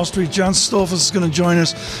of Wall Street. John Stolfus is going to join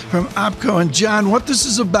us from OPCO. And John, what this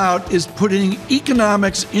is about is putting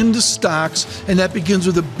economics into stocks, and that begins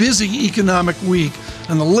with a busy economic week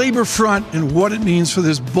on the labor front and what it means for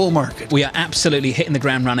this bull market. We are absolutely hitting the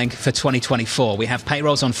ground running for 2024. We have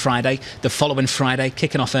payrolls on Friday, the following Friday,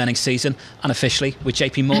 kicking off earnings season unofficially with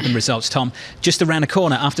JP Morgan results, Tom, just around the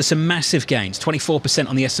corner after some massive gains, 24%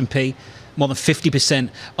 on the S&P, more than 50%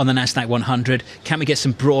 on the NASDAQ 100. Can we get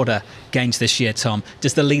some broader gains this year, Tom?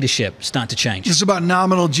 Does the leadership start to change? It's about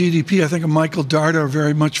nominal GDP. I think Michael Darda are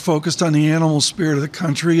very much focused on the animal spirit of the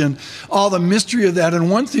country and all the mystery of that. And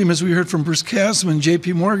one theme, as we heard from Bruce Kasman and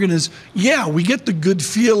JP Morgan, is, we get the good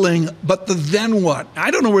feeling, but the then what?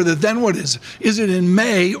 I don't know where the then what is. Is it in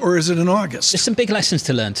May or is it in August? There's some big lessons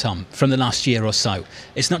to learn, Tom, from the last year or so.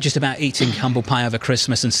 It's not just about eating humble pie over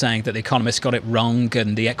Christmas and saying that the economists got it wrong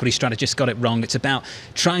and the equity strategists got it wrong. It's about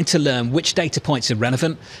trying to learn which data points are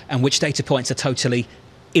relevant and which data points are totally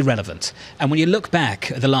irrelevant. And when you look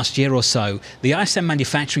back at the last year or so, the ISM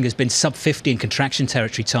manufacturing has been sub 50 in contraction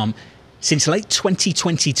territory, Tom, since late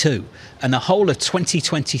 2022 and the whole of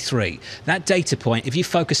 2023. That data point, if you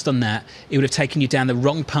focused on that, it would have taken you down the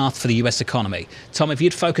wrong path for the US economy. Tom, if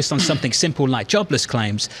you'd focused on something simple like jobless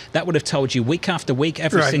claims, that would have told you week after week,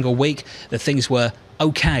 every single week, that things were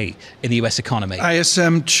okay in the US economy.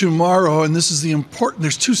 ISM tomorrow, and this is the important,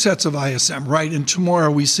 there's two sets of ISM, right? And tomorrow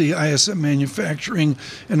we see ISM manufacturing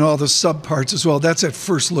and all the subparts as well. That's at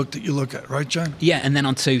first look that you look at, right, John? Yeah, and then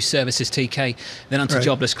on to services TK, then on to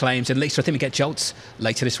jobless claims. And Lisa, I think we get JOLTS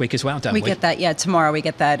later this week as well, don't we? We get that, tomorrow we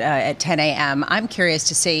get that at 10 a.m. I'm curious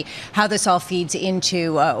to see how this all feeds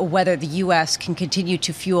into whether the U.S. can continue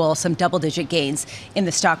to fuel some double-digit gains in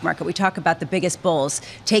the stock market. We talk about the biggest bulls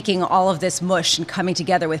taking all of this mush and coming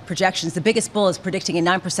together with projections. The biggest bull is predicting a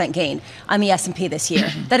 9% gain on the S&P this year.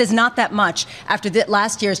 That is not that much after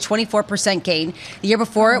last year's 24% gain. The year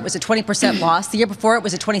before it was a 20% loss. The year before it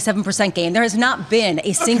was a 27% gain. There has not been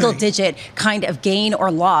a single-digit kind of gain or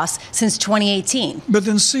loss since 2018. But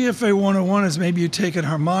then CFA 101 is maybe you take it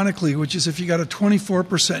harmonically, which is if you got a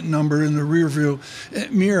 24% number in the rearview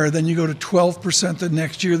mirror, then you go to 12% the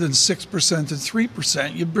next year, then 6%, then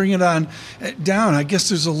 3%. You bring it on down. I guess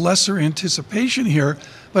there's a lesser anticipation here.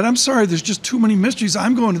 But I'm sorry, there's just too many mysteries.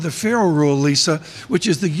 I'm going to the Ferro rule, Lisa, which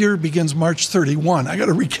is the year begins March 31. I got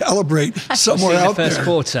to recalibrate somewhere out there. First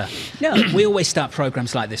quarter. No, we always start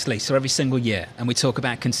programs like this, Lisa, every single year, and we talk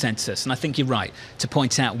about consensus. And I think you're right to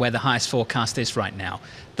point out where the highest forecast is right now.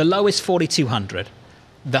 The low is 4,200.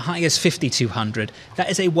 The high is 5,200.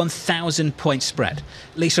 That is a 1,000-point spread.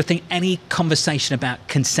 Lisa, I think any conversation about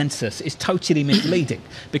consensus is totally misleading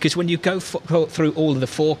because when you go through all of the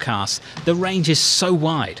forecasts, the range is so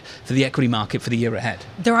wide for the equity market for the year ahead.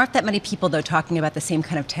 There aren't that many people, though, talking about the same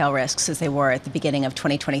kind of tail risks as they were at the beginning of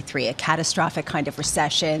 2023, a catastrophic kind of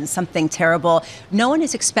recession, something terrible. No one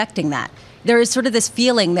is expecting that. There is sort of this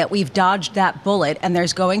feeling that we've dodged that bullet and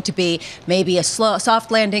there's going to be maybe a soft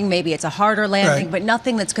landing, maybe it's a harder landing, but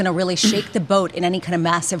nothing that's going to really shake the boat in any kind of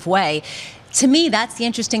massive way. To me, that's the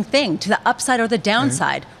interesting thing. To the upside or the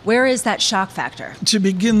downside, where is that shock factor? To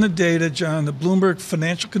begin the data, John, the Bloomberg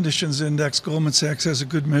Financial Conditions Index, Goldman Sachs has a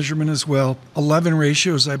good measurement as well. 11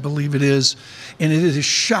 ratios, I believe it is. And it has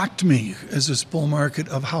shocked me as this bull market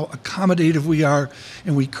of how accommodative we are.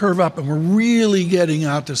 And we curve up and we're really getting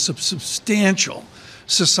out to substantial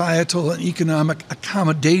societal and economic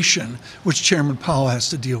accommodation, which Chairman Powell has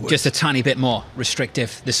to deal with. Just a tiny bit more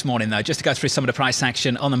restrictive this morning, though. Just to go through some of the price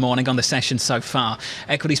action on the morning, on the session so far.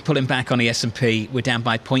 Equities pulling back on the S&P. We're down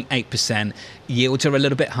by 0.8%. Yields are a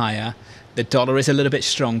little bit higher. The dollar is a little bit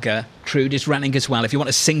stronger. Crude is running as well. If you want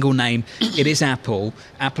a single name, it is Apple.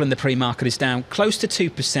 Apple in the pre-market is down close to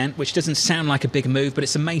 2%, which doesn't sound like a big move, but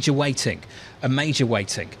it's a major weighting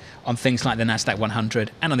on things like the Nasdaq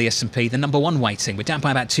 100 and on the S&P, the number one weighting. We're down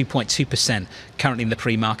by about 2.2% currently in the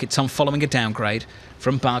pre-market. Tom, following a downgrade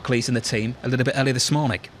from Barclays and the team a little bit earlier this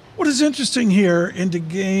morning. What is interesting here in the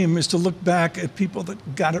game is to look back at people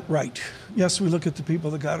that got it right. Yes, we look at the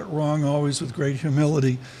people that got it wrong always with great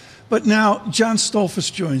humility. But now John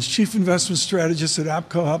Stolfus joins, Chief Investment Strategist at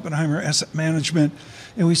Apco Oppenheimer Asset Management,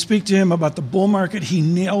 and we speak to him about the bull market he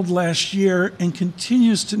nailed last year and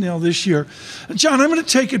continues to nail this year. John, I'm going to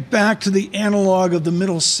take it back to the analog of the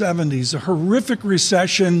middle 70s, a horrific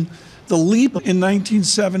recession, the leap in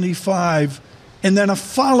 1975, and then a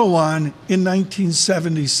follow-on in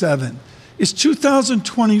 1977. Is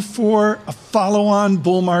 2024 a follow-on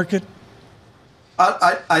bull market?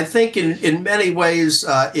 I think in many ways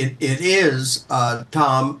it is,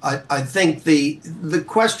 Tom. I think the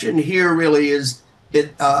question here really is,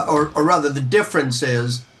 or rather the difference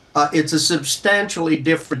is, it's a substantially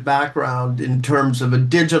different background in terms of a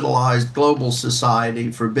digitalized global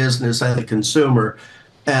society for business and the consumer,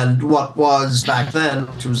 and what was back then,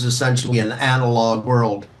 which was essentially an analog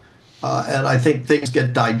world. And I think things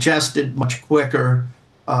get digested much quicker.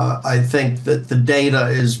 I think that the data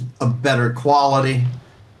is of better quality.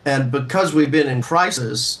 And because we've been in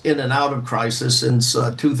crisis, in and out of crisis since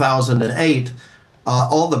 2008,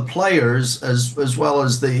 all the players, as well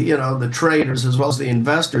as the traders, as well as the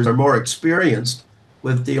investors, are more experienced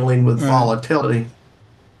with dealing with volatility.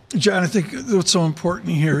 John, I think what's so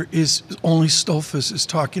important here is only Stolfus is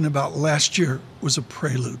talking about last year was a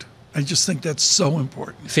prelude. I just think that's so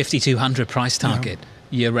important. 5,200 price target. Yeah.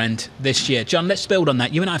 Year-end this year. John, let's build on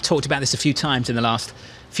that. You and I have talked about this a few times in the last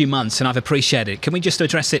few months, and I've appreciated it. Can we just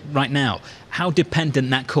address it right now? How dependent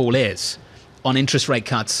that call is on interest rate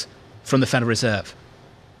cuts from the Federal Reserve?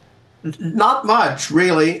 Not much,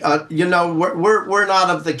 really. We're not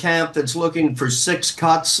of the camp that's looking for 6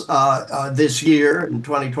 cuts this year in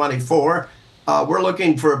 2024. We're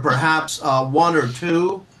looking for perhaps 1 or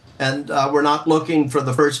 2. And we're not looking for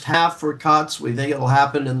the first half for cuts. We think it'll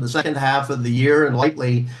happen in the second half of the year and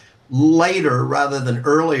likely later rather than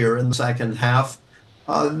earlier in the second half.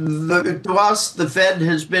 To us, the Fed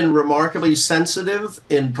has been remarkably sensitive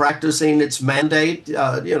in practicing its mandate,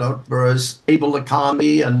 for a stable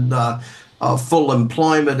economy and full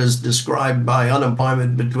employment as described by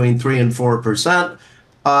unemployment between 3% and 4%.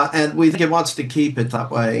 And we think it wants to keep it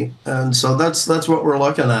that way. And so that's what we're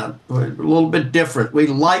looking at. We're a little bit different. We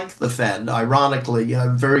like the Fed, ironically.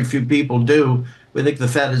 Very few people do. We think the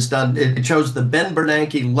Fed has done, it shows the Ben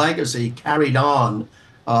Bernanke legacy carried on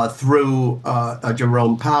through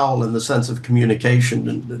Jerome Powell in the sense of communication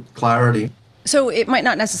and clarity. So it might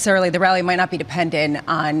not necessarily, the rally might not be dependent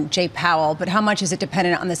on Jay Powell, but how much is it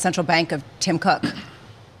dependent on the central bank of Tim Cook?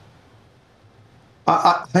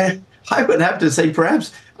 I would have to say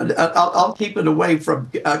perhaps I'll keep it away from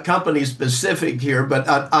company specific here, but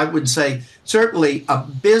I would say certainly a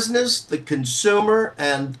business, the consumer,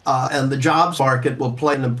 and the jobs market will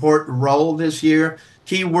play an important role this year.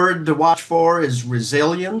 Key word to watch for is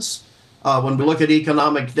resilience. When we look at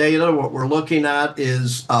economic data, what we're looking at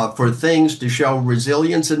is for things to show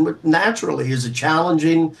resilience, and naturally is a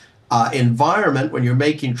challenging environment when you're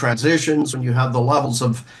making transitions, when you have the levels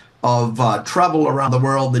of trouble around the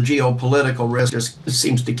world. The geopolitical risk just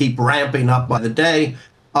seems to keep ramping up by the day.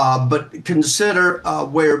 But consider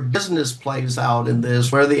where business plays out in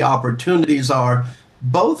this, where the opportunities are,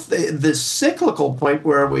 both the cyclical point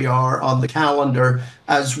where we are on the calendar,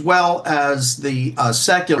 as well as the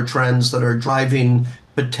secular trends that are driving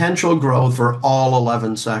potential growth for all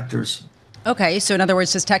 11 sectors. Okay, so in other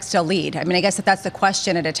words, does tech still lead? I mean, I guess that's the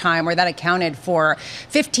question at a time where that accounted for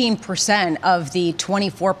 15% of the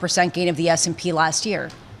 24% gain of the S&P last year.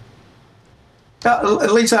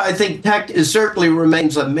 Lisa, I think tech certainly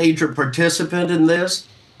remains a major participant in this,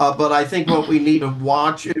 but I think what we need to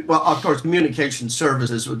watch, well, of course, communication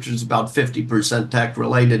services, which is about 50% tech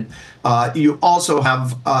related. You also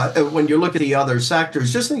have, when you look at the other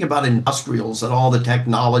sectors, just think about industrials and all the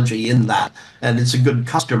technology in that. And it's a good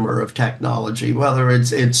customer of technology, whether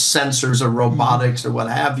it's sensors or robotics or what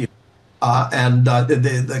have you. And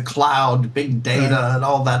the cloud, big data, and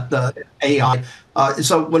all that AI.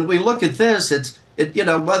 So when we look at this,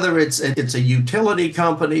 Whether it's a utility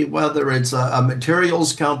company, whether it's a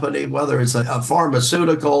materials company, whether it's a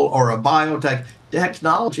pharmaceutical or a biotech,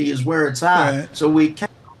 technology is where it's at. Right. So we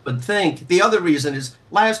can't but think. The other reason is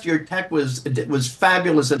last year tech was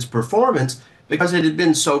fabulous in its performance because it had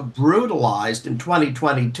been so brutalized in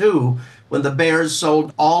 2022 when the bears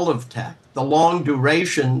sold all of tech. The long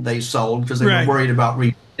duration they sold because they were worried about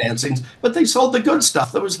refinancings, but they sold the good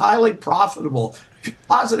stuff that was highly profitable,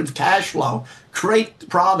 positive cash flow, great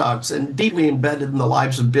products, and deeply embedded in the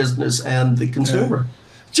lives of business and the consumer.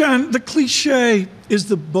 John, the cliche is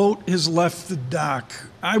the boat has left the dock.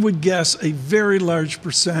 I would guess a very large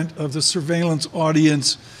percent of the surveillance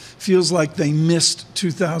audience feels like they missed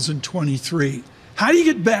 2023. How do you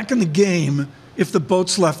get back in the game if the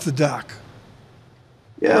boat's left the dock?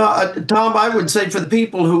 Yeah, Tom, I would say for the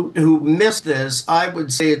people who missed this, I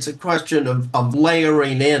would say it's a question of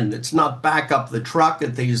layering in. It's not back up the truck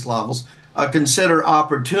at these levels. Consider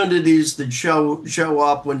opportunities that show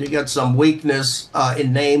up when you get some weakness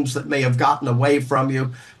in names that may have gotten away from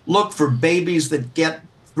you. Look for babies that get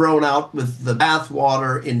thrown out with the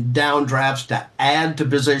bathwater in downdrafts to add to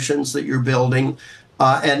positions that you're building.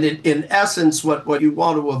 And in essence, what you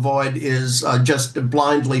want to avoid is just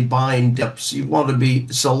blindly buying dips. You want to be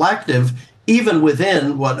selective, even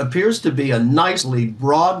within what appears to be a nicely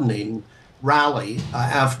broadening rally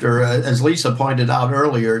after, as Lisa pointed out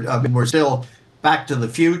earlier, we're still back to the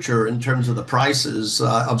future in terms of the prices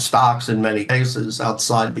of stocks in many cases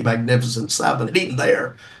outside the Magnificent Seven. And even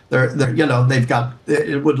there, they've got,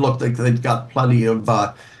 it would look like they've got plenty of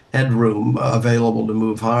headroom available to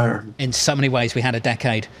move higher. In so many ways, we had a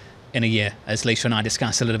decade in a year, as Lisa and I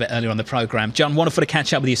discussed a little bit earlier on the programme. John, wonderful to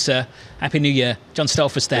catch up with you, sir. Happy New Year. John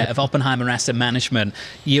Stolfus there of Oppenheimer Asset Management.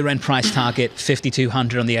 Year-end price target,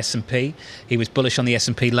 5,200 on the S&P. He was bullish on the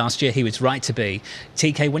S&P last year. He was right to be.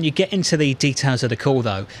 TK, when you get into the details of the call,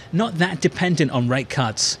 though, not that dependent on rate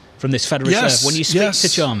cuts from this Federal Reserve. When you speak to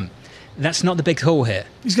John, that's not the big call here.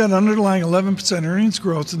 He's got underlying 11% earnings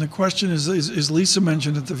growth, and the question is, as Lisa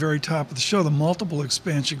mentioned at the very top of the show, the multiple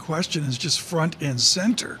expansion question is just front and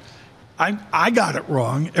center. I got it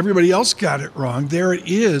wrong. Everybody else got it wrong. There it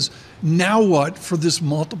is. Now what for this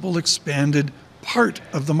multiple expanded part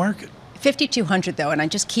of the market? 5,200, though, and I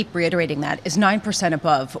just keep reiterating that, is 9%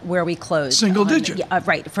 above where we closed. Single digit.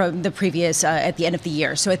 Right, from the previous, at the end of the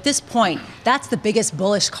year. So at this point, that's the biggest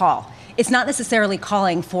bullish call. It's not necessarily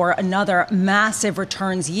calling for another massive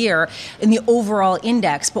returns year in the overall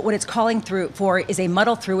index, but what it's calling for is a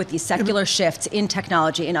muddle through with these secular shifts in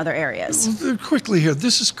technology in other areas. Quickly here,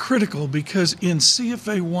 this is critical because in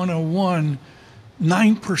CFA 101,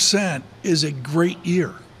 9% is a great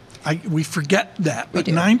year. We forget that, but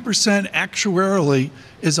 9% actuarially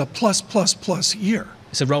is a plus year.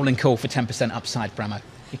 It's a rolling call for 10% upside, Bramo.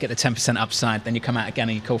 You get the 10% upside, then you come out again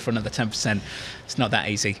and you call for another 10%. It's not that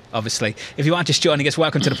easy, obviously. If you are just joining us,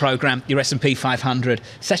 welcome to the programme. Your S&P 500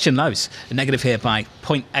 session lows, a negative here by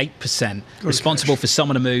 0.8%. Responsible for some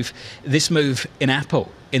of the move. This move in Apple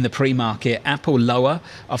in the pre-market. Apple lower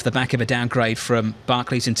off the back of a downgrade from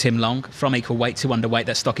Barclays and Tim Long from equal weight to underweight.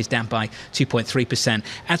 That stock is down by 2.3%.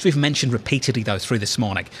 As we've mentioned repeatedly, though, through this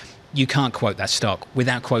morning, you can't quote that stock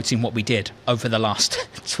without quoting what we did over the last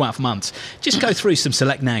 12 months. Just go through some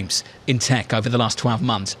select names in tech over the last 12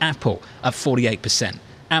 months. Apple up 48%.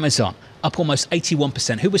 Amazon up almost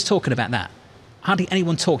 81%. Who was talking about that? Hardly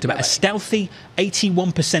anyone talked about a stealthy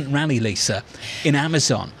 81% rally, Lisa, in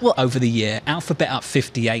Amazon over the year. Alphabet up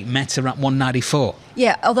 58, Meta up 194.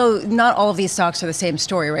 Yeah, although not all of these stocks are the same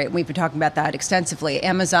story, right? We've been talking about that extensively.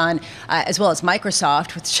 Amazon, as well as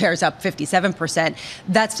Microsoft, with shares up 57%.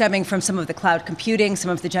 That's stemming from some of the cloud computing, some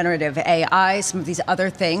of the generative AI, some of these other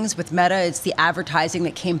things. With Meta, it's the advertising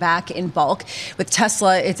that came back in bulk. With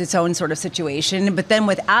Tesla, it's its own sort of situation. But then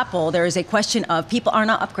with Apple, there is a question of people are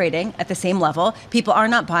not upgrading at the same level. People are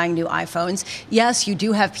not buying new iPhones. Yes, you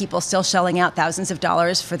do have people still shelling out thousands of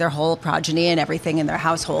dollars for their whole progeny and everything in their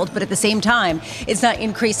household. But at the same time, it's not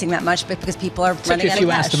increasing that much because people are running out of cash. Took you a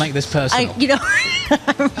few hours to make this personal.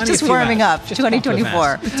 I'm just warming up.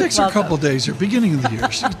 2024. It takes a couple of days here, beginning of the year,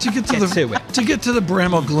 to get to the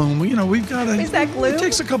Bramall gloom. We've got to. Is that gloom? It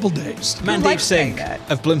takes a couple of days. Mandeep Singh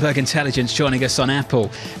of Bloomberg Intelligence joining us on Apple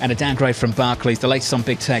and a downgrade from Barclays. The latest on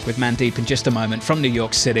big tech with Mandeep in just a moment from New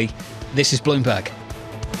York City. This is Bloomberg.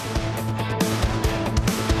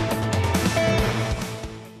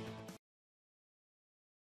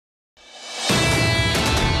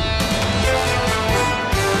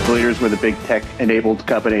 Leaders were the big tech-enabled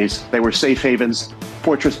companies. They were safe havens,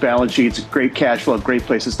 fortress balance sheets, great cash flow, great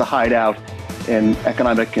places to hide out in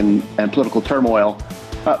economic and political turmoil.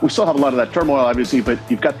 We still have a lot of that turmoil, obviously, but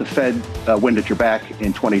you've got the Fed wind at your back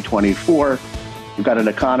in 2024. You've got an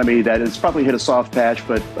economy that has probably hit a soft patch,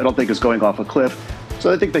 but I don't think is going off a cliff.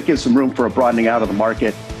 So I think that gives some room for a broadening out of the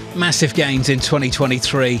market. Massive gains in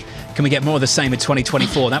 2023. Can we get more of the same in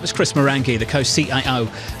 2024? That was Chris Morangi, the co-CIO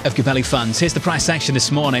of Gabelli Funds. Here's the price action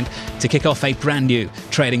this morning to kick off a brand new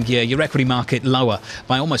trading year. Your equity market lower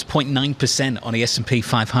by almost 0.9% on the S&P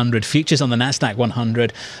 500. Futures on the Nasdaq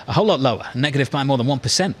 100 a whole lot lower, negative by more than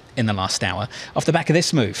 1% in the last hour. Off the back of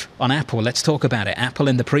this move on Apple, let's talk about it. Apple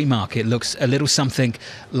in the pre-market looks a little something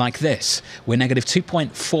like this. We're negative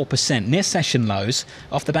 2.4%, near session lows.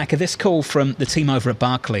 Off the back of this call from the team over at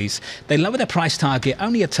Barclays, they lower their price target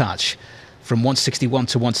only a touch, from 161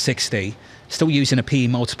 to 160, still using a PE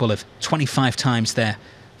multiple of 25 times their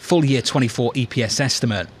full year 24 EPS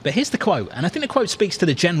estimate. But here's the quote, and I think the quote speaks to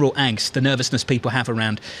the general angst, the nervousness people have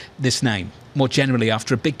around this name. More generally,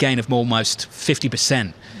 after a big gain of almost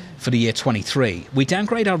 50% for the year 23, we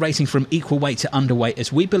downgrade our rating from equal weight to underweight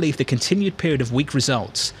as we believe the continued period of weak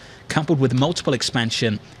results, coupled with multiple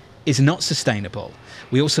expansion, is not sustainable.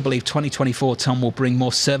 We also believe 2024, Tom, will bring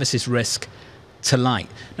more services risk to light.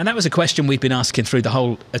 Now, that was a question we've been asking through the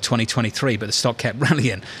whole of 2023, but the stock kept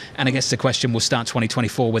rallying. And I guess the question we'll start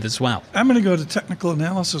 2024 with as well. I'm going to go to technical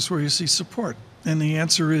analysis where you see support. And the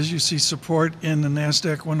answer is you see support in the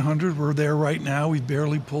NASDAQ 100. We're there right now. We've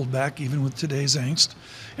barely pulled back even with today's angst.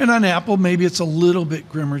 And on Apple, maybe it's a little bit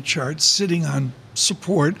grimmer chart sitting on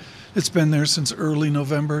support. It's been there since early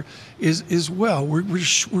November is well. We're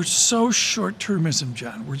so short-termism,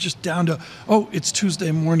 John. We're just down to, it's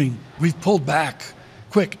Tuesday morning. We've pulled back.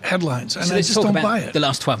 Quick headlines. And so I just don't buy it. The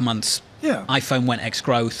last 12 months, yeah. iPhone went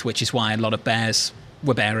ex-growth, which is why a lot of bears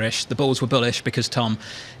were bearish. The bulls were bullish because, Tom,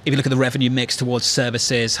 if you look at the revenue mix towards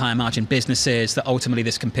services, higher margin businesses, that ultimately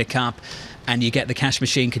this can pick up, and you get the cash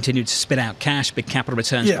machine continue to spit out cash, big capital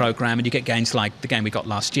returns program, and you get gains like the gain we got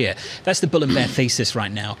last year. That's the bull and bear thesis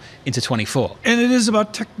right now into 24. And it is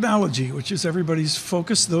about technology, which is everybody's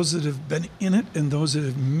focus, those that have been in it and those that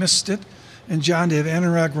have missed it. And John, to have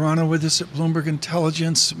Anurag Rana with us at Bloomberg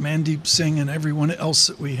Intelligence, Mandeep Singh, and everyone else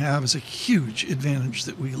that we have is a huge advantage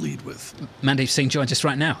that we lead with. Mandeep Singh joins us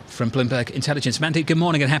right now from Bloomberg Intelligence. Mandeep, good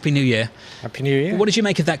morning and Happy New Year. Happy New Year. What did you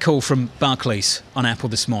make of that call from Barclays on Apple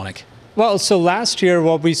this morning? Well, so last year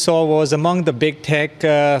what we saw was among the big tech,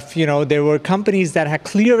 there were companies that had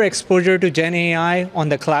clear exposure to Gen AI on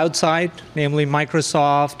the cloud side, namely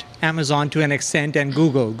Microsoft, Amazon to an extent, and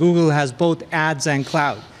Google. Google has both ads and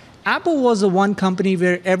cloud. Apple was the one company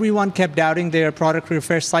where everyone kept doubting their product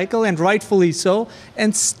refresh cycle, and rightfully so.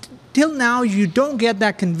 And till now, you don't get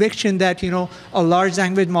that conviction that, a large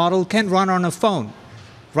language model can run on a phone.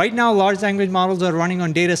 Right now, large language models are running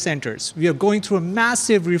on data centers. We are going through a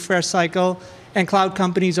massive refresh cycle, and cloud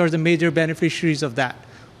companies are the major beneficiaries of that.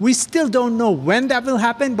 We still don't know when that will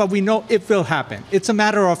happen, but we know it will happen. It's a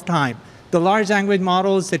matter of time. The large language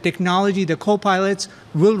models, the technology, the co-pilots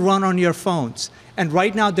will run on your phones. And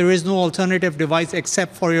right now, there is no alternative device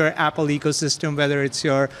except for your Apple ecosystem, whether it's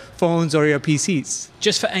your phones or your PCs.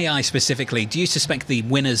 Just for AI specifically, do you suspect the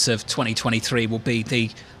winners of 2023 will be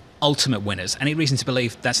the ultimate winners? Any reason to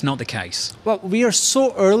believe that's not the case? Well, we are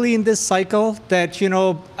so early in this cycle that,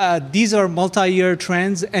 these are multi-year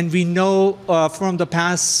trends. And we know from the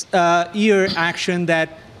past year action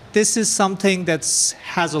that this is something that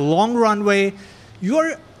has a long runway.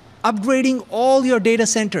 You're upgrading all your data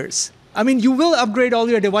centers. I mean, you will upgrade all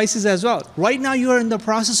your devices as well. Right now, you are in the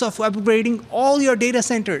process of upgrading all your data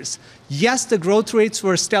centers. Yes, the growth rates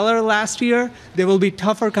were stellar last year. There will be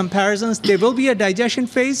tougher comparisons. There will be a digestion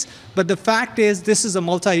phase. But the fact is, this is a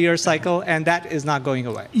multi-year cycle, and that is not going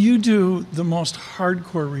away. You do the most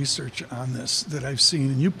hardcore research on this that I've seen,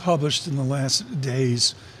 and you published in the last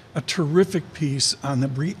days a terrific piece on the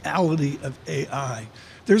reality of AI.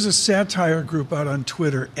 There's a satire group out on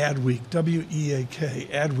Twitter, Adweek, W-E-A-K,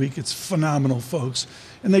 Adweek. It's phenomenal, folks.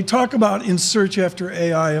 And they talk about in search after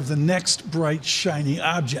AI of the next bright, shiny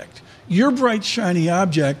object. Your bright, shiny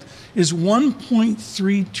object is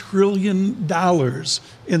 $1.3 trillion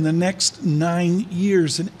in the next 9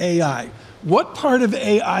 years in AI. What part of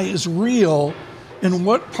AI is real, and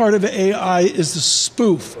what part of AI is the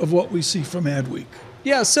spoof of what we see from Adweek?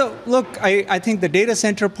 Yeah, so look, I think the data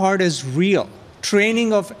center part is real.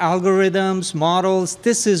 Training of algorithms, models,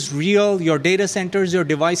 this is real. Your data centers, your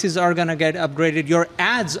devices are going to get upgraded. Your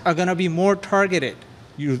ads are going to be more targeted.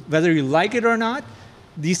 Whether you like it or not,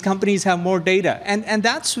 these companies have more data. And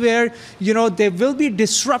that's where, there will be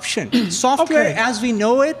disruption. Software as we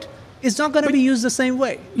know it it's not going to be used the same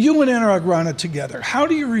way. You and Anurag run it together. How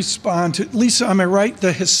do you respond to, Lisa, am I right,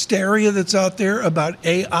 the hysteria that's out there about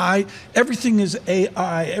AI? Everything is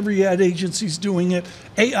AI. Every ad agency's doing it.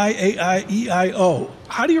 AI, EIO.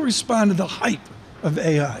 How do you respond to the hype of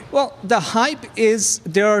AI? Well, the hype is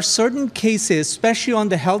there are certain cases, especially on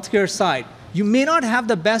the healthcare side, you may not have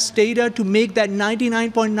the best data to make that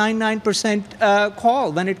 99.99%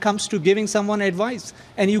 call when it comes to giving someone advice,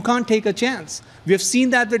 and you can't take a chance. We have seen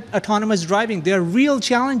that with autonomous driving. There are real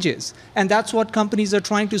challenges, and that's what companies are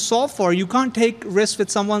trying to solve for. You can't take risks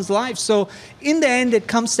with someone's life. So in the end, it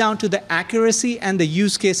comes down to the accuracy and the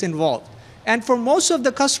use case involved. And for most of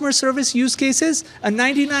the customer service use cases, a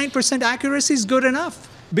 99% accuracy is good enough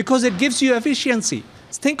because it gives you efficiency.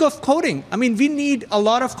 Think of coding. I mean, we need a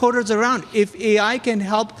lot of coders around. If AI can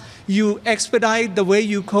help you expedite the way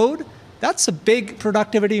you code, that's a big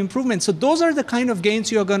productivity improvement. So those are the kind of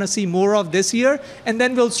gains you're going to see more of this year, and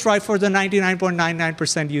then we'll strive for the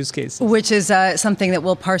 99.99% use case. Which is something that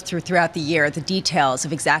we'll parse throughout the year, the details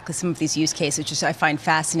of exactly some of these use cases, which I find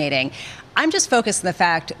fascinating. I'm just focused on the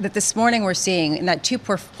fact that this morning we're seeing in that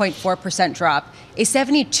 2.4% drop, a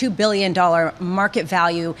 $72 billion market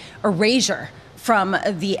value erasure from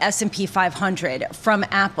the S&P 500, from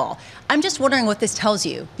Apple. I'm just wondering what this tells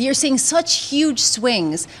you. You're seeing such huge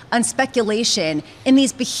swings on speculation in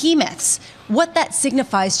these behemoths, what that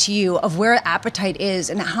signifies to you of where appetite is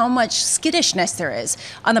and how much skittishness there is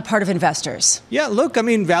on the part of investors. Yeah, look, I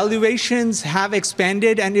mean, valuations have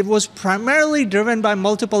expanded, and it was primarily driven by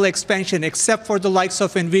multiple expansion, except for the likes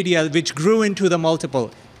of NVIDIA, which grew into the multiple.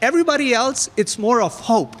 Everybody else, it's more of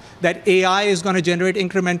hope that AI is going to generate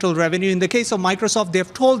incremental revenue. In the case of Microsoft,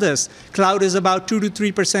 they've told us cloud is about 2 to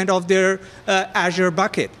 3% of their Azure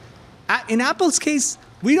bucket. In Apple's case,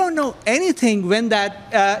 we don't know anything when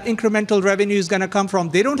that incremental revenue is going to come from.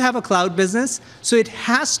 They don't have a cloud business, so it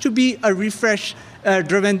has to be a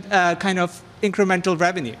refresh-driven kind of incremental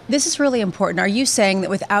revenue. This is really important. Are you saying that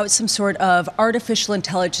without some sort of artificial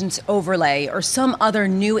intelligence overlay or some other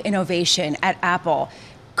new innovation at Apple,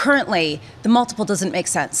 currently, the multiple doesn't make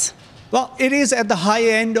sense? Well, it is at the high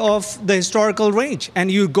end of the historical range. And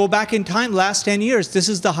you go back in time, last 10 years, this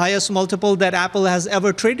is the highest multiple that Apple has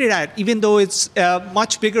ever traded at, even though it's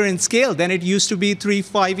much bigger in scale than it used to be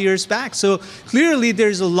 3-5 years back. So clearly,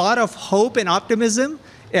 there's a lot of hope and optimism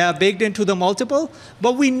baked into the multiple.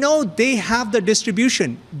 But we know they have the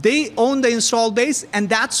distribution. They own the installed base, and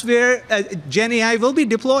that's where Gen AI will be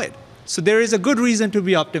deployed. So there is a good reason to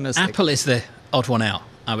be optimistic. Apple is the odd one out,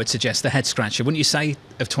 I would suggest, the head scratcher, wouldn't you say,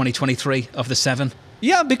 of 2023 of the 7?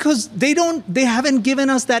 Yeah, because they haven't given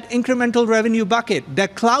us that incremental revenue bucket.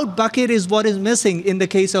 That cloud bucket is what is missing in the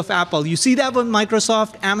case of Apple. You see that with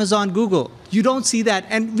Microsoft, Amazon, Google. You don't see that.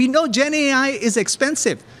 And we know Gen AI is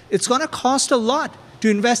expensive. It's going to cost a lot to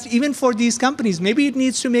invest even for these companies. Maybe it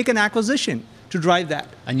needs to make an acquisition to drive that.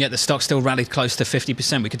 And yet the stock still rallied close to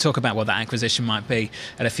 50%. We could talk about what that acquisition might be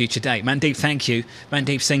at a future date. Mandeep, thank you.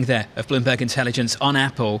 Mandeep Singh there of Bloomberg Intelligence on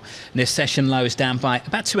Apple. This session lows down by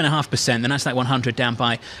about 2.5%. The Nasdaq 100 down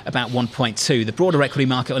by about 1.2%. The broader equity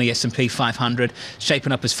market on the S&P 500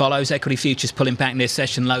 shaping up as follows. Equity futures pulling back near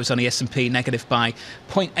session lows on the S&P, negative by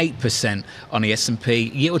 0.8% on the S&P.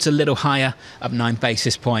 Yields a little higher, up 9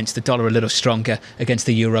 basis points. The dollar a little stronger against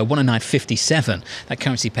the euro, 109.57. That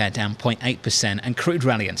currency pair down 0.8%. And crude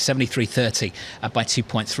rallying 73.30, up by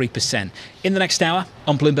 2.3%. In the next hour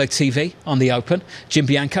on Bloomberg TV on the Open, Jim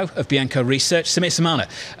Bianco of Bianco Research, Samir Samana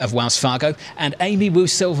of Wells Fargo, and Amy Wu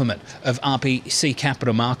Silverman of RBC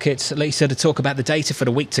Capital Markets. Lisa, to talk about the data for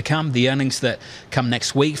the week to come, the earnings that come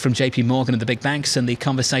next week from JP Morgan and the big banks, and the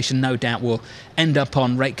conversation no doubt will end up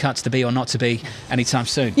on rate cuts to be or not to be anytime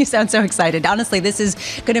soon. You sound so excited. Honestly, this is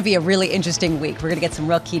going to be a really interesting week. We're going to get some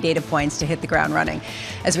real key data points to hit the ground running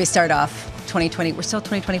as we start off 2020. We're still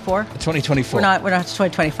 2024? 2024. We're not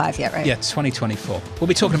 2025 yet, right? Yeah, 2024. We'll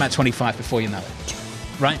be talking about 25 before you know it.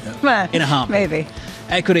 Right? In a heartbeat. Maybe.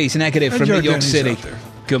 Equities negative from New York City.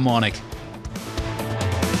 Good morning.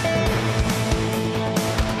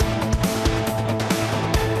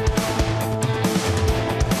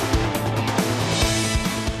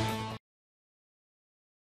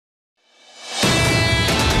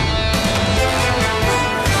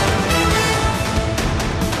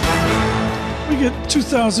 Get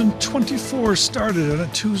 2024 started on a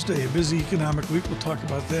Tuesday, a busy economic week. We'll talk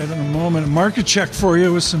about that in a moment. A market check for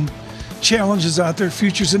you with some challenges out there.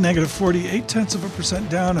 Futures at negative 0.48%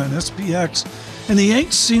 down on SPX. And the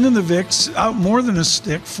Yanks seen in the VIX out more than a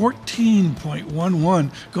stick,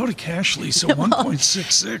 14.11. Go to cash, Lisa,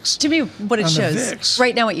 1.66. To me, what it shows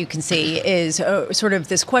right now, what you can see is sort of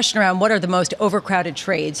this question around what are the most overcrowded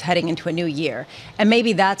trades heading into a new year. And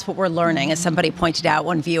maybe that's what we're learning, as somebody pointed out,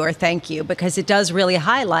 one viewer, thank you, because it does really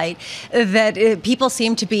highlight that people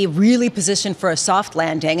seem to be really positioned for a soft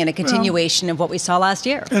landing and a continuation of what we saw last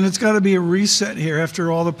year. And it's got to be a reset here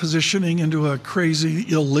after all the positioning into a crazy,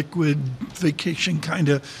 illiquid vacation kind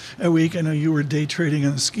of a week. I know you were day trading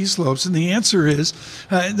on the ski slopes. And the answer is,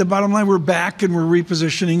 the bottom line, we're back and we're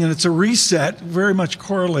repositioning, and it's a reset, very much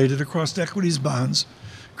correlated across equities, bonds,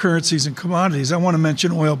 currencies, and commodities. I want to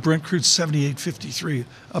mention oil. Brent crude 78.53,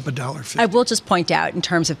 up $1.50. I will just point out, in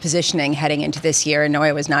terms of positioning heading into this year, and no,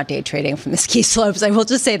 I was not day trading from the ski slopes. I will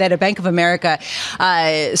just say that a Bank of America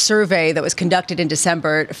survey that was conducted in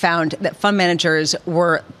December found that fund managers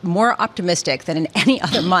were more optimistic than in any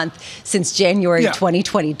other month since January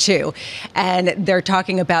 2022. And they're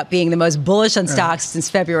talking about being the most bullish on stocks since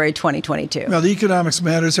February 2022. Now, the economics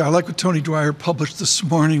matters. I like what Tony Dwyer published this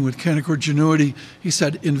morning with Canaccord Genuity. He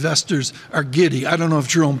said investors are giddy. I don't know if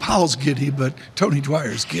Jerome Powell's giddy, but Tony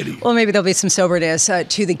Dwyer's giddy. Well, maybe there'll be some soberness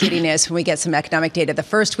to the giddiness when we get some economic data. The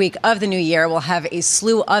first week of the new year, we'll have a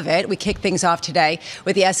slew of it. We kick things off today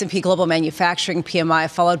with the S&P Global Manufacturing PMI,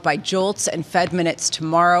 followed by JOLTS and Fed minutes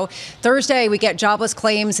tomorrow. Thursday, we get jobless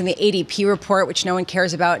claims and the ADP report, which no one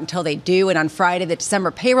cares about until they do. And on Friday, the December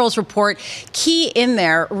payrolls report. Key in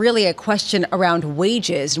there, really a question around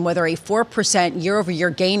wages and whether a 4%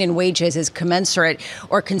 year-over-year gain in wages is commensurate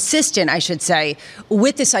or consistent, I should say,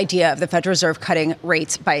 with this idea of the Federal Reserve cutting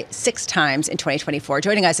rates by 6 times in 2024.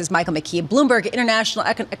 Joining us is Michael McKee, Bloomberg International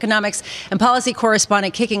Economics and Policy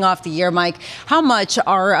Correspondent, kicking off the year. Mike, how much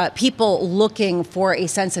are people looking for a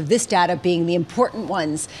sense of this data being the important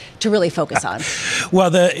ones to really focus on?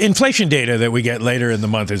 Well, the inflation data that we get later in the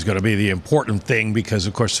month is going to be the important thing because,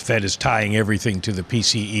 of course, the Fed is tying everything to the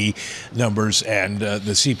PCE numbers, and the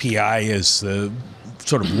CPI is the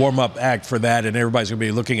sort of warm-up act for that, and everybody's going to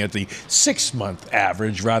be looking at the 6-month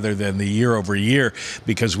average rather than the year-over-year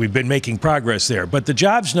because we've been making progress there. But the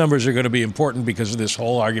jobs numbers are going to be important because of this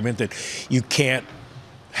whole argument that you can't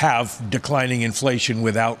have declining inflation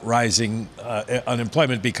without rising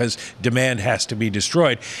unemployment because demand has to be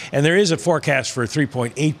destroyed. And there is a forecast for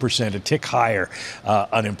 3.8%, a tick higher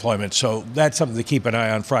unemployment. So that's something to keep an eye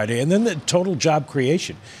on Friday. And then the total job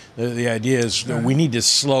creation. The idea is that we need to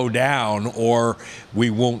slow down or we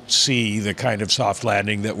won't see the kind of soft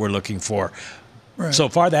landing that we're looking for. Right. So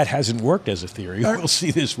far, that hasn't worked as a theory. We'll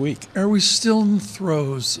see this week. Are we still in the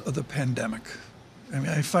throes of the pandemic? I mean,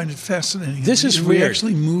 I find it fascinating. This is weird. We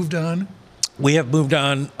actually moved on? We have moved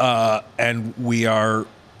on, and we are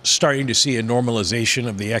starting to see a normalization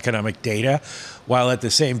of the economic data, while at the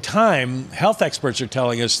same time, health experts are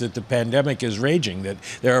telling us that the pandemic is raging, that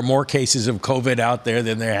there are more cases of COVID out there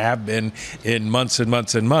than there have been in months and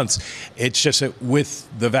months and months. It's just that with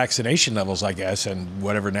the vaccination levels, I guess, and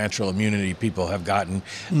whatever natural immunity people have gotten,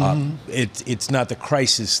 it's not the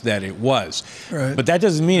crisis that it was. Right. But that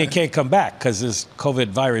doesn't mean it can't come back because this COVID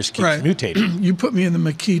virus keeps mutating. You put me in the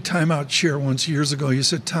McKee timeout chair once years ago. You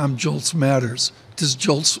said, Tom, JOLTS matters. Does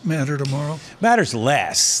JOLTS matter tomorrow? Matters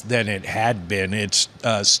less than it had been. It's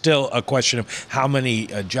still a question of how many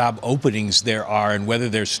job openings there are and whether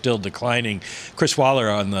they're still declining. Chris Waller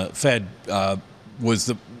on the Fed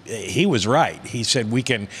he was right. He said we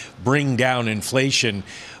can bring down inflation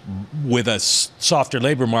with a softer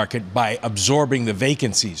labor market by absorbing the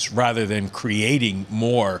vacancies rather than creating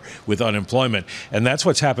more with unemployment. And that's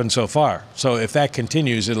what's happened so far. So if that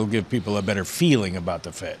continues, it'll give people a better feeling about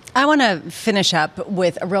the Fed. I want to finish up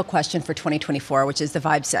with a real question for 2024, which is the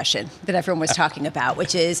vibe session that everyone was talking about,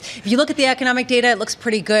 which is if you look at the economic data, it looks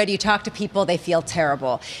pretty good. You talk to people, they feel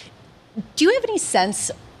terrible. Do you have any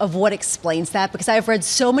sense of what explains that? Because I've read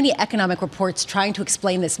so many economic reports trying to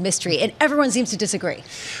explain this mystery, and everyone seems to disagree.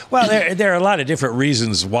 Well, there are a lot of different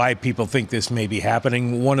reasons why people think this may be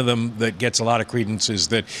happening. One of them that gets a lot of credence is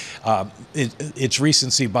that it's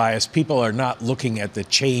recency bias. People are not looking at the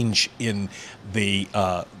change in the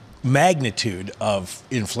magnitude of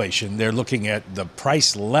inflation. They're looking at the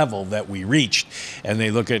price level that we reached, and they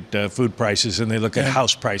look at food prices and they look at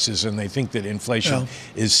house prices, and they think that inflation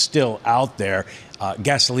is still out there.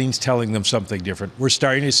 Gasoline's telling them something different. We're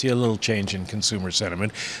starting to see a little change in consumer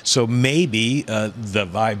sentiment. So maybe the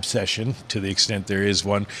vibe session, to the extent there is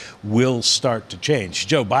one, will start to change.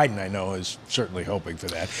 Joe Biden, I know, is certainly hoping for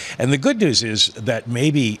that. And the good news is that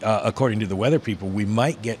maybe, according to the weather people, we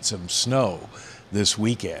might get some snow this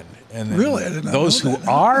weekend. And really? I did not those know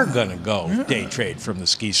who are going to go day trade from the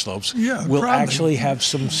ski slopes will probably actually have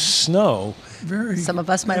some snow Some of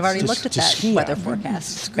us might have already looked at that weather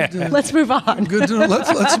forecast. Let's move on. Good to know.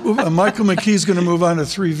 Let's move on. Michael McKee's going to move on to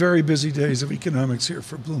 3 very busy days of economics here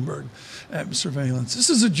for Bloomberg Surveillance. This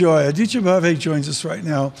is a joy. Aditya Bhave joins us right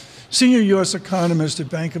now, senior U.S. economist at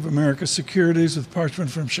Bank of America Securities with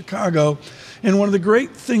Parchment from Chicago. And one of the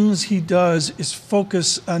great things he does is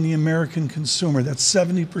focus on the American consumer. That's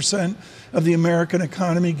 70% of the American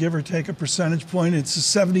economy, give or take a percentage point. It's a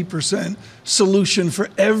 70% solution for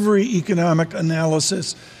every economic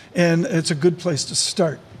analysis, and it's a good place to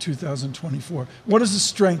start 2024. What is the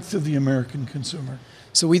strength of the American consumer?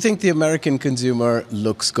 So we think the American consumer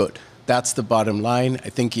looks good. That's the bottom line. I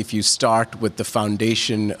think if you start with the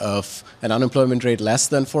foundation of an unemployment rate less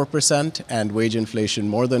than 4% and wage inflation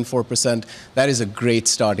more than 4%, that is a great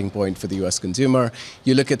starting point for the U.S. consumer.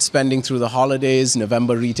 You look at spending through the holidays,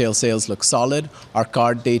 November retail sales look solid. Our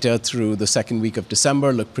card data through the second week of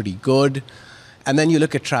December look pretty good. And then you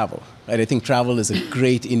look at travel. Right? I think travel is a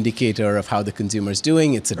great indicator of how the consumer is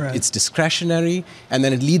doing. It's discretionary, and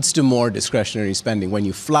then it leads to more discretionary spending. When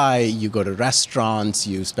you fly, you go to restaurants,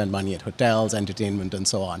 you spend money at hotels, entertainment, and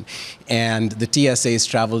so on. And the TSA's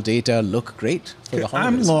travel data look great for the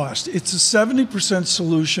holidays. I'm lost. It's a 70%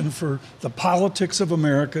 solution for the politics of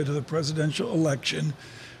America to the presidential election.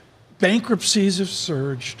 Bankruptcies have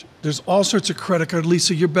surged. There's all sorts of credit card.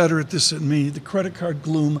 Lisa, you're better at this than me. The credit card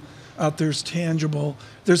gloom out there is tangible.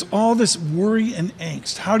 There's all this worry and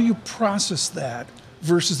angst. How do you process that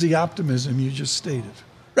versus the optimism you just stated?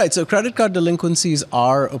 Right, so credit card delinquencies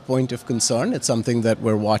are a point of concern. It's something that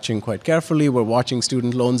we're watching quite carefully. We're watching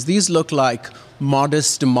student loans. These look like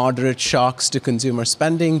modest to moderate shocks to consumer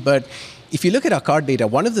spending, but if you look at our card data,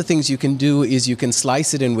 one of the things you can do is you can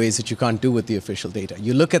slice it in ways that you can't do with the official data.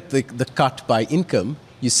 You look at the cut by income,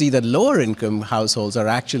 you see that lower income households are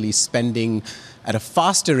actually spending at a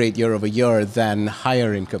faster rate year over year than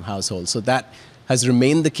higher income households. So that has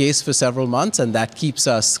remained the case for several months, and that keeps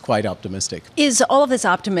us quite optimistic. Is all of this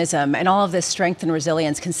optimism and all of this strength and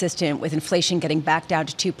resilience consistent with inflation getting back down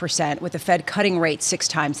to 2%, with the Fed cutting rates 6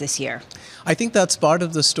 times this year? I think that's part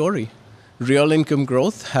of the story. Real income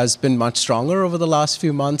growth has been much stronger over the last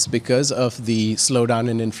few months because of the slowdown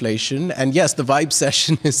in inflation. And yes, the vibe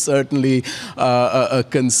session is certainly a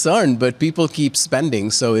concern, but people keep spending.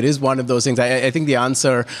 So it is one of those things. I think the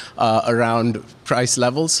answer around price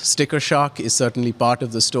levels, sticker shock, is certainly part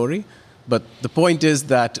of the story. But the point is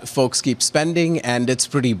that folks keep spending, and it's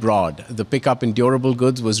pretty broad. The pickup in durable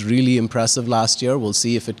goods was really impressive last year. We'll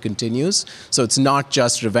see if it continues. So it's not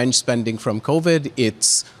just revenge spending from COVID,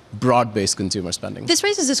 it's broad-based consumer spending. This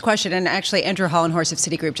raises this question, and actually Andrew Hollenhorst of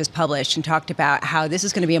Citigroup just published and talked about how this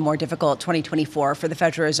is going to be a more difficult 2024 for the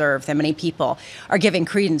Federal Reserve than many people are giving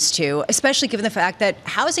credence to, especially given the fact that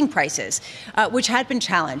housing prices, which had been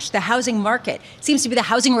challenged, the housing market seems to be the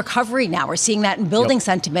housing recovery now. We're seeing that in building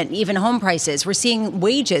sentiment and even home prices. We're seeing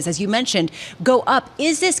wages, as you mentioned, go up.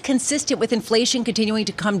 Is this consistent with inflation continuing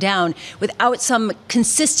to come down without some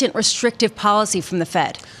consistent restrictive policy from the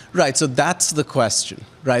Fed? Right, so that's the question,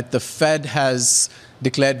 right? The Fed has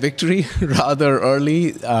declared victory rather early.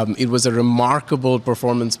 It was a remarkable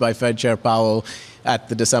performance by Fed Chair Powell at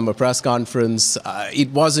the December press conference.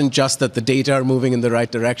 It wasn't just that the data are moving in the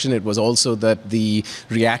right direction, it was also that the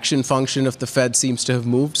reaction function of the Fed seems to have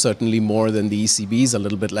moved, certainly more than the ECB's, a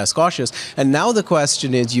little bit less cautious. And now the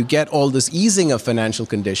question is, you get all this easing of financial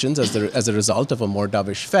conditions as a result of a more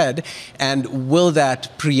dovish Fed, and will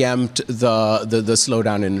that preempt the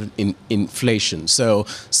slowdown in inflation? So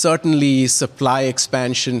certainly supply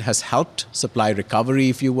expansion has helped, supply recovery,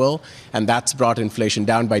 if you will, and that's brought inflation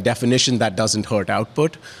down. By definition, that doesn't hurt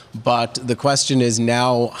output. But the question is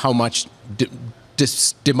now, how much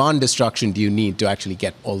demand destruction do you need to actually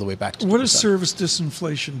get all the way back to 2%? What is service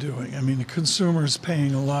disinflation doing? I mean, the consumer is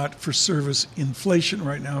paying a lot for service inflation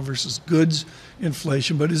right now versus goods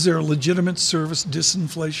inflation, but is there a legitimate service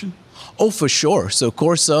disinflation? Oh, for sure. So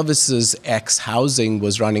core services ex housing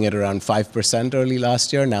was running at around 5% early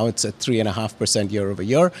last year. Now it's at 3.5% year over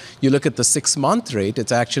year. You look at the 6-month rate,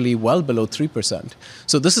 it's actually well below 3%.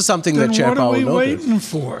 So this is something that Chair Powell noted. What are we waiting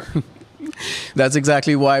for? That's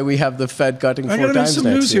exactly why we have the Fed cutting 4 times next year. I got to make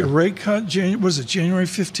some news here. Rate cut, was it January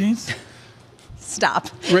 15th? Stop.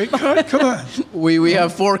 Rate cut? Come on. We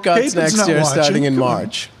have 4 cuts next year starting in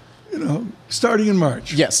March. Starting in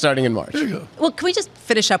March. Yes, starting in March. There you go. Well, can we just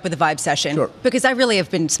finish up with the vibe session? Sure. Because I really have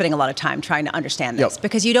been spending a lot of time trying to understand this. Yep.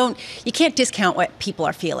 Because you can't discount what people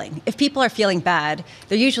are feeling. If people are feeling bad,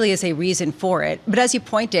 there usually is a reason for it. But as you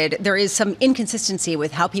pointed, there is some inconsistency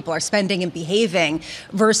with how people are spending and behaving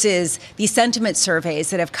versus the sentiment surveys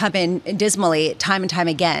that have come in dismally time and time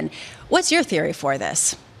again. What's your theory for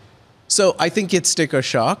this? So I think it's sticker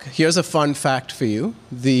shock. Here's a fun fact for you.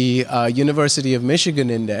 The University of Michigan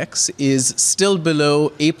index is still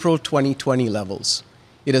below April 2020 levels.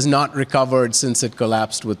 It has not recovered since it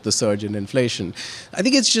collapsed with the surge in inflation. I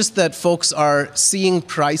think it's just that folks are seeing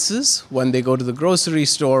prices when they go to the grocery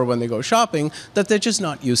store, when they go shopping, that they're just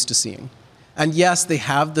not used to seeing. And yes, they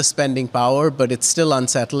have the spending power, but it's still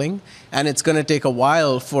unsettling. And it's going to take a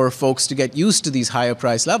while for folks to get used to these higher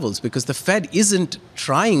price levels because the Fed isn't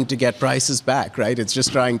trying to get prices back, right? It's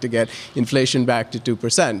just trying to get inflation back to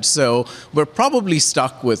 2%. So we're probably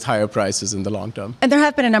stuck with higher prices in the long term. And there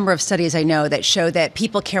have been a number of studies, I know, that show that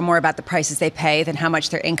people care more about the prices they pay than how much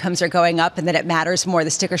their incomes are going up, and that it matters more,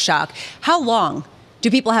 the sticker shock. How long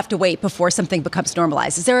do people have to wait before something becomes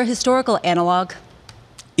normalized? Is there a historical analog?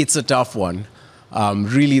 It's a tough one.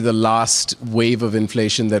 Really, the last wave of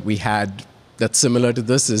inflation that we had that's similar to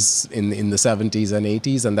this is in the 70s and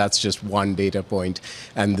 80s, and that's just one data point.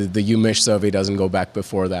 And the UMich survey doesn't go back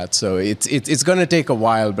before that. So it's going to take a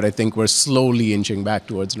while, but I think we're slowly inching back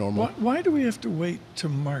towards normal. Why do we have to wait to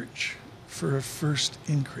March for a first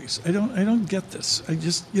increase? I don't get this. I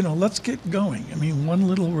just, let's get going. I mean, one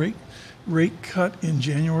little rate cut in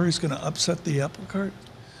January is going to upset the apple cart?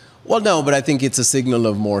 Well, no, but I think it's a signal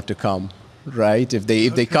of more to come, right? If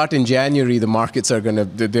they cut in January, the markets are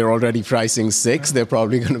they're already pricing 6. They're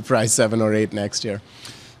probably going to price 7 or 8 next year.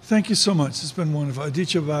 Thank you so much. It's been wonderful.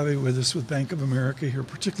 Aditya Bhave with us with Bank of America here,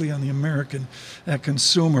 particularly on the American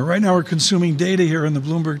consumer. Right now we're consuming data here in the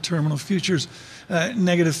Bloomberg Terminal Futures,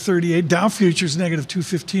 negative 38, Dow Futures negative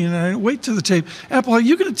 215. And I wait to the tape. Apple, are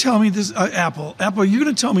you going to tell me this? Apple, are you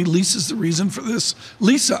going to tell me Lisa's the reason for this?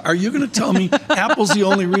 Lisa, are you going to tell me Apple's the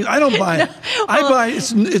only reason? I don't buy it. I buy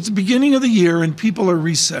it. It's beginning of the year and people are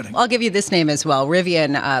resetting. I'll give you this name as well.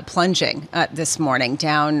 Rivian plunging this morning,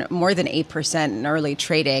 down more than 8% in early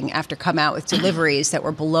trading after come out with deliveries that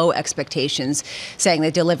were below expectations, saying they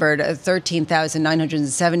delivered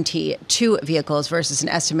 13,972 vehicles versus an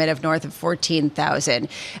estimate of north of 14,000.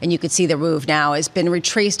 And you could see the move now has been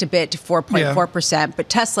retraced a bit to 4.4%, but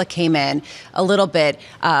Tesla came in a little bit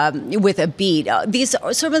with a beat. These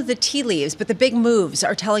are some of the tea leaves, but the big moves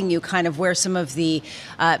are telling you kind of where some of the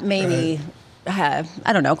maybe,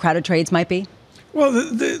 crowded trades might be. Well,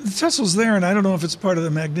 the Tesla's there, and I don't know if it's part of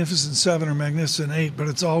the Magnificent 7 or Magnificent 8, but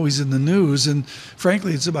it's always in the news. And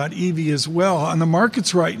frankly, it's about EV as well. On the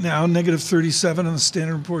markets right now, negative 37 on the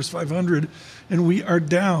Standard & Poor's 500, and we are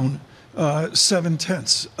down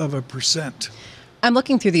 0.7%. I'm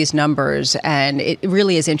looking through these numbers, and it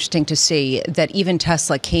really is interesting to see that even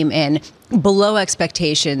Tesla came in below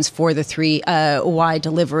expectations for the 3Y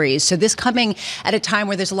deliveries. So this coming at a time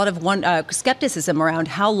where there's a lot of skepticism around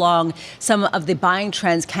how long some of the buying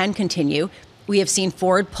trends can continue. We have seen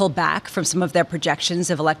Ford pull back from some of their projections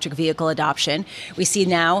of electric vehicle adoption. We see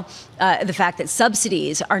now the fact that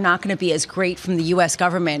subsidies are not going to be as great from the U.S.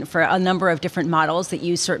 government for a number of different models that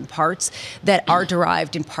use certain parts that are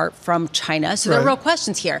derived in part from China. So there are real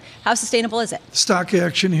questions here. How sustainable is it? Stock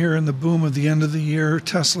action here in the boom of the end of the year.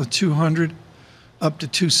 Tesla 200 up to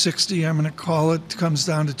 260, I'm going to call it. Comes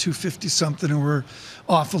down to 250 something, and we're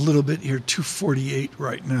off a little bit here. 248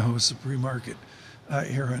 right now is the pre-market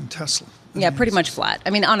here on Tesla. Yeah, pretty much flat. I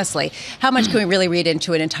mean, honestly, how much can we really read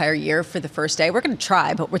into an entire year for the first day? We're going to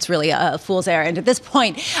try, but it's really a fool's errand. At this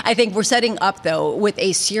point, I think we're setting up, though, with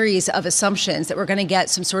a series of assumptions that we're going to get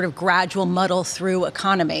some sort of gradual muddle through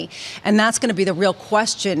economy. And that's going to be the real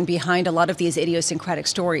question behind a lot of these idiosyncratic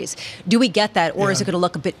stories. Do we get that, or is it going to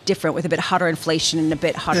look a bit different with a bit hotter inflation and a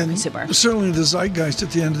bit hotter consumer? Certainly the zeitgeist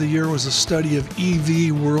at the end of the year was a study of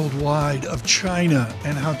EV worldwide, of China,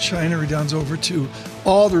 and how China redounds over to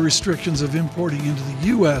all the restrictions of importing into the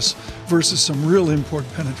U.S. versus some real import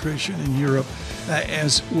penetration in Europe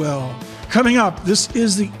as well. Coming up, this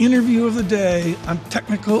is the interview of the day on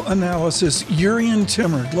technical analysis. Jurrien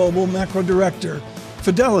Timmer, Global Macro Director,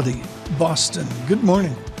 Fidelity, Boston. Good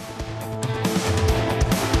morning.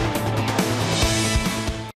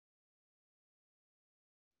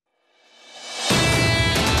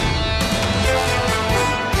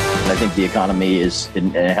 I think the economy is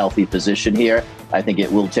in a healthy position here. I think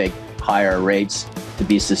it will take higher rates to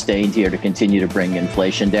be sustained here to continue to bring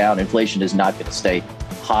inflation down. Inflation is not going to stay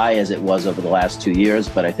high as it was over the last 2 years,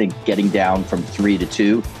 but I think getting down from 3 to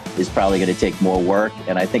 2 is probably going to take more work,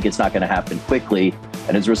 and I think it's not going to happen quickly.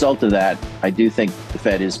 And as a result of that, I do think the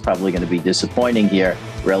Fed is probably going to be disappointing here.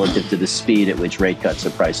 relative to the speed at which rate cuts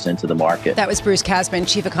are priced into the market. That was Bruce Kasman,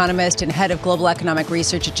 chief economist and head of global economic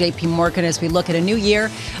research at J.P. Morgan, as we look at a new year,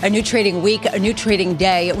 a new trading week, a new trading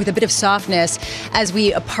day with a bit of softness as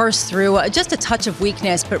we parse through just a touch of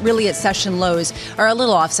weakness, but really at session lows, or a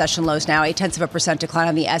little off session lows now, 0.8% decline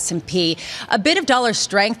on the S&P. A bit of dollar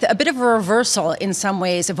strength, a bit of a reversal in some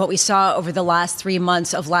ways of what we saw over the last 3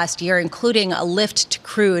 months of last year, including a lift to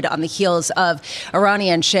crude on the heels of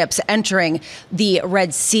Iranian ships entering the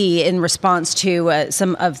Red Sea in response to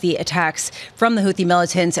some of the attacks from the Houthi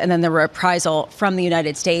militants and then the reprisal from the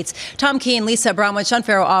United States. Tom Keene, Lisa Abramowicz, John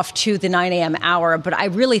Ferro off to the 9 a.m. hour, but I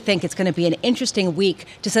really think it's going to be an interesting week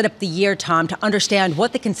to set up the year, Tom, to understand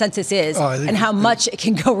what the consensus is and how much it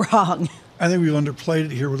can go wrong. I think we've underplayed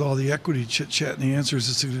it here with all the equity chit-chat, and the answer is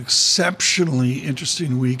it's an exceptionally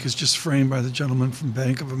interesting week, as just framed by the gentleman from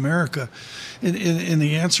Bank of America. And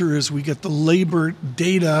the answer is we get the labor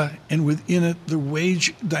data, and within it, the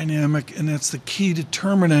wage dynamic, and that's the key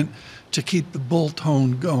determinant to keep the bull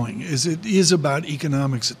tone going. It is about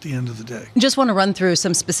economics at the end of the day. Just want to run through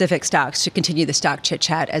some specific stocks to continue the stock chit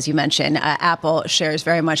chat, as you mentioned. Apple shares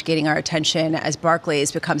very much gaining our attention as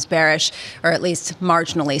Barclays becomes bearish, or at least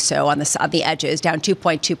marginally so on the edges, down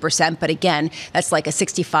 2.2%. But again, that's like a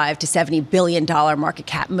 $65 to $70 billion market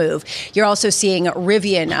cap move. You're also seeing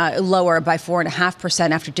Rivian lower by 4.5%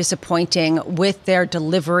 after disappointing with their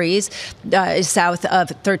deliveries, south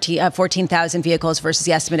of 14,000 vehicles versus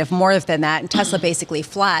the estimate of more than that, and Tesla basically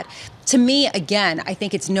flat. To me, again, I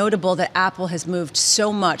think it's notable that Apple has moved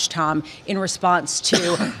so much, Tom, in response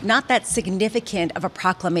to not that significant of a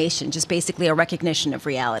proclamation, just basically a recognition of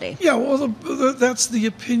reality. Yeah, well, that's the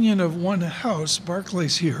opinion of one house,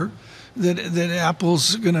 Barclays here, that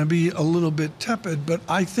Apple's going to be a little bit tepid. But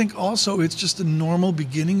I think also it's just a normal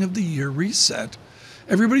beginning of the year reset.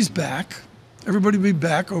 Everybody's back. Everybody will be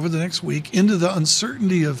back over the next week into the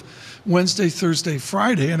uncertainty of Wednesday, Thursday,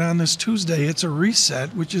 Friday, and on this Tuesday, it's a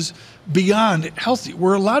reset, which is beyond healthy.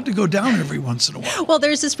 We're allowed to go down every once in a while. Well,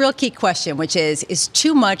 there's this real key question, which is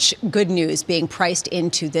too much good news being priced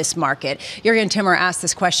into this market? Jürgen Timmer asked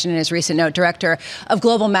this question in his recent note, director of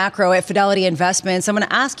global macro at Fidelity Investments. I'm going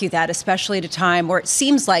to ask you that, especially at a time where it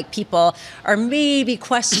seems like people are maybe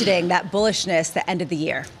questioning that bullishness the end of the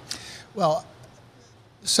year. Well,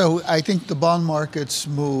 so I think the bond market's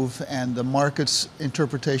move and the market's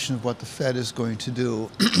interpretation of what the Fed is going to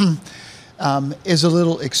do is a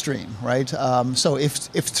little extreme, right? So if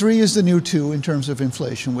 3 is the new 2 in terms of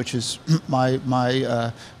inflation, which is my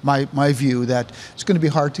view, that it's going to be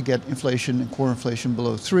hard to get inflation and core inflation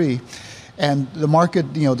below 3. And the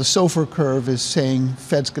market, the SOFR curve is saying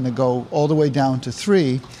Fed's going to go all the way down to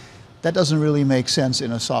 3. That doesn't really make sense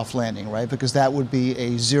in a soft landing, right? Because that would be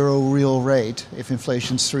a 0 real rate if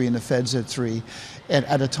inflation's 3 and the Fed's at 3,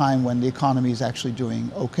 at a time when the economy is actually doing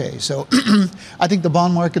okay. So I think the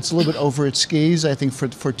bond market's a little bit over its skis. I think for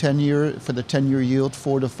the 10-year yield,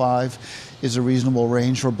 4 to 5 is a reasonable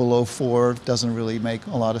range, or below 4 doesn't really make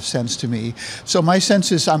a lot of sense to me. So my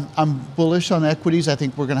sense is I'm bullish on equities. I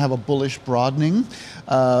think we're going to have a bullish broadening,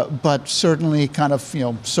 but certainly kind of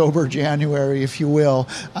sober January, if you will.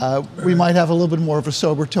 We might have a little bit more of a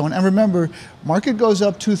sober tone. And remember, market goes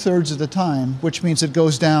up 2/3 of the time, which means it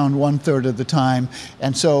goes down 1/3 of the time.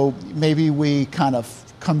 And so maybe we kind of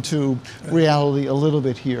come to reality a little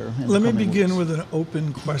bit here. Let me begin with an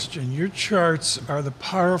open question. Your charts are the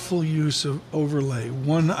powerful use of overlay.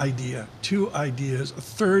 1 idea, 2 ideas, a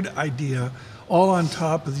 3rd idea, all on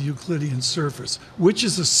top of the Euclidean surface. Which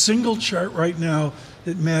is a single chart right now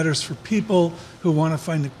that matters for people who want to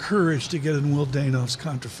find the courage to get in Will Danoff's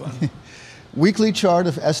contra fund? Weekly chart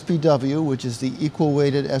of SPW, which is the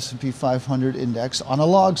equal-weighted S&P 500 index, on a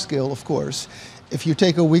log scale, of course. If you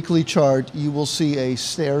take a weekly chart, you will see a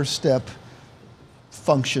stair-step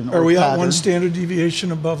function or Are we pattern. at 1 standard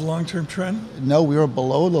deviation above long-term trend? No, we are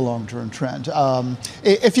below the long-term trend.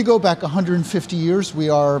 If you go back 150 years, we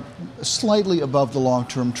are slightly above the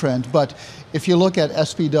long-term trend. But if you look at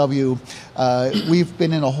SPW, we've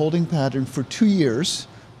been in a holding pattern for 2 years.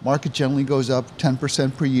 Market generally goes up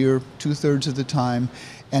 10% per year, 2/3 of the time.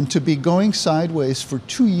 And to be going sideways for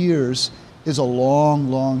 2 years is a long,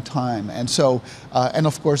 long time. And so, and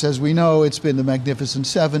of course, as we know, it's been the Magnificent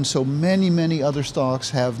Seven, so many other stocks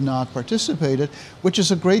have not participated, which is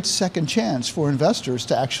a great second chance for investors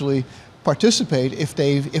to actually participate if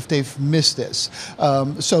they've missed this.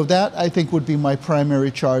 So that, I think, would be my primary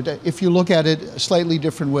chart. If you look at it a slightly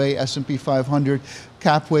different way, S&P 500,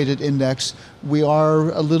 cap-weighted index, we are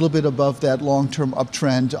a little bit above that long-term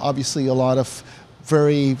uptrend. Obviously, a lot of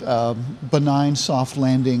very benign soft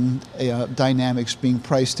landing dynamics being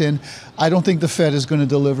priced in. I don't think the Fed is going to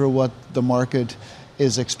deliver what the market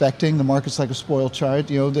is expecting. The market's like a spoiled child.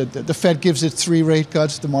 The Fed gives it 3 rate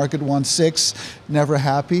cuts. The market wants 6, never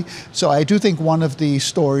happy. So I do think one of the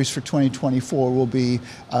stories for 2024 will be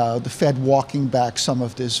the Fed walking back some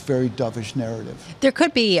of this very dovish narrative. There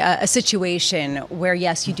could be a situation where,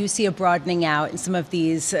 yes, you do see a broadening out in some of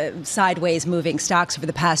these sideways moving stocks over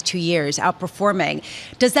the past 2 years, outperforming.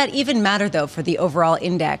 Does that even matter, though, for the overall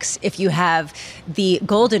index if you have the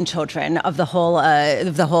golden children of the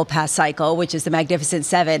whole past cycle, which is the Magnificent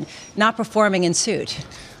Seven, not performing in suit?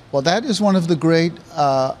 Well, that is one of the great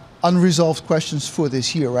unresolved questions for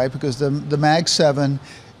this year, right? Because the Mag 7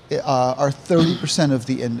 are 30% of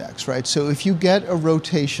the index, right? So if you get a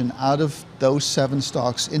rotation out of those 7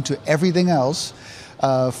 stocks into everything else,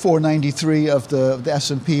 493 of the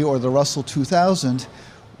S&P or the Russell 2000,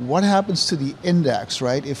 what happens to the index,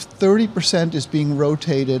 right? If 30% is being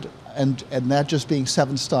rotated and that just being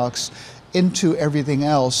 7 stocks into everything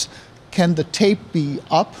else, can the tape be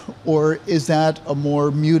up, or is that a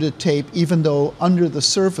more muted tape, even though under the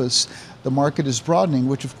surface the market is broadening,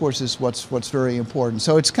 which of course is what's very important.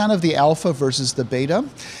 So it's kind of the alpha versus the beta.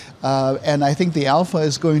 And I think the alpha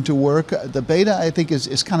is going to work. The beta, I think,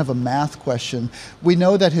 is kind of a math question. We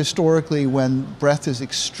know that historically when breadth is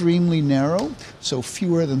extremely narrow, so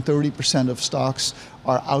fewer than 30% of stocks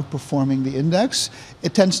are outperforming the index,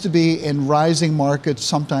 it tends to be in rising markets,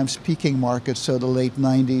 sometimes peaking markets, so the late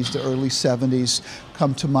 90s, the early 70s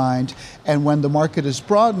come to mind. And when the market is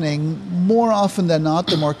broadening, more often than not,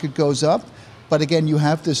 the market goes up. But again, you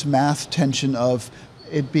have this math tension of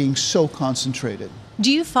it being so concentrated.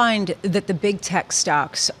 Do you find that the big tech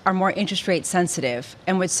stocks are more interest rate sensitive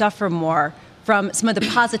and would suffer more from some of the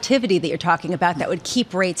positivity that you're talking about that would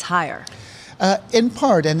keep rates higher? In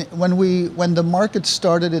part, and when the market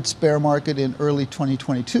started its bear market in early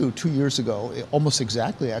 2022, 2 years ago, almost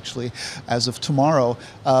exactly actually, as of tomorrow,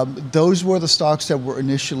 those were the stocks that were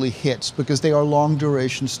initially hits because they are long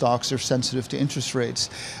duration stocks, they're sensitive to interest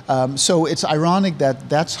rates. So it's ironic that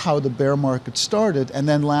that's how the bear market started, and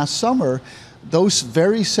then last summer, those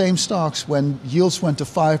very same stocks, when yields went to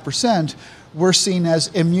 5%, were seen as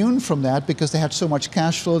immune from that because they had so much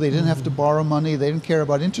cash flow, they didn't have to borrow money, they didn't care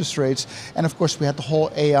about interest rates, and of course we had the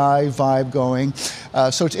whole AI vibe going.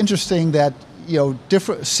 So it's interesting that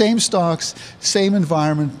same stocks, same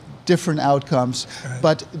environment, different outcomes,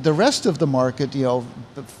 but the rest of the market, the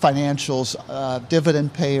financials,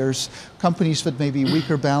 dividend payers, companies with maybe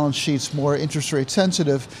weaker balance sheets, more interest rate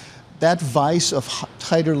sensitive, that vice of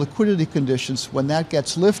tighter liquidity conditions, when that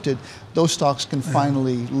gets lifted, those stocks can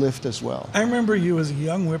finally lift as well. I remember you as a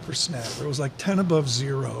young whippersnapper. It was like 10 above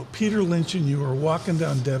 0. Peter Lynch and you were walking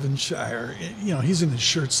down Devonshire. He's in his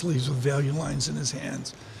shirt sleeves with value lines in his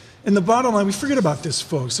hands. And the bottom line, we forget about this,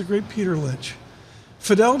 folks, the great Peter Lynch.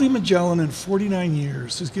 Fidelity Magellan in 49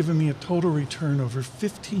 years has given me a total return over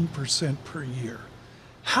 15% per year.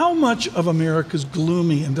 How much of America's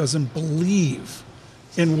gloomy and doesn't believe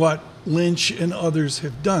in what Lynch and others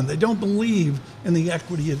have done? They don't believe in the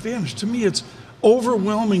equity advantage. To me, it's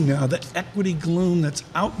overwhelming now, the equity gloom that's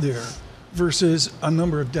out there versus a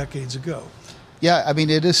number of decades ago. Yeah, I mean,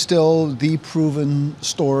 it is still the proven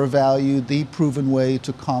store of value, the proven way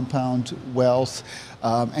to compound wealth.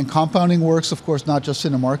 And compounding works, of course, not just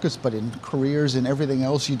in the markets, but in careers and everything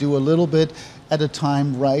else. You do a little bit at a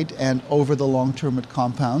time, right? And over the long term, it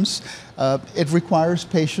compounds. It requires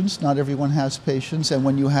patience. Not everyone has patience. And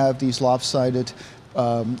when you have these lopsided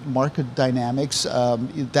market dynamics, that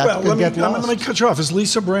can get lost. Let me cut you off. Has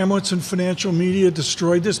Lisa Abramowicz and financial media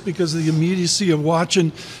destroyed this because of the immediacy of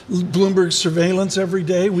watching Bloomberg surveillance every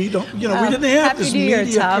day? We don't, we didn't have this media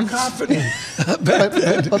cacophony back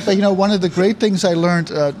then. But one of the great things I learned,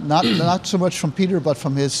 not so much from Peter, but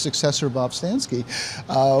from his successor, Bob Stansky,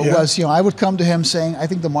 was, I would come to him saying, I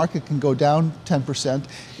think the market can go down 10%.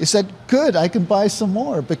 He said, good, I can buy some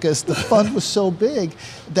more, because the fund was so big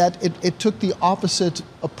that it took the opposite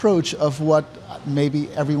approach of what maybe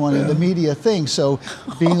everyone in the media thinks. So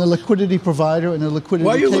being a liquidity provider and a liquidity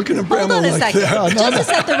Why are you looking at Bramwell Hold on a like second. that? Just to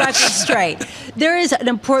set the record straight, there is an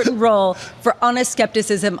important role for honest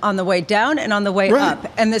skepticism on the way down and on the way up.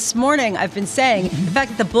 And this morning I've been saying the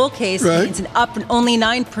fact that the bull case means an up and only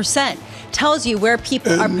 9% tells you where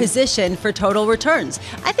people are positioned for total returns.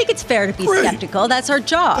 I think it's fair to be skeptical. That's our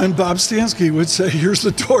job. And Bob Stansky would say, here's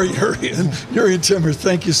the door, Yuri and Timmer.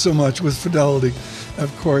 Thank you so much with Fidelity,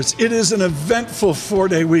 of course. It is an eventful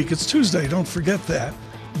 4-day week. It's Tuesday, don't forget that.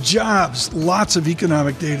 Jobs, lots of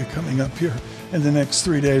economic data coming up here in the next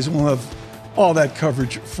 3 days. We'll have all that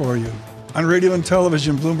coverage for you. On radio and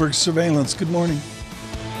television, Bloomberg Surveillance. Good morning.